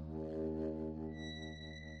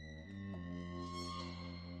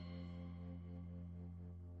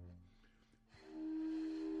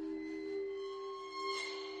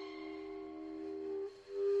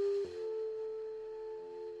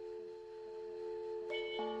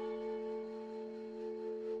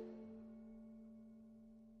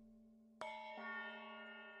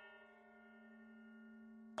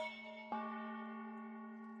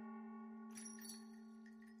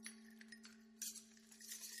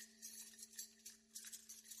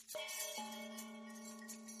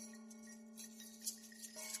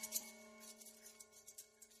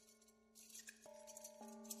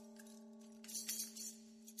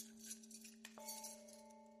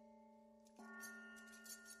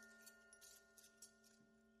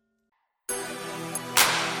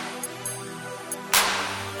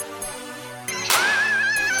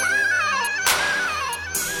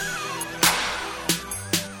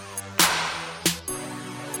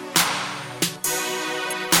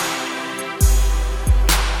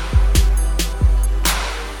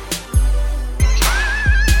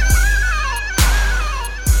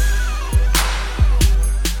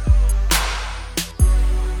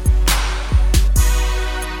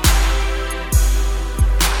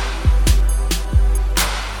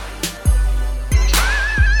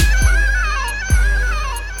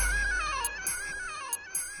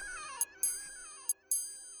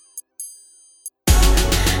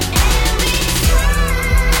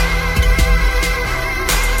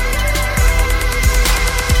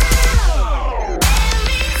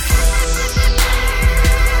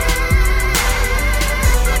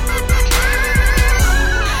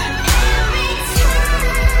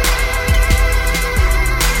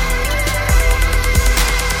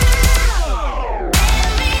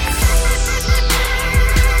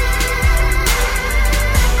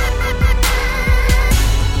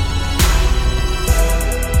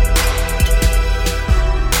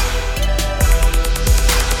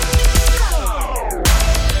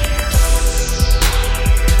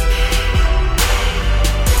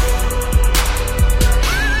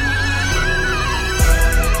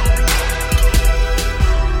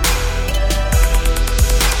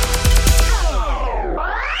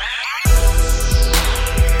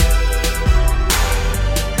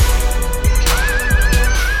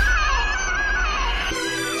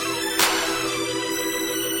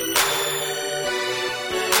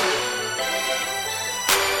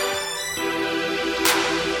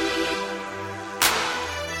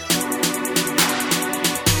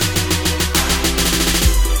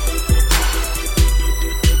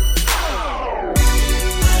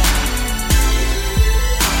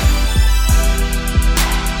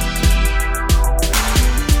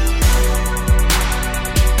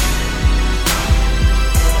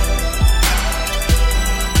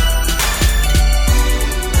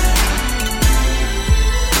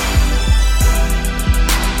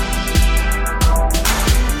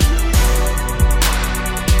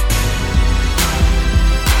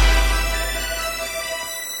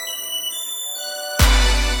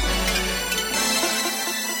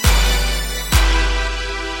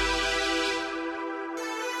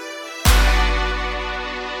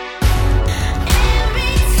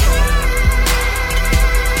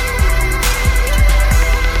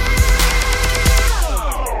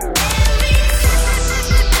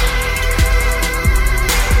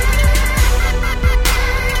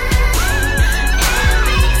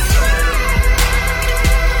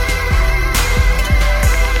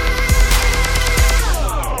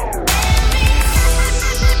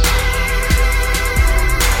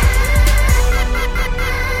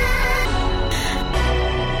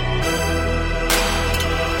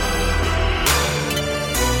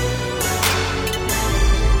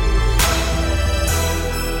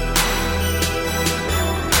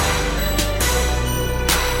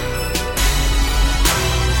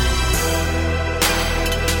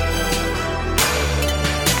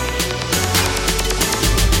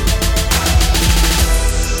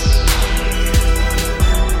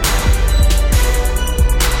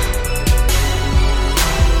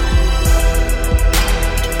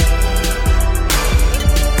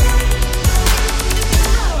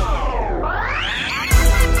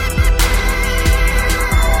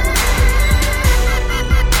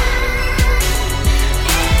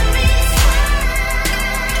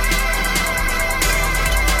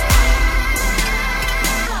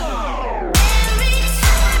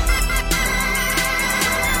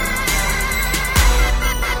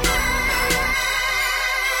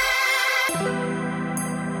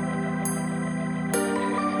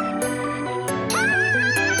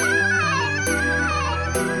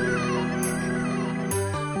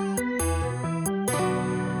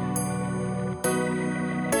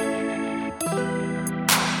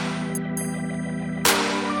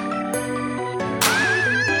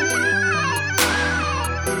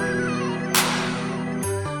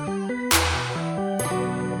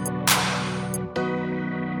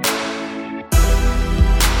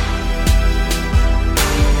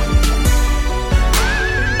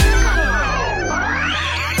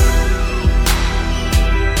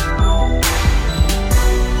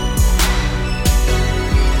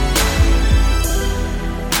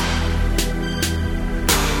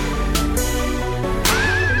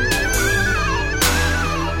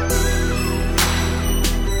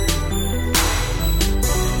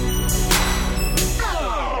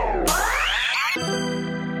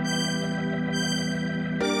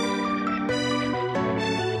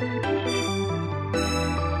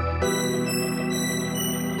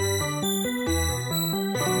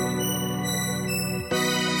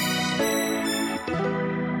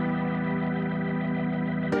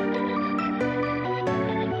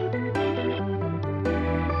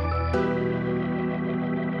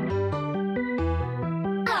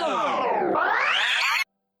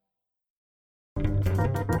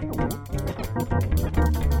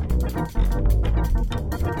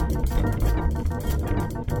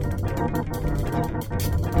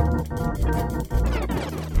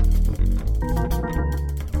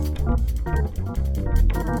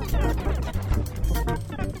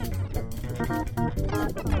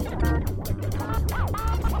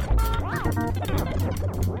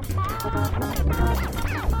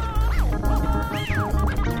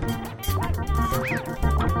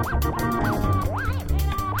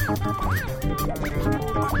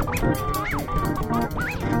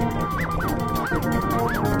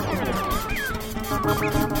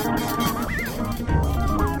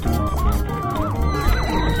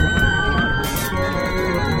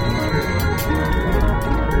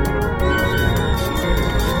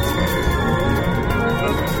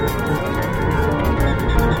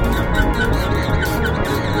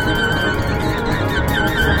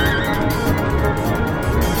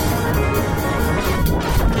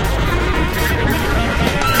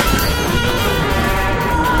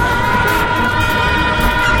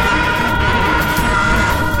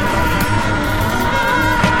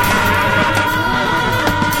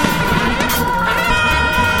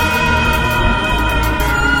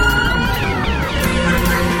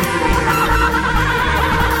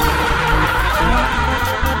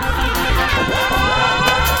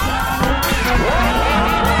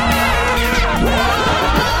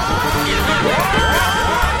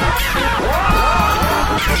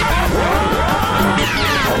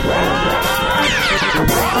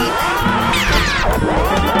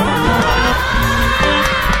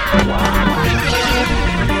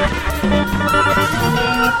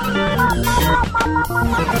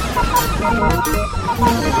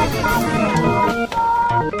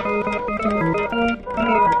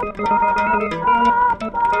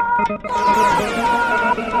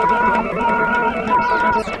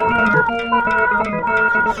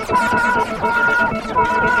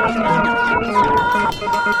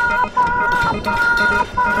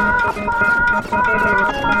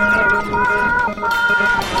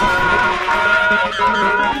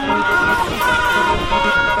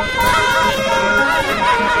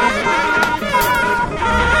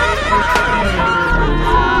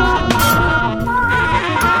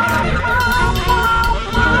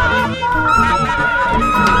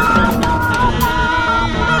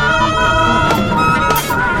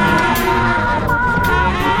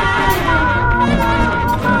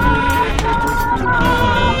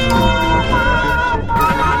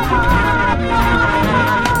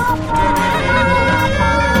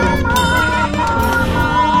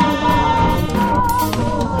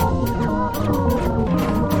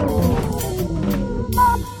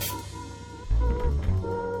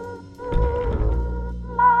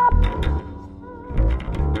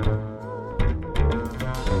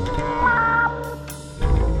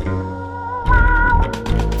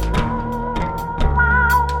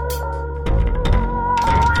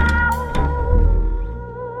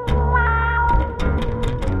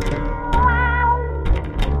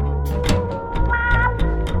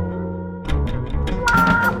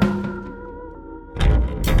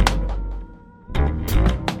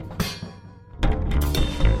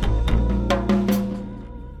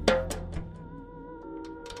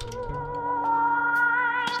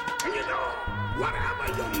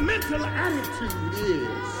 mental attitude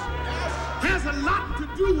is has a lot to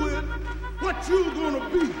do with what you're going to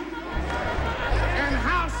be and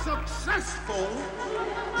how successful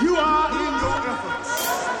you are in your efforts.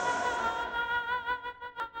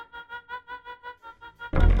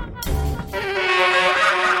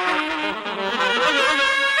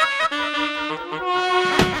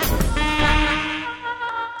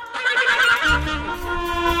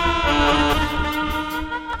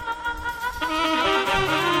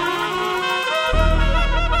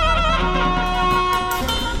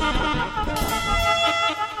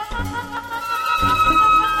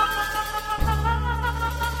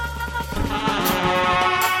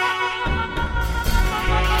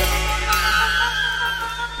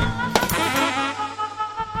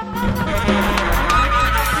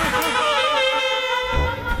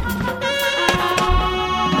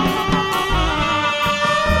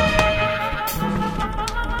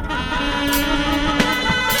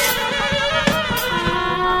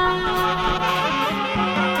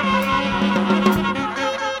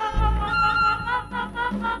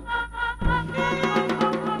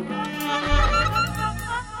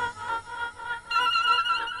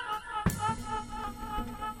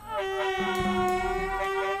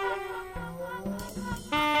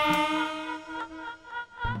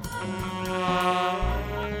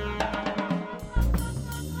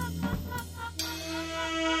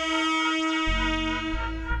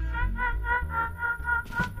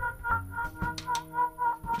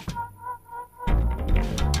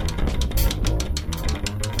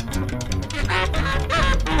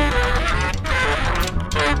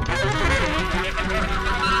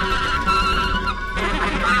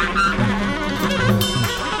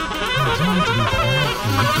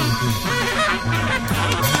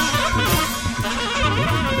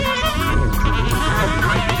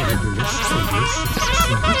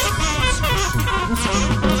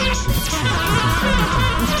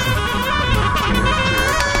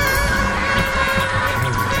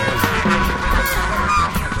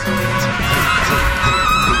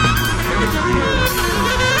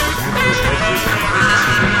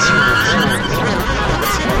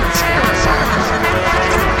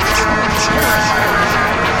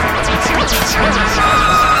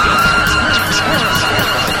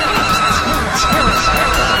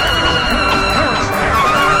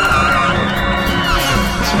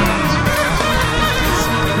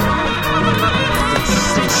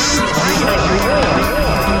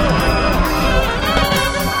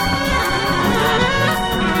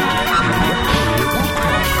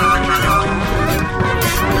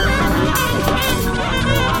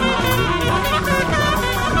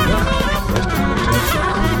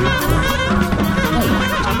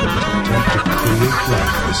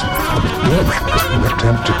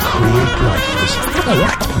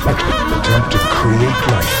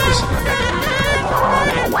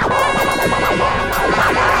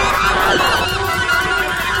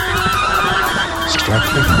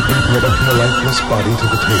 Bring the lifeless body to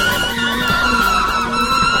the table.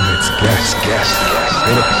 Commit It's gas.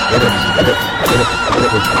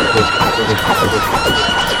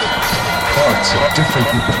 Parts of different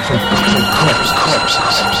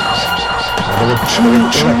corpses. There were two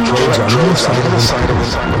electrodes on either side of the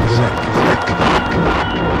neck.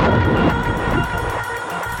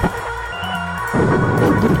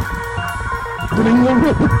 Opening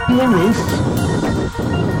the roof.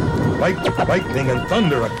 Lightning and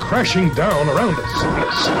thunder are crashing down around us.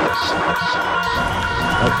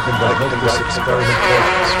 How could I hope this experiment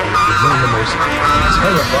works? We have been the most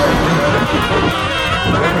terrifying thing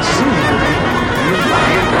I've ever seen.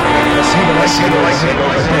 I see the lightning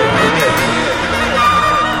overhead.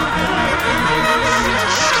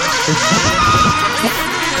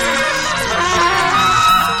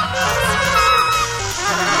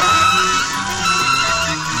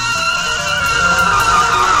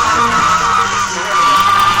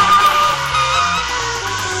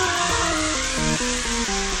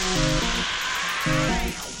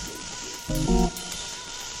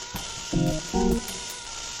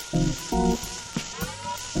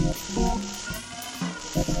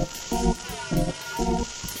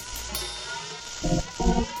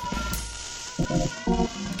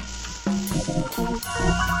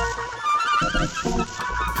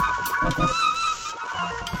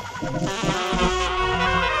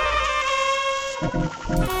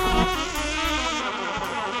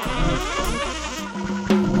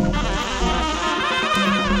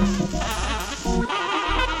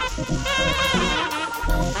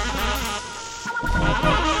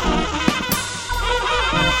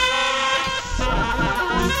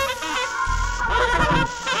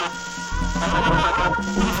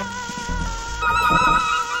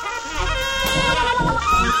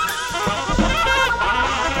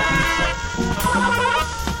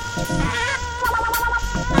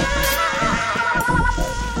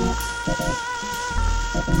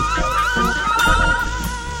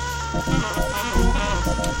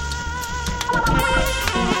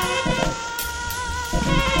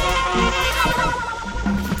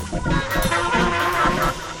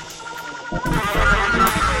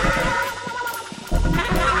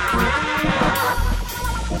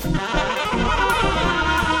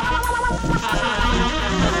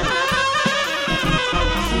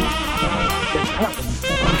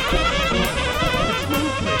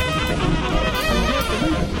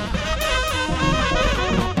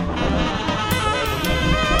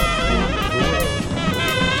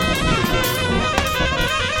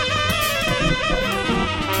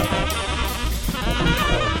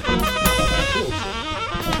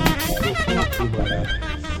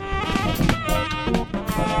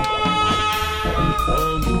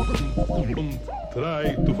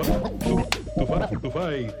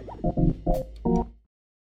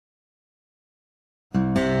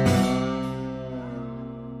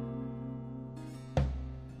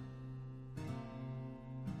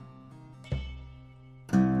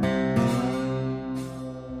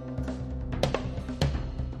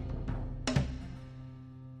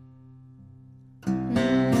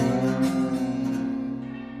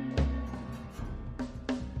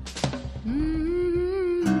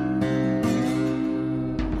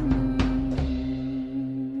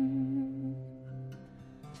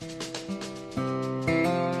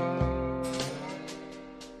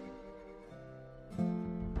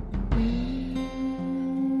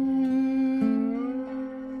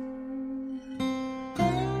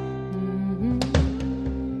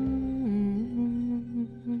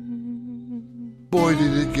 Boy,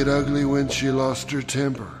 did it get ugly when she lost her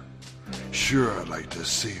temper. Sure, I'd like to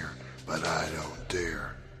see her, but I don't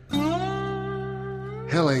dare.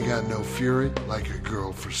 Hell ain't got no fury like a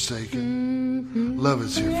girl forsaken. Love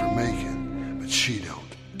is here for making, but she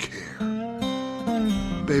don't care.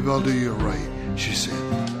 Babe, I'll do you right, she said.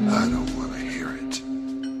 I don't want to hear it.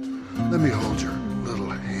 Let me hold your little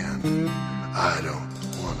hand. I don't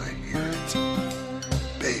want to hear it.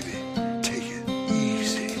 Baby, take it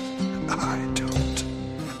easy.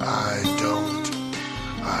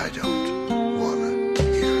 I don't want to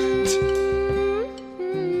hear it.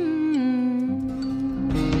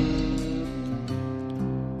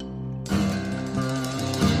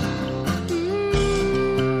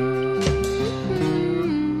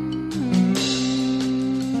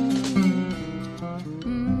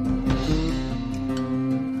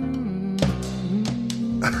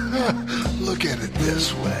 Look at it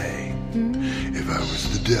this way. If I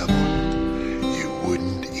was the devil, you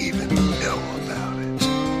wouldn't even know about it.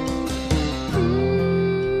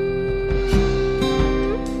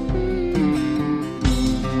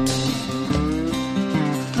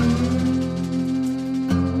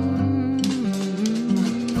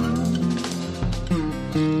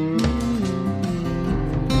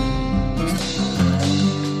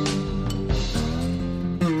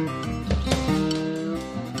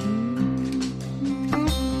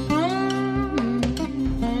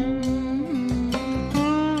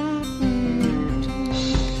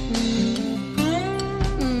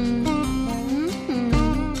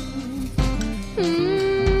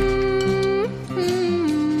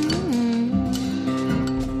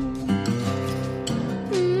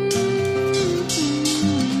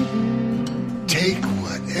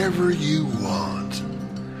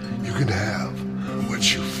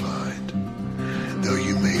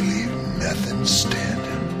 man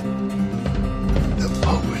standing. The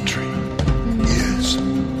poetry is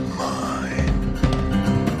mine.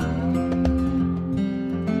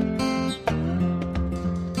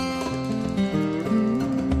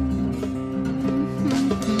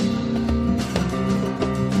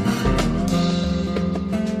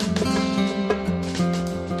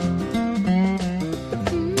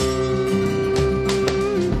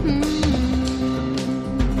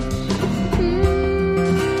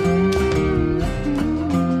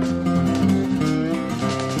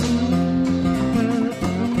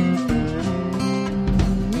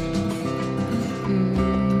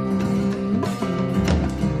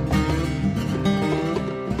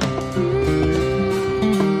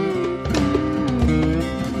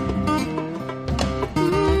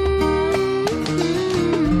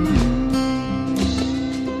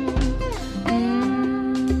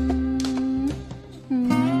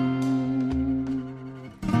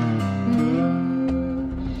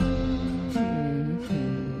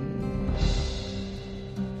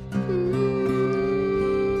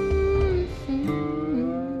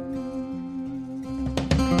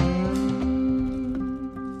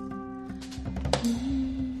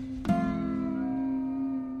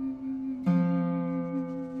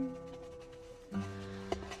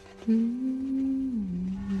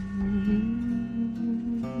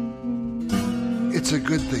 It's a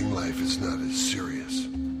good thing life is not as serious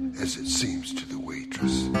as it seems to the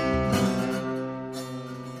waitress.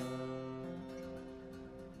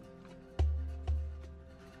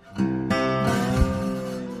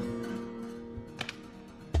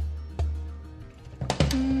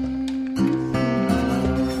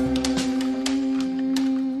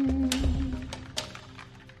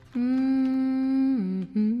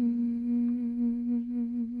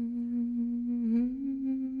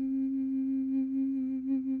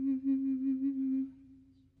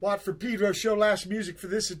 Watt for Pedro Show, last music for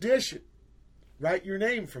this edition. Write Your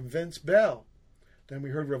Name from Vince Bell. Then we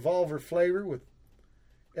heard Revolver Flavour with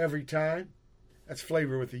Every Time. That's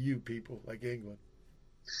flavor with a U, people, like England.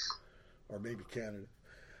 Or maybe Canada.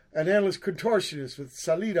 An Endless Contortionist with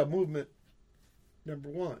Salida Movement number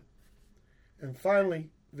 1. And finally,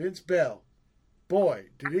 Vince Bell. Boy,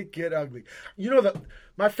 did it get ugly. You know,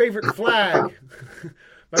 my favorite flag,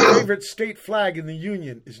 my favorite state flag in the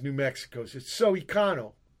Union is New Mexico's. It's so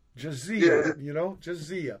econo. Jazia, you know,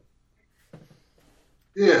 Jazia.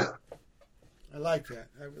 Yeah. I like that.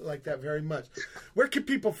 I like that very much. Where can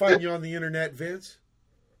people find you on the internet, Vince?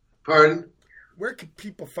 Pardon? Where can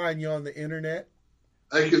people find you on the internet?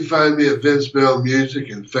 I can find me at Vince Bell Music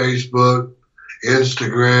and Facebook,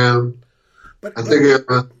 Instagram. I think I'm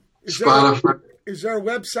on Spotify. Is there a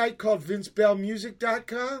website called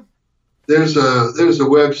vincebellmusic.com? There's a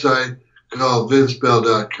website called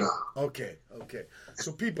vincebell.com. Okay.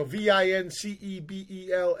 So people,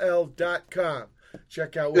 vincebell.com.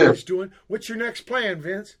 Check out what he's doing. What's your next plan,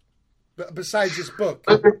 Vince? Besides this book?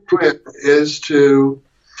 My next plan is to,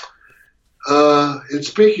 in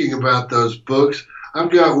speaking about those books, I've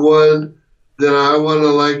got one that I want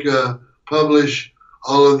to publish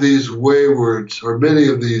all of these waywards, or many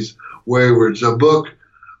of these waywards, a book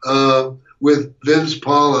with Vince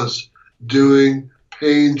Paulus doing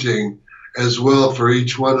painting as well for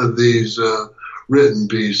each one of these written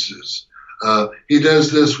pieces. He does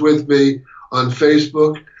this with me on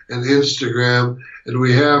Facebook and Instagram, and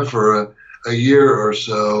we have for a year or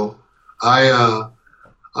so.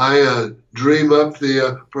 I dream up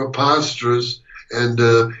the preposterous, and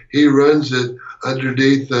he runs it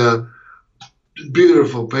underneath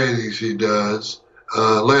beautiful paintings he does,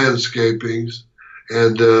 landscapings,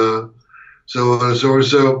 and so on and so forth.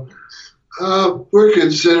 So we're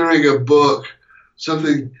considering a book,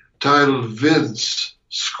 something titled Vince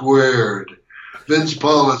Squared. Vince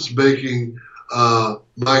Paulus making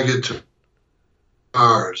my guitars,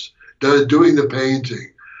 doing the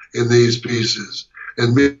painting in these pieces,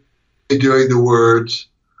 and me doing the words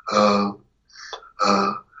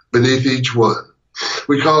beneath each one.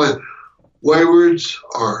 We call it Wayward's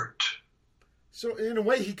Art. So in a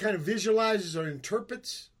way, he kind of visualizes or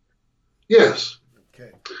interprets? Yes.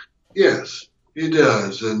 Okay. Yes, he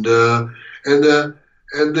does, and the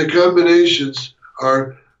combinations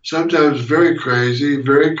are sometimes very crazy,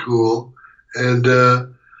 very cool, and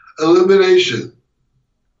elimination.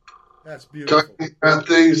 That's beautiful. Talking about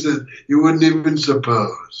things that you wouldn't even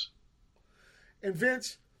suppose. And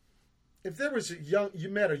Vince, if there was you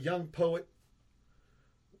met a young poet,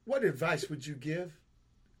 what advice would you give?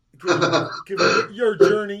 Give your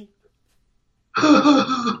journey.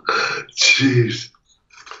 Jeez.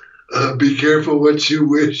 Be careful what you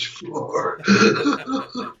wish for.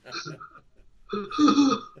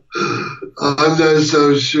 I'm not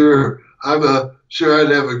so sure. I'm sure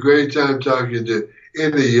I'd have a great time talking to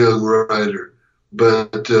any young writer,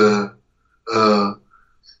 but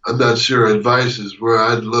I'm not sure advice is where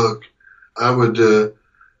I'd look. I would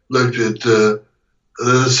look at the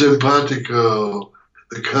simpatico,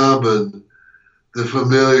 the common, the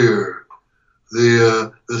familiar,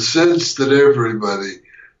 the sense that everybody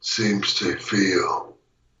seems to feel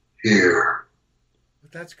here.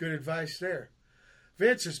 That's good advice there.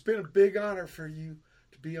 Vince, it's been a big honor for you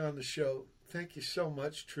to be on the show. Thank you so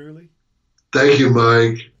much, truly. Thank you,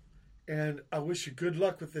 Mike. And I wish you good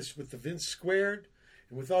luck with this, with the Vince Squared,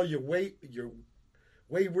 and with all your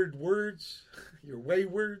wayward words. Your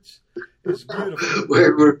waywards. It's beautiful.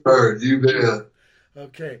 Wayward word, you bet.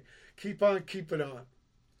 Okay. Keep on keeping on.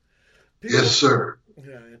 Yes, sir.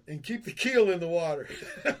 Yeah, and keep the keel in the water.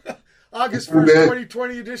 August 1st,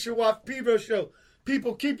 2020 edition of Pedro Show.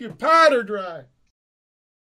 People, keep your powder dry.